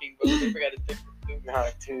to Burger King, bro. They forgot the pickles. Nah,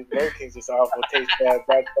 dude, Burger King's just awful. Tastes bad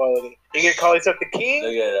quality. You gonna call yourself the king?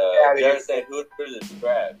 Look at Jared said Hooters is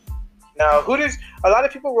trash. No, Hooters. A lot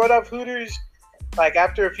of people wrote off Hooters. Like,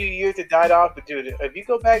 after a few years, it died off. But, dude, if you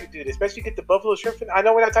go back, dude, especially get the buffalo shrimp. I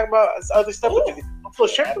know we're not talking about other stuff, but the buffalo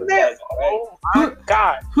shrimp from there. Oh, my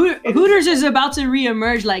God. Hooters is about to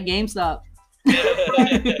reemerge like GameStop.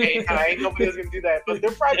 Ain't nobody else gonna do that. But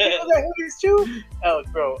they're fried pickles at Hooters too. Oh,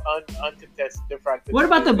 bro, uncontested. They're fried pickles. What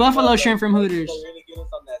about the buffalo shrimp from Hooters?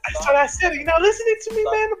 That's what I said. You're not listening to me,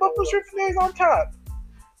 man. The buffalo shrimp from there is on top.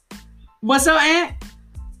 What's up, Ant?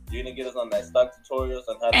 You're gonna get us on that stock tutorials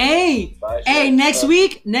on how to Hey, next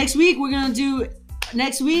week we're gonna do.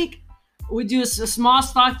 Next week we do a small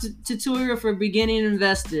stock tutorial for beginning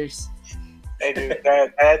investors. Hey, dude,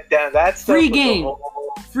 that's free game.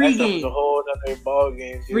 Free game. game. A whole other ball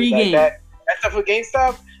game. Dude. Free game. That stuff with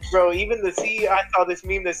GameStop, bro. Even the CEO, I saw this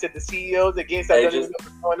meme that said the CEOs at GameStop don't even know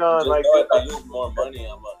what's going on. Like, if I lose more money,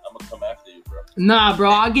 I'm gonna come after you, bro. Nah, bro,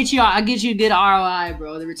 I'll get you good ROI,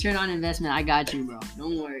 bro. The return on investment, I got you, bro.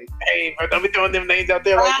 Don't worry. Hey, bro, don't be throwing them names out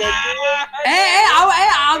there like that. I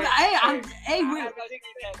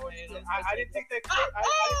didn't think that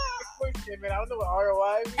question, man. I don't know what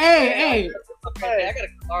ROI means. Hey. Okay, I got a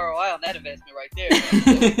ROI on that investment right there. That's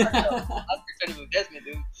a return of investment,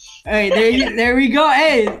 dude. Hey, there we go.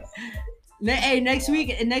 Hey, next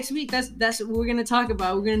week, that's what we're gonna talk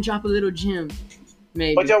about. We're gonna drop a little gem,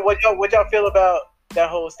 maybe. What y'all feel about that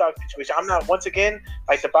whole stock situation? I'm not, once again,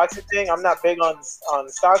 like the boxing thing, I'm not big on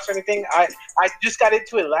stocks or anything. I just got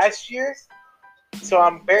into it last year, so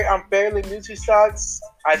I'm fairly new to stocks.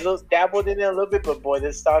 I dabbled in it a little bit, but boy,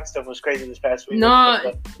 this stock stuff was crazy this past week.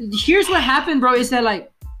 No, here's what happened, bro. Is that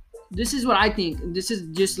like, this is what I think. This is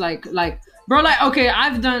just like, bro, like, okay,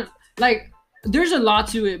 I've done, like, there's a lot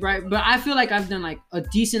to it, right? But I feel like I've done like a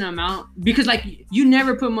decent amount, because like you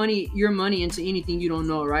never put your money into anything you don't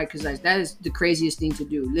know, right? Because like, that is the craziest thing to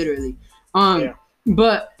do, literally.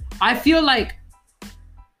 But I feel like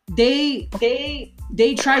they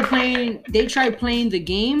tried playing the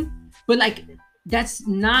game, but like that's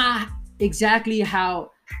not exactly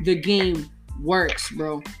how the game works,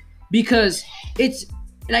 bro. Because it's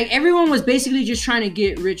like everyone was basically just trying to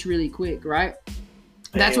get rich really quick, right?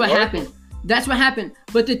 That's what happened.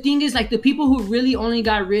 But the thing is, like, the people who really only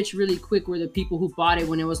got rich really quick were the people who bought it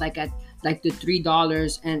when it was like at like the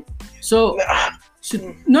 $3. And so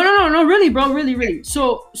no, really, bro, really.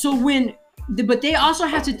 So but they also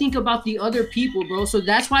have to think about the other people, bro. So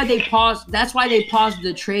that's why they paused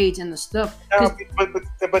the trades and the stuff. No,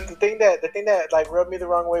 but the thing that like rubbed me the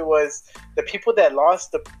wrong way was the people that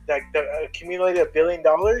lost the accumulated $1 billion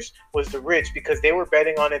was the rich, because they were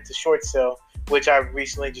betting on it to short sell, which I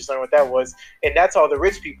recently just learned what that was. And that's all the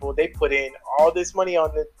rich people. They put in all this money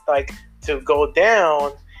on it, like, to go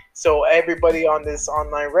down. So everybody on this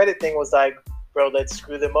online Reddit thing was like, bro, let's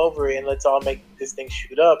screw them over and let's all make this thing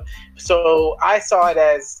shoot up. So I saw it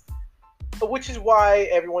as, which is why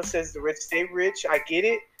everyone says the rich stay rich. I get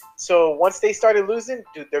it. So once they started losing,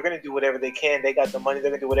 dude, they're going to do whatever they can. They got the money.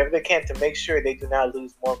 They're going to do whatever they can to make sure they do not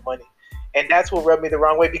lose more money. And that's what rubbed me the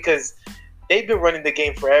wrong way, because they've been running the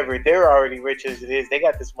game forever. They're already rich as it is. They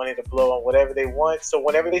got this money to blow on whatever they want. So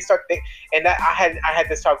whenever they start, I had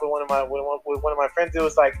this talk with one of my friends. It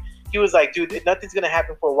was like, he was like, dude, nothing's gonna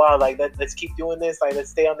happen for a while. Like, let's keep doing this. Like, let's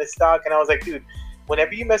stay on this stock. And I was like, dude,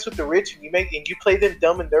 whenever you mess with the rich and you play them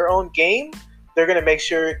dumb in their own game, they're gonna make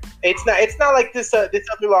sure it's not like this other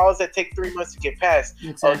laws that take 3 months to get passed.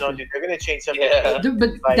 Exactly. Oh no, dude, they're gonna change something. Yeah.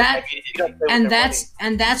 But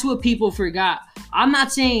that's what people forgot. I'm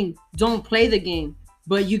not saying don't play the game,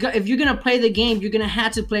 but if you're gonna play the game, you're gonna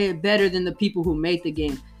have to play it better than the people who make the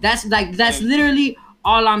game. That's literally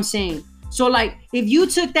all I'm saying. So like, if you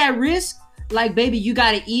took that risk, like, baby, you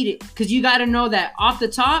gotta eat it, because you gotta know that off the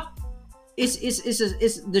top, it's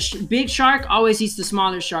the big shark always eats the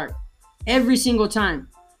smaller shark every single time.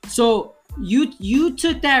 So you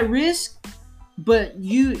took that risk, but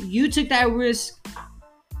you took that risk,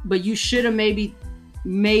 but you should have maybe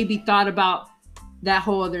thought about that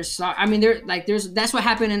whole other side. I mean, that's what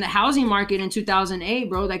happened in the housing market in 2008,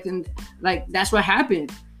 bro. Like that's what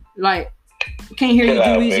happened. Like, can't hear you,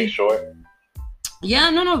 DWeezy.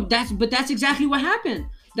 Yeah, no, that's exactly what happened.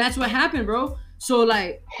 That's what happened, bro. So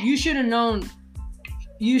like, you should have known.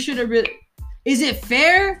 You should have really. Is it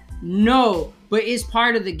fair? No, but it's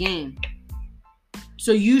part of the game.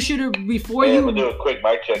 So you should have, before you. I'm gonna do a quick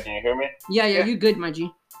mic check. Can you hear me? Yeah, you good, my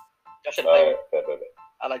G. I should play.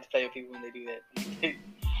 I like to play with people when they do that.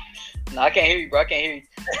 No, I can't hear you, bro. I can't hear you.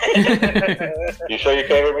 You sure you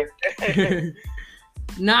can't hear me?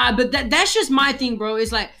 Nah, but that's just my thing, bro.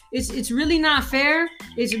 It's like, it's really not fair.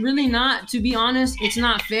 It's really not, to be honest, it's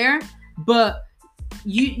not fair. But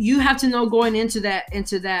you have to know going into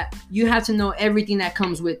that, you have to know everything that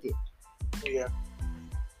comes with it. Yeah.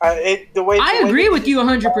 I agree with you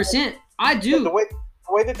 100%. I do. The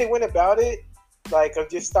way that they went about it, like, of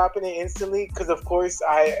just stopping it instantly, because of course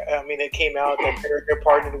I mean, it came out that they're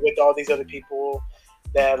partnered with all these other people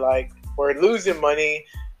that, like, we're losing money.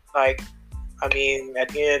 Like, I mean, at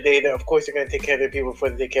the end of the day, of course, they're going to take care of their people before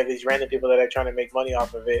they take care of these random people that are trying to make money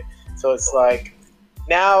off of it. So it's like,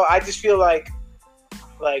 now I just feel like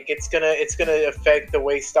it's gonna affect the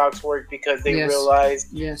way stocks work because they realize.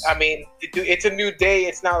 Yes. I mean, it's a new day.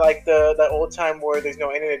 It's not like the old time where there's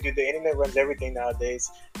no internet. Dude, the internet runs everything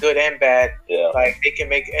nowadays, good and bad. Yeah. Like they can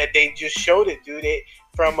make. They just showed it, dude.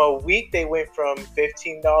 From a week they went from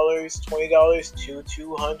 $15, $20 to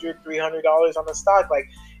 $200, $300 on the stock. Like,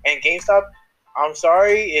 and GameStop, I'm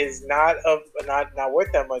sorry, is not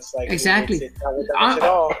worth that much. Like, exactly. It's not worth that much at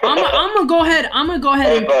all. I'm gonna go ahead.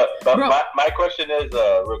 Hey, but my question is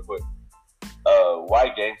real quick. Why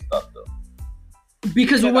GameStop though?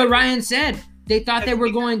 Because of what Ryan said, they thought they were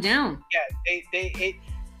going down. Yeah, they.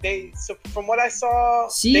 So from what I saw,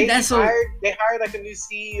 they hired like a new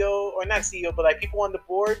CEO, or not CEO, but like people on the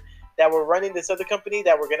board that were running this other company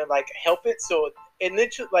that were gonna like help it. So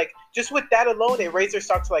initially, like just with that alone, it raised their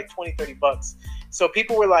stock to like $20-$30. So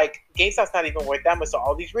people were like, GameStop's not even worth that much. So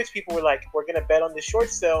all these rich people were like, we're gonna bet on the short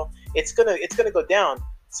sale. It's gonna go down.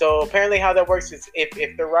 So apparently, how that works is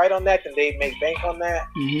if they're right on that, then they make bank on that.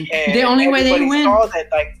 Mm-hmm. And the only way they win. Saw that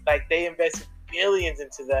like they invested billions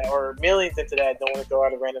into that or millions into that. I don't want to throw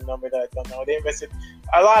out a random number that I don't know. They invested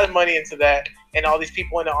a lot of money into that, and all these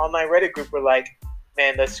people in the online Reddit group were like,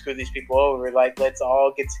 man, let's screw these people over. Like, let's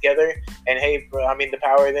all get together. And hey, bro, I mean, the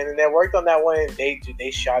power of the internet worked on that one, and they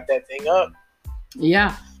shot that thing up.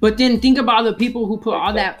 Yeah, but then think about the people who put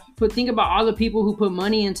all that. Think about all the people who put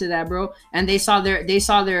money into that, bro, and they saw their they just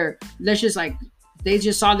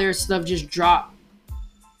saw their stuff just drop.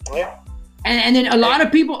 Yeah. And then a lot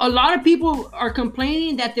of people are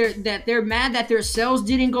complaining that they're mad that their sales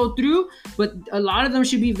didn't go through, but a lot of them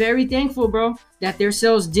should be very thankful, bro, that their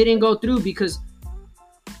sales didn't go through because.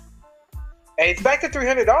 And it's back to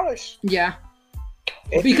 $300. Yeah.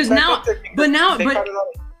 Because now, but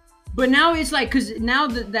now it's like, because now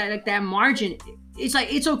that margin, it's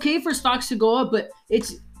like it's okay for stocks to go up, but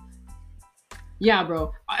it's. Yeah,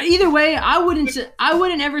 bro. Either way, I wouldn't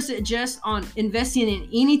ever suggest on investing in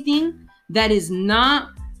anything that is not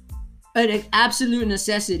an absolute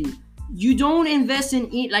necessity. You don't invest in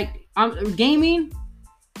gaming.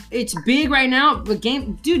 It's big right now, but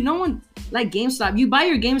no one like GameStop. You buy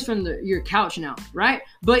your games from your couch now, right?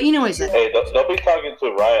 But anyways, hey, don't be talking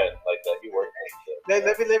to Ryan like that. He works.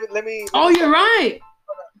 Let me. Oh, you're right.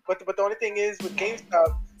 But the only thing is with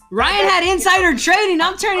GameStop. Ryan had insider trading.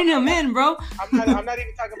 I'm turning him in, bro. I'm not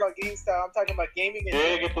even talking about GameStop. I'm talking about gaming.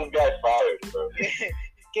 Get this guy fired, bro.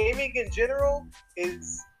 Gaming in general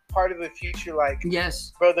is part of the future. Like,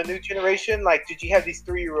 yes, bro, the new generation. Like, did you have these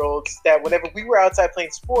 3-year-olds that whenever we were outside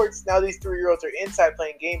playing sports, now these 3-year-olds are inside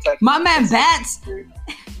playing games. Like my man Bats. And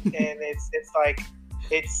it's like,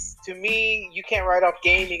 it's, to me, you can't write off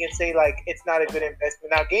gaming and say like it's not a good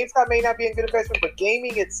investment. Now, GameStop may not be a good investment, but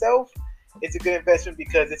gaming itself. It's a good investment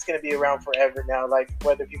because it's going to be around forever now. Like,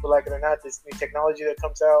 whether people like it or not, this new technology that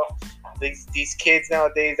comes out, these kids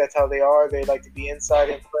nowadays, that's how they are. They like to be inside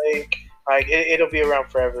and play. Like, it'll be around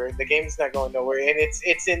forever. The game's not going nowhere, and it's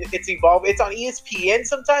evolving. It's on ESPN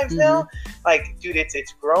sometimes now. Like, dude, it's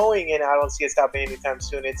growing, and I don't see it stopping anytime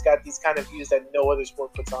soon. It's got these kind of views that no other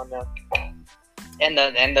sport puts on now. And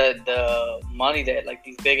the money that like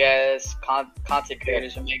these big ass content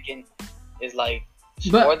creators are making is like.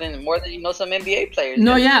 More than some NBA players.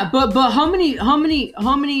 No, yeah, but how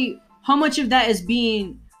much of that is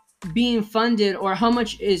being funded, or how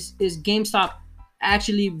much is GameStop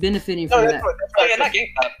actually benefiting from that? Not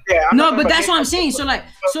GameStop. Yeah, no, but that's what I'm saying. So like,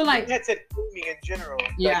 you said gaming in general.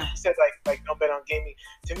 Yeah. Like you said like don't bet on gaming.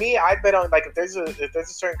 To me, I bet on like if there's a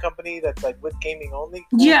certain company that's like with gaming only.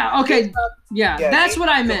 Cool. Yeah. Okay. GameStop, yeah, that's what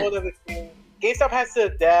I meant. GameStop has to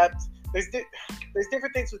adapt. There's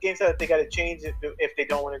different things with GameStop that they got to change if they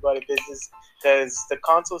don't want to go out of business, because the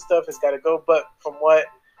console stuff has got to go. But from what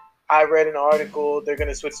I read in an article, they're going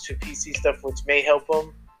to switch to PC stuff, which may help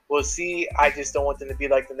them. We'll see. I just don't want them to be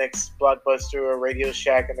like the next Blockbuster or Radio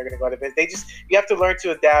Shack, and they're going to go out of business. You have to learn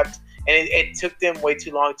to adapt, and it took them way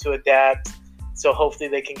too long to adapt. So hopefully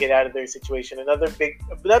they can get out of their situation. Another big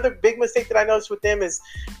mistake that I noticed with them is,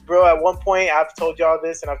 bro, at one point, I've told y'all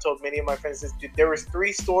this, and I've told many of my friends this, dude, there was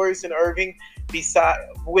 3 stores in Irving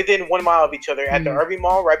within 1 mile of each other, at the Irving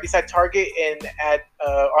Mall, right beside Target, and at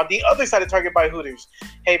on the other side of Target by Hooters.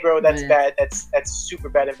 Hey, bro, that's bad. That's super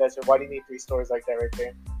bad investment. Why do you need 3 stores like that right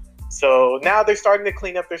there? So now they're starting to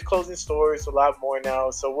clean up. There's closing stores a lot more now.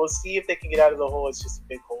 So we'll see if they can get out of the hole. It's just a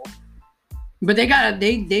big hole. But they got.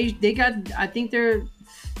 I think they're.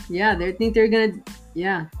 Yeah, they think they're gonna.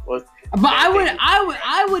 Yeah. Well, but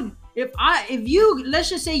I would. If you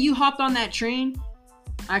let's just say you hopped on that train,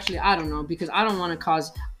 actually, I don't know, because I don't want to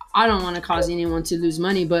cause anyone to lose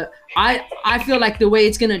money. But I feel like the way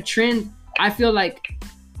it's gonna trend, I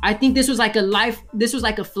think this was like a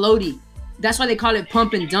floaty. That's why they call it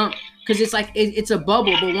pump and dump, because it's like it's a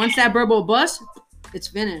bubble. But once that bubble busts, it's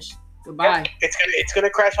finished. Goodbye. Yeah, it's gonna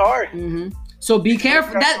crash hard. Mm-hmm. So be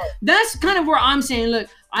careful. That's kind of where I'm saying, look,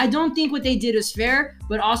 I don't think what they did is fair,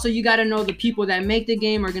 but also you got to know the people that make the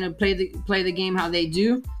game are gonna play the game how they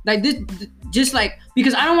do. Like this, just like,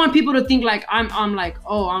 because I don't want people to think like I'm on like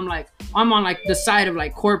the side of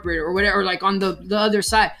like corporate or whatever, or like on the other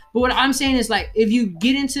side. But what I'm saying is, like, if you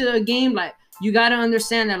get into a game, like, you got to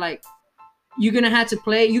understand that, like, you're gonna have to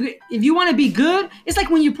play. If you want to be good, it's like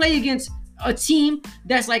when you play against a team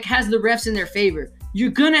that's like has the refs in their favor.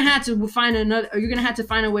 You're gonna have to find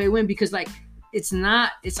a way to win, because like it's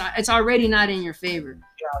already not in your favor.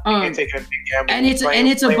 Yeah, you're taking a big gamble. And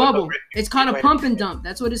it's a bubble. It's called a pump and dump.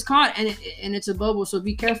 That's what it's called, and it's a bubble. So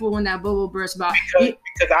be careful when that bubble bursts.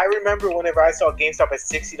 Because I remember whenever I saw GameStop at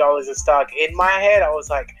 $60 a stock, in my head I was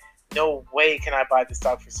like, no way can I buy the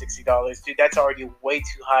stock for $60, dude. That's already way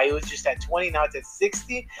too high. It was just at 20, now it's at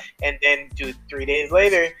 60, and then, dude, 3 days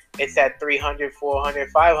later it's at 300, 400,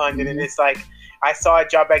 500, and it's like, I saw it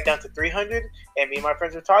drop back down to 300, and me and my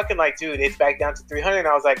friends were talking like, dude, it's back down to 300, and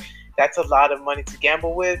I was like, that's a lot of money to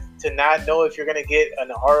gamble with, to not know if you're gonna get an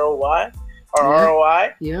ROI or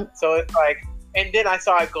ROI. Yeah. So it's like, and then I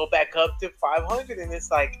saw it go back up to 500, and it's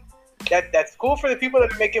like, that's cool for the people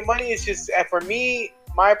that are making money. It's just, for me,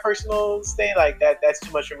 my personal state, like that's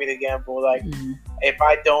too much for me to gamble. Like, if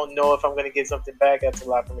I don't know if I'm gonna get something back, that's a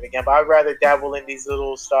lot for me to gamble. I'd rather dabble in these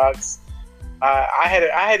little stocks. I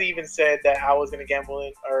had even said that I was gonna gamble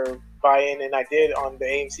in or buy in, and I did, on the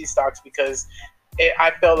AMC stocks, because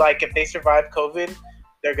I felt like if they survive COVID,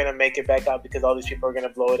 they're gonna make it back out, because all these people are gonna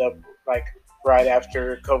blow it up like right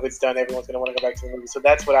after COVID's done. Everyone's gonna want to go back to the movie. So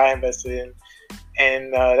that's what I invested in.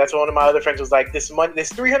 And that's what one of my other friends was like, this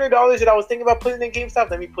 $300 that I was thinking about putting in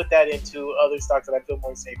GameStop, let me put that into other stocks that I feel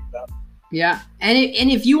more safe about. Yeah, and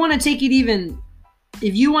if you want to take it even,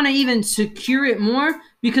 if you want to even secure it more,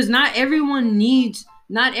 because not everyone needs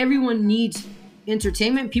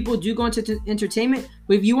entertainment. People do go into entertainment,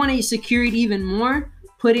 but if you want to secure it even more,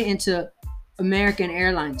 put it into American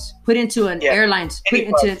Airlines. Put into an airlines. Put it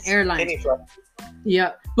into an airline.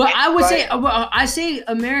 Yeah, but I would say, I say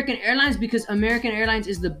American Airlines, because American Airlines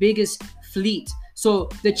is the biggest fleet. So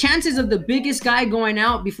the chances of the biggest guy going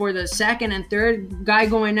out before the second and third guy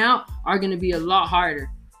going out are going to be a lot harder.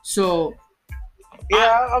 So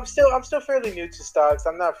yeah, I'm still fairly new to stocks.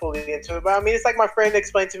 I'm not fully into it, but I mean, it's like my friend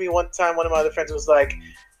explained to me one time. One of my other friends was like,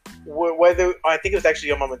 whether, I think it was actually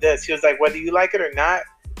your mama does. He was like, whether you like it or not,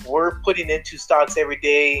 we're putting into stocks every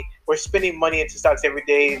day. We're spending money into stocks every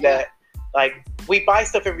day. That, like, we buy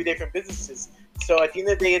stuff every day from businesses. So at the end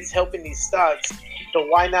of the day, it's helping these stocks. So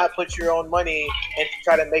why not put your own money and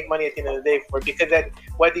try to make money at the end of the day for it? Because that,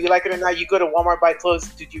 whether you like it or not, you go to Walmart, buy clothes,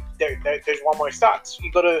 dude, there's Walmart stocks.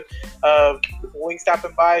 You go to Wingstop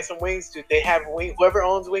and buy some wings, dude. They have whoever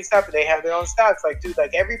owns Wingstop, they have their own stocks. Like, dude,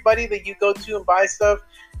 like everybody that you go to and buy stuff,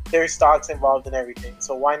 there's stocks involved in everything.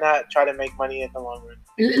 So why not try to make money in the long run?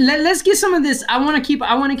 Let's get some of this. I want to keep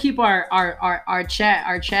our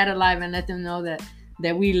chat alive and let them know that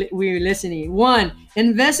we're listening. 1,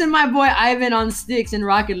 invest in my boy Ivan on sticks in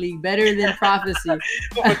Rocket League, better than PraHFecy.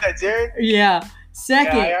 Was that Jared? Yeah.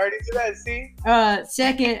 Second, I already did that. See.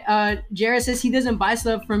 Second, Jared says he doesn't buy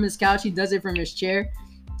stuff from his couch; he does it from his chair.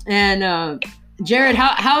 And Jared,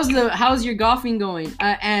 how's your golfing going?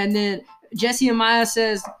 And then Jesse Amaya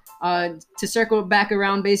says, to circle back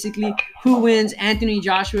around, basically, who wins, Anthony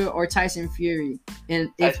Joshua or Tyson Fury, and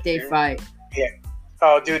if they fight? Yeah.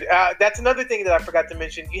 Oh, dude, that's another thing that I forgot to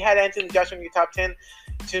mention. You had Anthony Joshua in your top 10.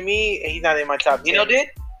 To me, he's not in my top 10. You know, did?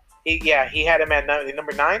 He had him at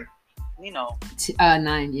number 9. You know.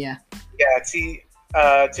 9, yeah. Yeah, see,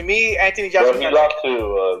 to me, Anthony Joshua. Well, he lost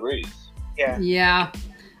to Reese. Yeah. Yeah.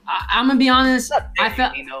 I'm gonna be honest.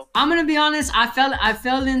 I'm gonna be honest. I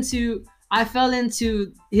fell into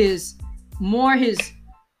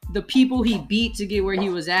the people he beat to get where he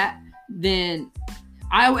was at. Then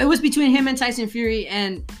it was between him and Tyson Fury,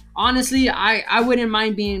 and honestly, I wouldn't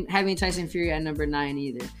mind having Tyson Fury at number 9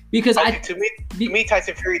 either, because to me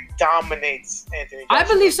Tyson Fury dominates Anthony Joshua. I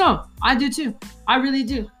believe so. I do too. I really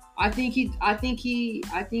do. I think he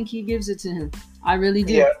gives it to him. I really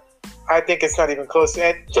do. Yeah. I think it's not even close. So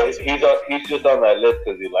he's just on that list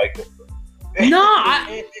because you like him. No,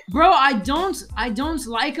 I don't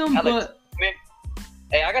like him, but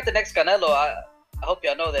hey, I got the next Canelo. I hope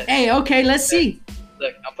y'all know that. Hey, okay, let's see.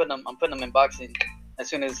 Look, I'm putting them in boxing as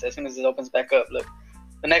soon as it opens back up. Look,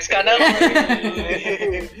 The next Canelo.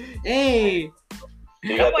 Hey.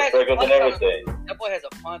 He got the freckles and everything. That boy has a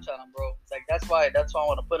punch on him, bro. It's like that's why I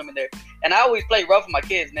want to put him in there. And I always play rough with my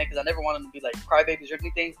kids, man, because I never want them to be like crybabies or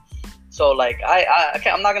anything. So like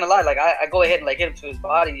I'm not gonna lie, like I go ahead and like hit him to his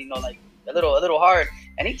body, you know, like a little hard,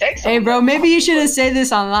 and he takes. Hey, bro, maybe you shouldn't say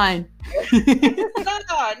this online.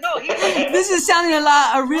 No. This is sounding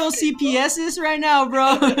a real CPS's right now,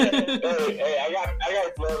 bro. Hey, I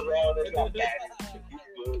got blood around and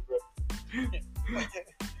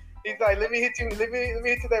He's like, let me hit you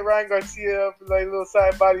that Ryan Garcia like little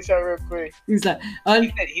side body shot real quick. He's like,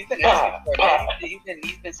 he's been asking for it.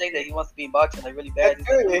 He's been saying that he wants to be in boxing like really bad. That's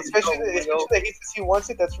good, especially that he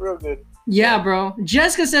wants it. That's real good. Yeah, bro.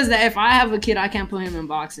 Jessica says that if I have a kid, I can't put him in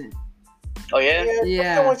boxing. Oh yeah.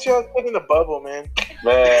 Yeah. I want you put in a bubble, man.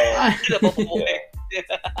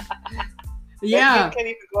 Yeah. Can't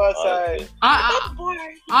even go outside.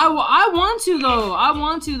 I want to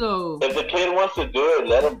though. If the kid wants to do it,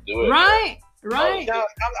 let him do it. Right. Now,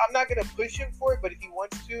 I'm not gonna push him for it, but if he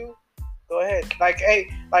wants to, go ahead. Like, hey,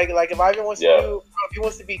 like if Ivan wants to do, if he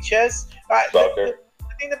wants to be chess, soccer. The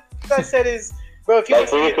thing that I said is, bro, if he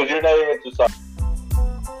wants to, because you're not even into soccer.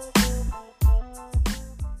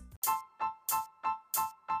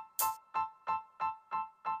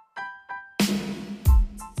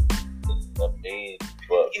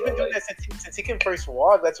 He's been doing that since he can first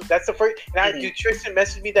walk. That's the first. And dude, Tristan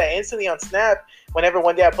messaged me that instantly on Snap. Whenever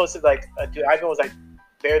one day I posted like, dude, Ivan was like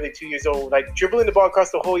barely 2 years old, like dribbling the ball across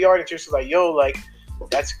the whole yard, and Tristan was like, yo, like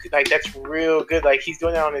that's real good. Like he's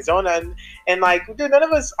doing that on his own, and like, dude, none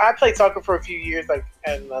of us. I played soccer for a few years, like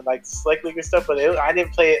and like select league and stuff, but I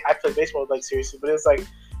didn't play it. I played baseball like seriously, but it was like.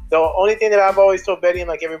 The only thing that I've always told Betty and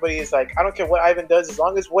like everybody is like, I don't care what Ivan does, as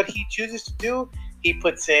long as what he chooses to do, he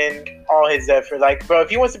puts in all his effort. Like, bro, if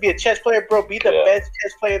he wants to be a chess player, bro, be the best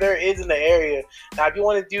chess player there is in the area. Now, if you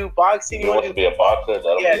want to do boxing, you want to be a boxer,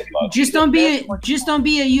 that'll be a boxer. Just don't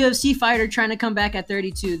be a UFC fighter trying to come back at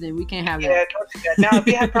 32. Then we can't have that. Yeah, don't do that. Now, if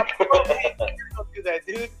you have proper protein, don't do that,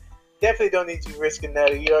 dude. Definitely don't need you risking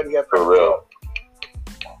that. You already got for real.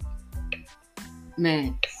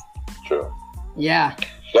 Man. True. Yeah.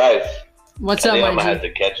 Guys, what's up, I'm my gonna have to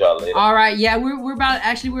catch y'all later. All right, yeah, we're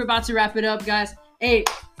about to wrap it up, guys. Hey,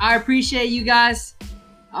 I appreciate you guys.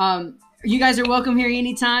 You guys are welcome here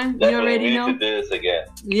anytime. Definitely, you already know. We need to do this again.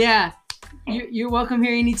 Yeah, you're welcome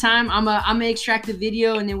here anytime. I'm gonna extract the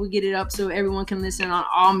video and then we'll get it up so everyone can listen on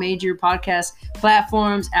all major podcast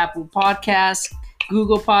platforms: Apple Podcasts,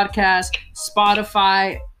 Google Podcasts,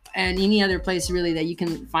 Spotify, and any other place really that you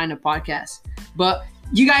can find a podcast. But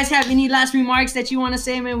you guys have any last remarks that you want to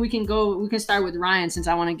say, man? We can start with Ryan since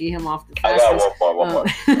I want to get him off the fastest. I got one more.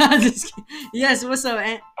 Yes, what's up,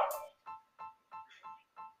 Ant?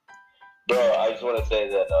 Bro, I just want to say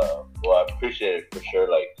that, I appreciate it for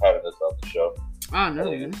sure, like, having us on the show. Oh, no,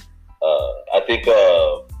 man. I think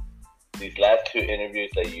these last two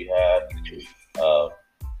interviews that you had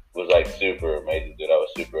was, like, super amazing, dude. I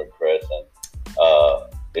was super impressed. And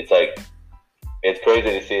it's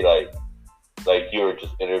crazy to see, like you were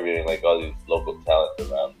just interviewing like all these local talents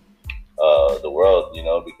around the world, you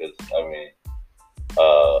know, because I mean,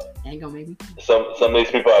 Angle maybe. Some of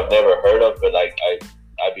these people I've never heard of, but like I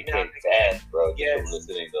became fans, bro, just from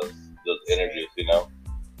listening to those interviews, you know.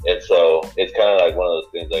 And so it's kind of like one of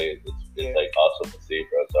those things like it's like awesome to see,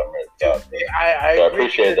 bro. So I'm really proud. I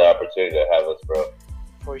appreciate the opportunity to have us, bro.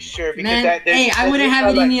 For sure, because man, I wouldn't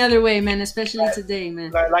have it any other way, man. Especially today,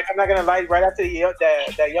 man. Like I'm not gonna lie. Right after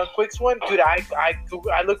that Young Quicks one, dude, I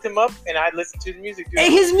looked him up and I listened to his music. Dude.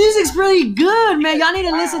 Hey, his music's pretty good, man. Y'all need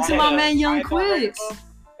to listen to my man Young Quicks.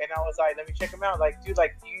 And I was like, let me check him out. Like, dude,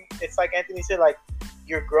 like it's like Anthony said, like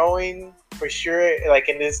you're growing for sure. Like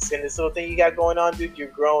in this little thing you got going on, dude, you're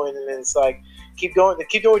growing, and it's like keep doing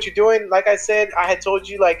what you're doing. Like I said, I had told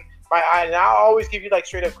you, like I always give you like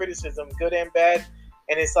straight up criticism, good and bad.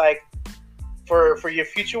 And it's like, for your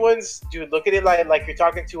future ones, dude, look at it like you're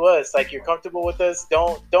talking to us, like you're comfortable with us.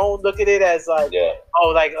 Don't look at it as like,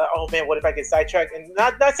 oh man, what if I get sidetracked? And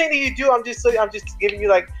not saying that you do. I'm just giving you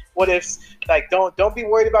like what ifs. Like don't be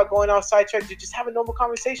worried about going off sidetrack. Dude, just have a normal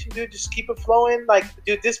conversation, dude. Just keep it flowing. Like,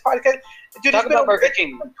 dude, this podcast, dude, it's been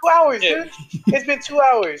 2 hours, dude. It's been 2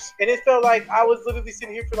 hours, and it felt like I was literally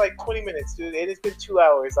sitting here for like 20 minutes, dude. It has been 2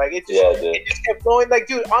 hours. Like it just kept flowing. Like,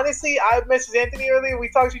 dude, honestly, I messaged Anthony earlier. We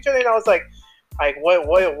talked to each other, and I was like,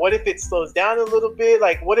 what if it slows down a little bit?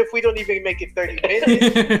 Like, what if we don't even make it 30 minutes? And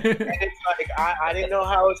it's like, I didn't know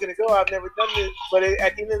how it was going to go. I've never done this. But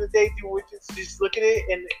at the end of the day, dude, we're just look at it.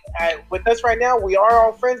 And with us right now, we are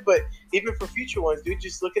all friends. But even for future ones, dude,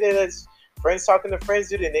 just look at it as friends talking to friends,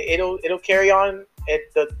 dude. And it'll carry on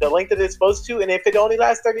the length that it's supposed to. And if it only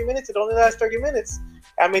lasts 30 minutes, it only lasts 30 minutes.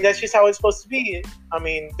 I mean, that's just how it's supposed to be. I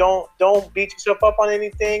mean, don't beat yourself up on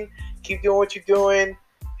anything. Keep doing what you're doing,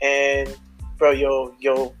 and bro,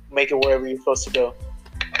 you'll make it wherever you're supposed to go.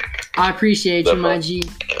 I appreciate you, my G.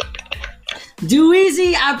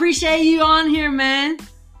 DWeezy, I appreciate you on here, man.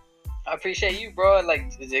 I appreciate you, bro. Like,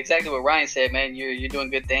 it's exactly what Ryan said, man. You're doing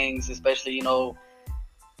good things, especially, you know,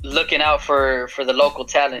 looking out for the local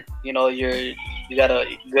talent. You know, you got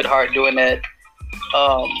a good heart doing that.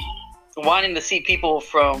 Wanting to see people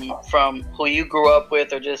from who you grew up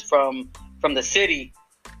with or just from the city,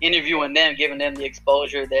 interviewing them, giving them the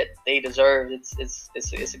exposure that they deserve.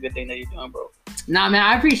 It's a good thing that you're doing, bro. Nah, man,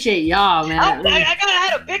 I appreciate y'all, man. I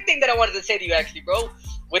had a big thing that I wanted to say to you, actually, bro.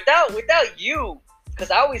 Without you, because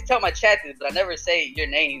I always tell my chat this, but I never say your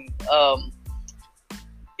name.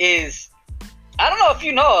 Is I don't know if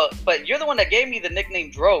you know, but you're the one that gave me the nickname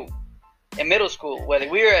Dro in middle school. Whether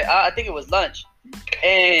we were, I think it was lunch,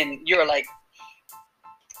 and you're like,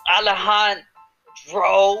 Alejandro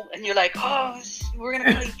Dro, and you're like, oh, we're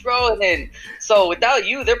gonna call you Dro, and then so without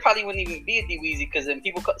you, there probably wouldn't even be a DWeezy, because then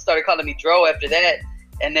people started calling me Dro after that,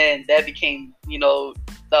 and then that became, you know,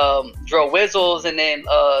 Dro Whizzles, and then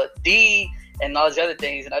D, and all these other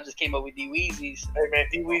things, and I just came up with DWeezy's. Hey man,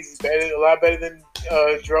 DWeezy's a lot better than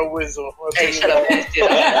Dro Whizzle. Hey, shut up, man. Dro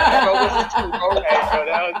Whizzle too, bro. Hey,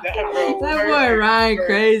 bro, that boy Ryan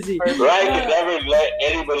crazy. Ryan can never let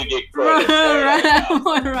anybody get credit. That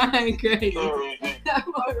boy Ryan crazy. That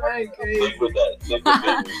boy Ryan crazy.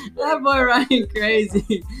 That boy Ryan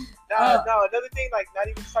crazy. No, another thing, like, not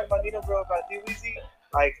even just talking about Nino, bro, about DWeezy,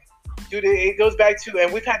 like, dude, it goes back to,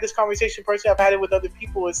 and we've had this conversation personally, I've had it with other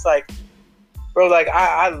people, it's like, bro, like,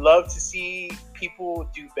 I love to see people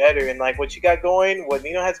do better, and like what you got going, what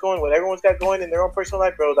Nino has going, what everyone's got going in their own personal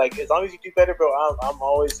life, bro. Like, as long as you do better, bro, I'm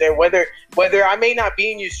always there. Whether I may not be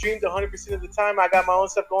in your streams 100% of the time, I got my own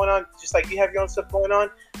stuff going on, just like you have your own stuff going on,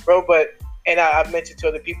 bro. But I've mentioned to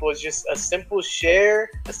other people, it's just a simple share,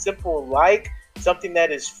 a simple like, something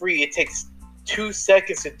that is free. It takes 2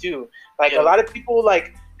 seconds to do. Like, a lot of people,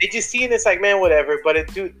 like, they just see it, it's like, man, whatever. But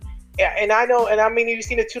it, dude. Yeah, and I know, and I mean, you've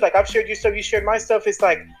seen it too. Like, I've shared your stuff, you shared my stuff. It's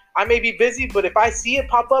like, I may be busy, but if I see it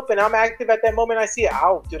pop up and I'm active at that moment, I see it.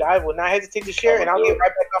 I will not hesitate to share, and I'll get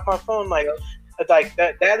right back off my phone. Like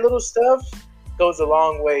that little stuff goes a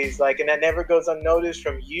long ways. Like, and that never goes unnoticed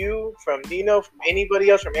from you, from Nino, from anybody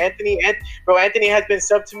else, from Anthony. Bro, Anthony has been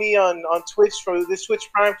subbed to me on Twitch for this Twitch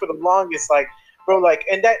Prime for the longest. Like, bro, like,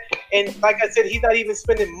 and like I said, he's not even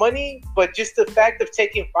spending money, but just the fact of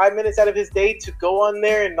taking 5 minutes out of his day to go on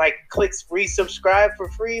there and like click resubscribe for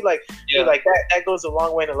free, like, dude, like that goes a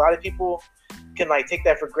long way. And a lot of people can like take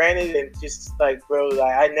that for granted, and just like, bro,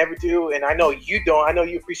 like, I never do, and I know you don't. I know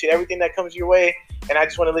you appreciate everything that comes your way, and I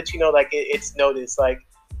just want to let you know, like, it's noticed. Like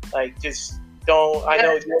just don't. I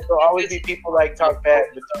know there'll always be people like talk bad,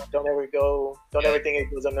 but don't ever think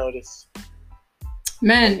it goes unnoticed.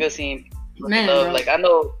 Man. Good scene. Man, love, like, I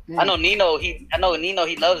know Nino. He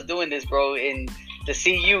loves doing this, bro. And to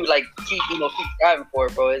see you like keep striving for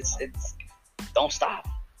it, bro. It's don't stop,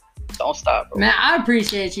 bro. Man, I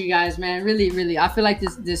appreciate you guys, man. Really, really. I feel like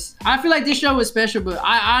this show was special, but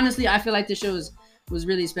I feel like this show was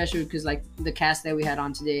really special because like the cast that we had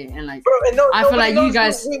on today, and like, bro, and I feel like you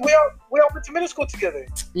guys. We all went to middle school together.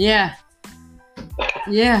 Yeah.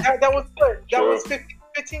 That was what? That was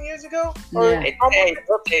 15 years ago? Or Hey,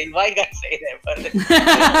 why you gotta say that, brother?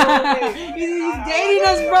 He's dating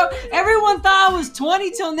us, bro. Everyone thought I was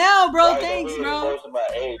 20 till now, bro. Thanks, bro.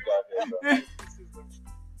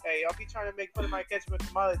 Hey, I'll be trying to make fun of my ketchup and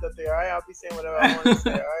tamales up there, alright? I'll be saying whatever I want to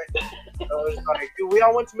say, alright? So it's like, dude, we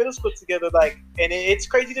all went to middle school together, like, and it's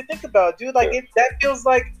crazy to think about, dude. Like, that feels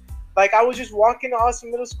like I was just walking to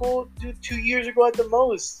Austin Middle School, dude, 2 years ago at the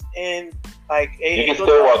most, and like, you can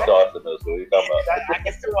still walk to Austin Middle School. I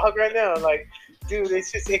can still walk right now. Like, dude,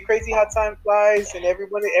 it's crazy how time flies, and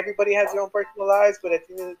everybody has their own personal lives, but at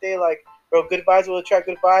the end of the day, like, bro, good vibes will attract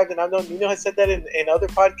good vibes, and I know Nino has said that in other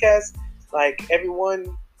podcasts. Like,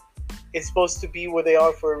 everyone is supposed to be where they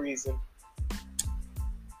are for a reason.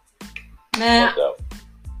 Man.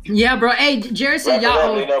 Yeah, bro. Hey, Jared said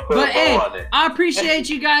y'all, but hey, I appreciate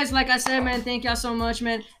you guys. Like I said, man, thank y'all so much,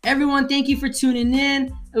 man. Everyone, thank you for tuning in.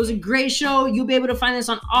 It was a great show. You'll be able to find this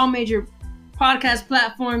on all major podcast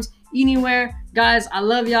platforms, anywhere. Guys, I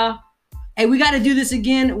love y'all. Hey, we got to do this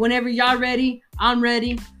again whenever y'all ready. I'm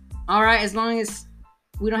ready. All right, as long as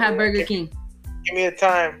we don't have Burger King. Give me a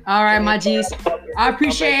time. All right, my G's. I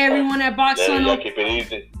appreciate everyone at Box Tunnel. Keep it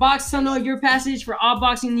easy. Box Tunnel, your passage for all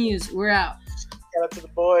boxing news. We're out. Shout out to the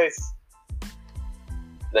boys.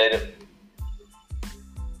 Later.